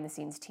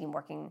behind-the-scenes team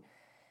working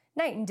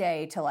night and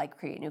day to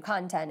create new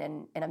content,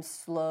 and I'm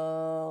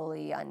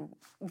slowly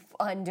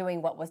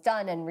undoing what was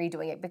done and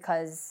redoing it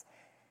because,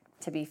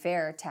 to be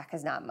fair, tech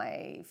is not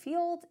my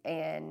field,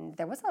 and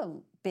there was a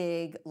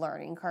big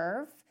learning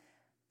curve,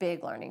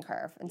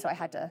 and so I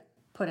had to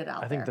put it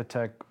out there. I think the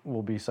tech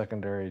will be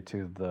secondary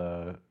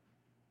to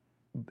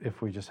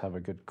if we just have a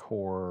good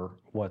core,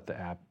 what the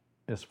app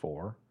is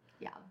for,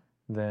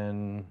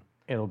 then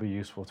it'll be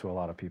useful to a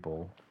lot of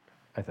people,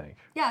 I think.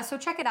 Yeah, so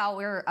check it out.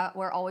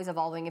 We're always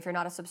evolving. If you're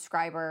not a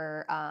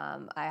subscriber,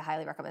 I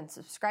highly recommend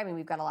subscribing.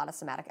 We've got a lot of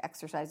somatic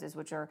exercises,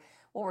 which are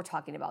what we're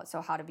talking about.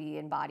 So how to be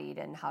embodied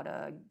and how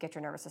to get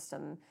your nervous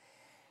system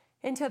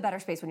into a better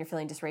space when you're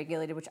feeling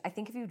dysregulated, which I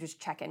think if you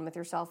just check in with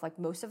yourself,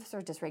 most of us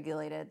are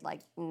dysregulated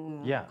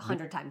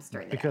 100 times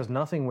during the day. Because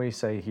nothing we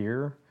say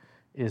here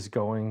is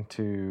going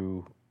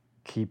to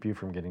keep you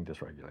from getting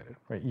dysregulated,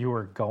 right? You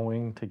are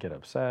going to get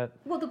upset.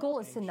 Well, the goal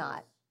is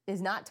not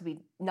to be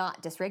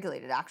not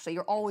dysregulated, actually.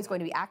 You're always going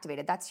to be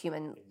activated. That's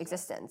human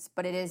existence.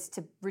 But it is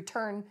to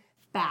return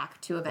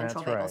back to a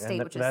ventral vagal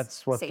state, which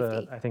is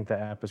safety. I think the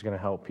app is going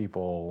to help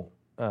people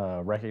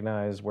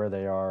recognize where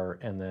they are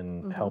and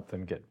then help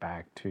them get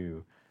back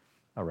to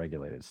a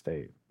regulated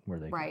state where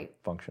they can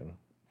function.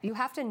 You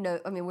have to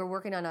know, we're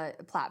working on a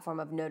platform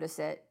of notice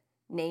it,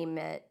 name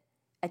it,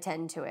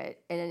 attend to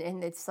it.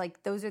 And it's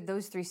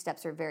those three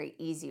steps are very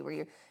easy, where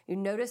you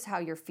notice how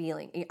you're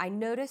feeling. I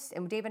notice,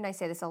 and David and I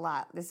say this a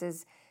lot, this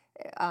is,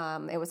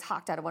 it was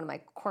hawked out of one of my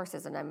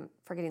courses, and I'm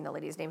forgetting the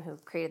lady's name who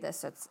created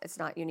this, so it's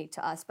not unique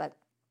to us, but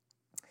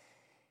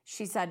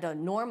she said to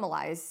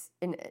normalize,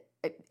 and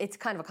it's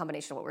kind of a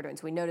combination of what we're doing.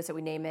 So we notice it,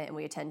 we name it, and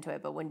we attend to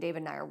it. But when David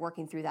and I are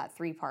working through that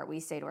 3-part, we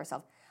say to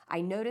ourselves, I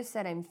notice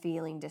that I'm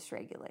feeling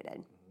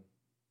dysregulated.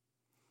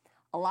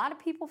 A lot of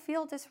people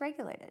feel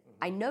dysregulated.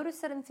 I notice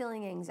that I'm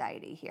feeling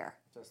anxiety here.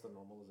 That's the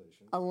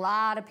normalization. A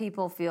lot of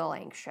people feel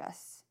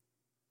anxious.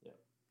 Yeah.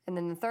 And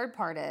then the third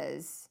part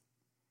is,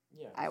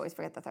 I always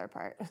forget the third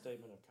part.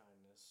 Statement of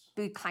kindness.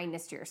 Be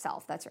kindness to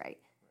yourself. That's right.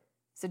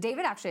 So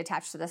David actually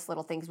attached to this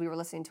little thing, because we were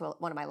listening to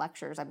one of my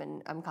lectures.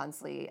 I'm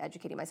constantly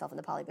educating myself in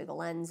the polyvagal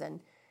lens, and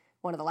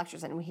one of the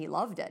lectures, and he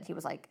loved it. He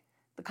was like,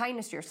 the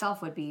kindness to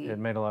yourself would be... It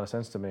made a lot of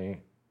sense to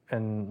me.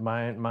 And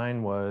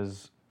mine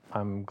was,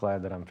 I'm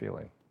glad that I'm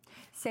feeling.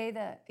 Say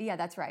that, yeah,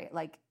 that's right.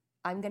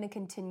 I'm going to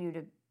continue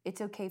to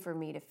It's okay for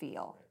me to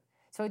feel. Right.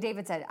 So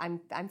David said,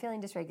 I'm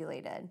feeling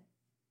dysregulated.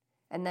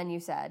 And then you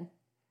said,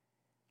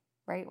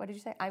 right? What did you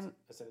say? I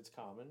said it's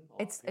common.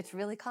 It's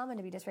really common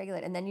to be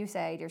dysregulated. And then you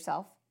say to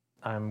yourself,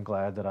 I'm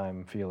glad that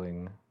I'm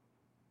feeling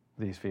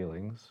these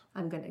feelings.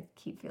 I'm going to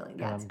keep feeling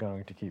that. And I'm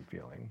going to keep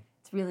feeling.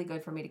 It's really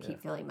good for me to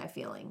keep feeling my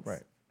feelings.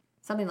 Right.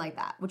 Something like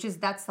that,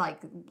 that's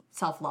like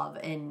self-love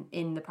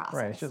in the process.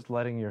 Right. It's just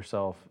letting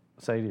yourself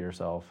say to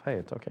yourself, hey,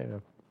 it's okay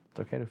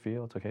to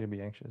feel. It's okay to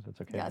be anxious. It's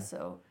okay. Yeah,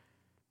 so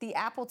the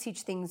app will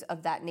teach things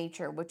of that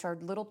nature, which are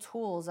little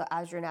tools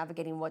as you're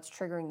navigating what's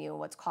triggering you and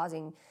what's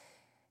causing,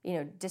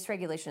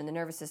 dysregulation in the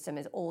nervous system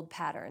is old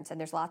patterns. And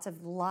there's lots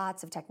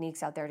of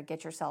techniques out there to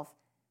get yourself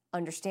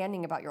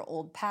understanding about your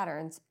old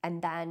patterns,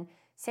 and then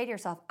say to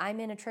yourself, I'm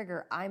in a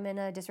trigger, I'm in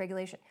a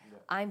dysregulation,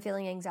 I'm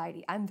feeling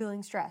anxiety, I'm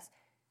feeling stress.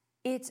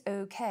 It's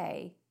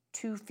okay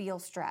to feel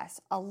stress.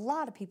 A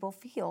lot of people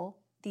feel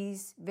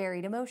these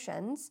varied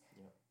emotions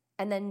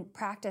and then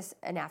practice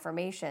an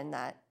affirmation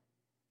that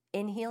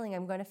in healing,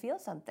 I'm going to feel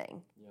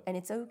something and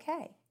it's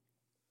okay.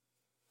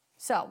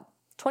 So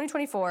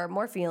 2024,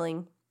 more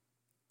feeling,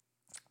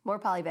 more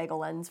polyvagal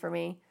lens for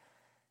me.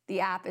 The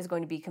app is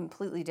going to be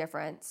completely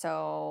different,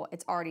 so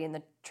it's already in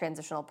the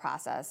transitional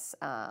process.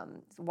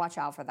 Watch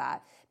out for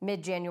that.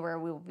 Mid-January,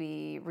 we will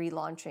be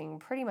relaunching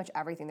pretty much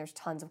everything. There's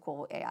tons of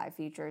cool AI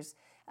features.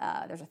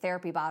 There's a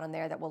therapy bot on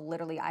there that will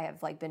literally, I have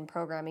been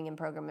programming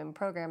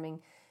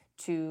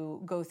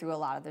to go through a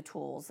lot of the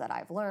tools that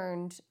I've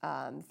learned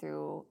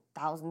through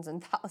thousands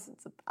and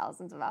thousands and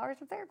thousands of hours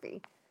of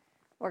therapy.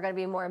 We're going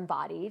to be more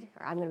embodied,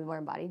 or I'm going to be more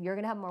embodied. You're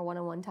going to have more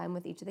one-on-one time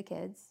with each of the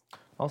kids.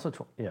 Also,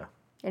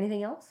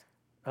 Anything else?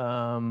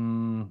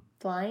 Flying?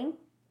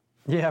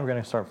 Yeah, we're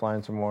going to start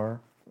flying some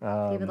more.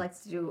 David likes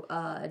to do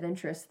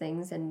adventurous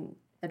things and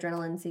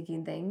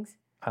adrenaline-seeking things.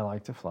 I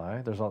like to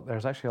fly.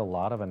 There's actually a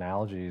lot of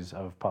analogies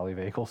of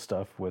polyvagal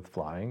stuff with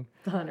flying.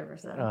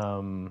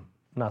 100%.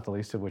 Not the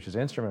least of which is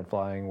instrument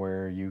flying,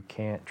 where you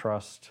can't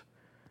trust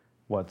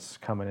what's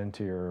coming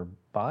into your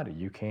body.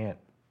 You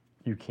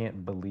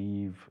can't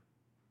believe.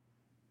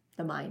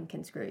 The mind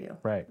can screw you.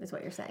 Right. Is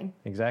what you're saying.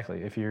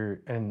 Exactly.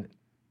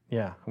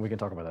 Yeah, we can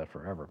talk about that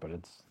forever, but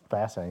it's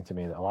fascinating to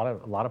me that a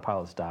lot of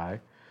pilots die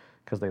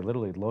because they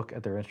literally look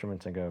at their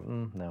instruments and go,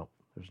 no,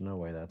 there's no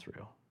way that's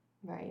real.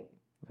 Right.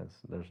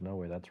 There's no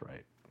way that's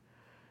right.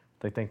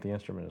 They think the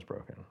instrument is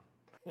broken.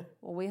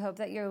 Well, we hope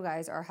that you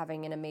guys are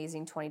having an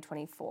amazing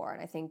 2024.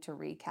 And I think to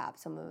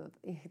recap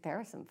there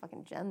are some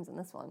fucking gems in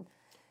this one.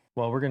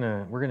 Well, we're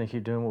gonna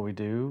keep doing what we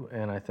do,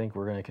 and I think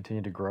we're gonna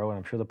continue to grow, and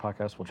I'm sure the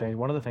podcast will change.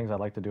 One of the things I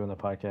like to do in the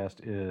podcast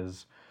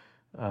is,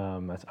 I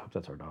hope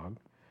that's our dog.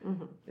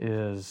 Mm-hmm.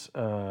 Is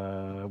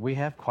we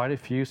have quite a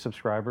few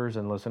subscribers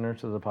and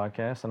listeners to the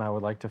podcast, and I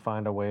would like to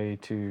find a way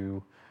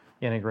to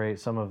integrate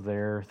some of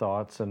their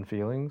thoughts and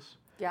feelings.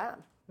 Yeah.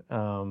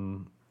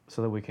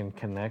 So that we can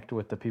connect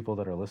with the people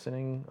that are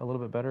listening a little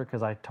bit better.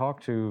 Because I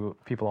talk to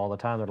people all the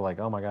time that are like,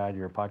 "Oh my God,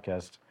 your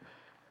podcast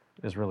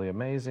is really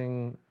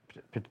amazing."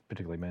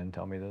 Particularly men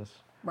tell me this.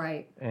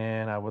 Right.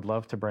 And I would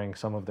love to bring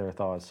some of their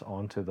thoughts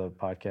onto the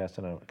podcast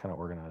in a kind of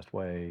organized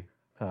way,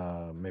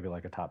 maybe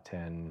like a top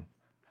 10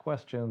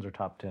 questions or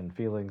top 10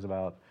 feelings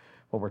about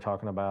what we're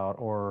talking about,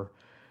 or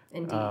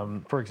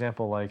for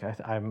example, like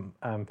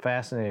I'm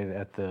fascinated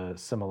at the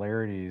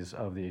similarities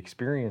of the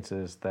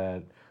experiences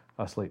that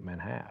asleep men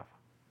have.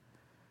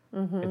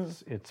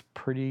 Mm-hmm. It's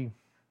pretty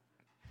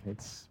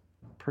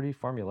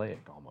formulaic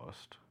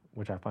almost,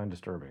 which I find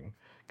disturbing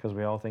because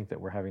we all think that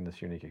we're having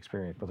this unique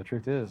experience, but the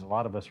truth is a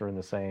lot of us are in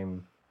the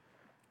same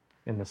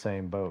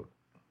boat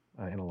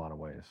in a lot of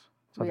ways.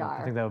 So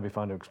I think that would be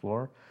fun to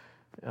explore.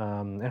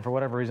 And for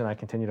whatever reason, I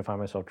continue to find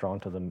myself drawn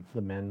to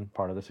the men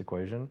part of this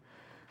equation.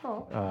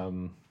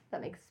 Oh,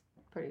 that makes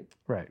pretty...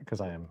 Right,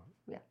 because I'm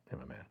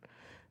a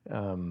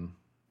man.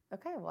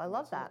 Okay, well, I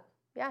love that.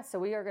 Yeah, so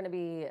we are going to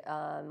be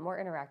more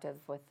interactive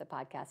with the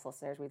podcast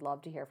listeners. We'd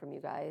love to hear from you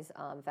guys.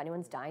 If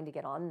anyone's dying to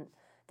get on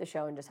the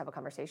show and just have a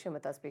conversation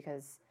with us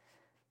because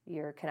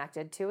you're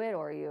connected to it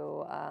or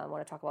you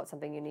want to talk about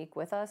something unique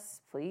with us,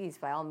 please,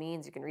 by all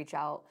means, you can reach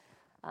out.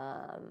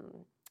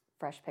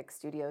 Fresh Pick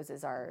Studios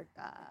is our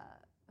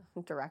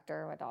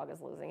director. My dog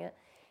is losing it.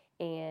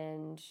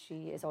 And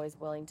she is always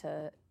willing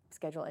to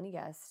schedule any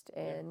guest.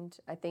 And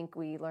I think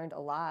we learned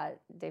a lot.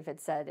 David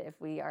said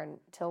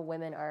until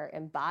women are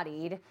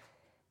embodied,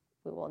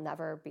 we will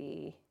never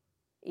be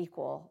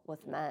equal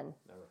with men.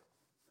 Never.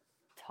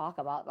 Talk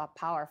about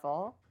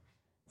powerful.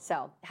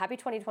 So happy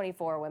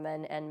 2024,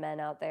 women and men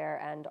out there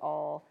and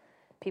all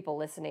people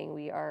listening.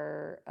 We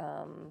are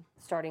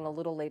starting a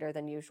little later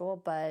than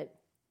usual, but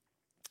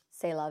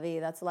c'est la vie,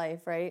 that's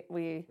life, right?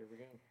 We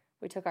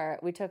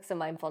took some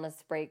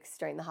mindfulness breaks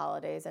during the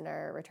holidays and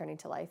are returning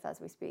to life as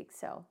we speak.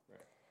 So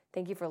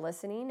Thank you for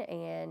listening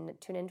and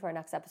tune in to our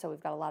next episode. We've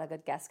got a lot of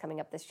good guests coming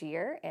up this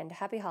year, and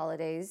happy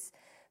holidays.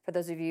 For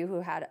those of you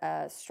who had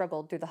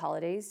struggled through the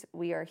holidays,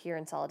 we are here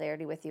in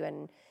solidarity with you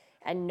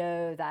and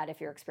know that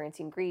if you're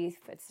experiencing grief,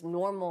 it's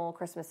normal.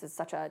 Christmas is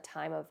such a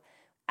time of,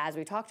 as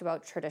we talked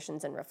about,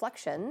 traditions and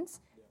reflections.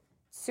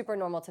 super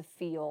normal to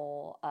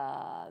feel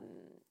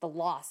the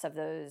loss of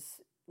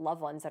those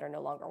loved ones that are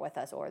no longer with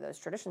us, or those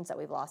traditions that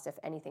we've lost. If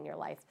anything in your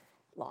life,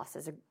 loss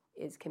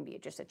can be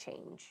just a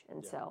change.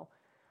 And so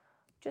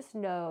just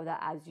know that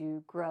as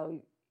you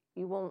grow,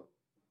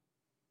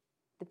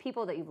 the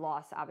people that you've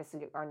lost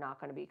obviously are not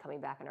going to be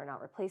coming back and are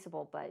not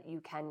replaceable, but you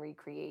can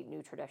recreate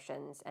new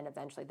traditions, and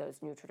eventually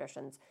those new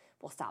traditions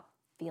will stop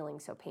feeling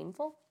so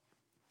painful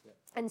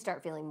and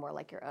start feeling more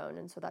like your own.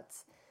 And so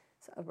that's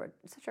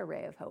such a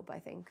ray of hope, I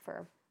think,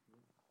 for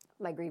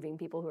my grieving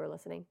people who are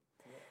listening.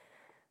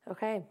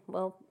 Okay,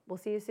 well, we'll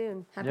see you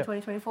soon. Happy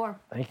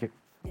 2024. Thank you.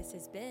 This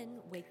has been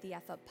Wake the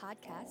F Up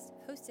podcast,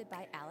 hosted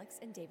by Alix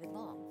and David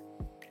Long.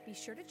 Be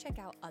sure to check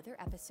out other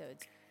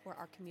episodes where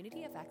our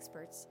community of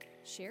experts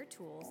share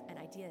tools and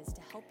ideas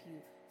to help you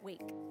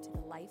wake to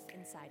the life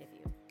inside of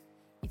you.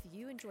 If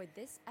you enjoyed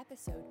this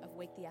episode of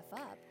Wake the F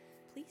Up,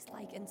 please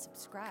like and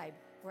subscribe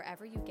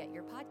wherever you get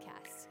your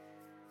podcasts.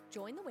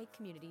 Join the Wake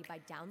community by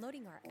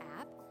downloading our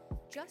app.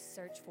 Just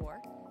search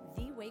for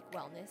The Wake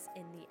Wellness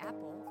in the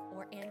Apple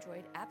or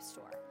Android App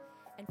Store.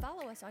 And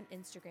follow us on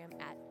Instagram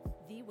at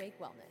The Wake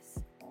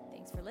Wellness.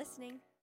 Thanks for listening.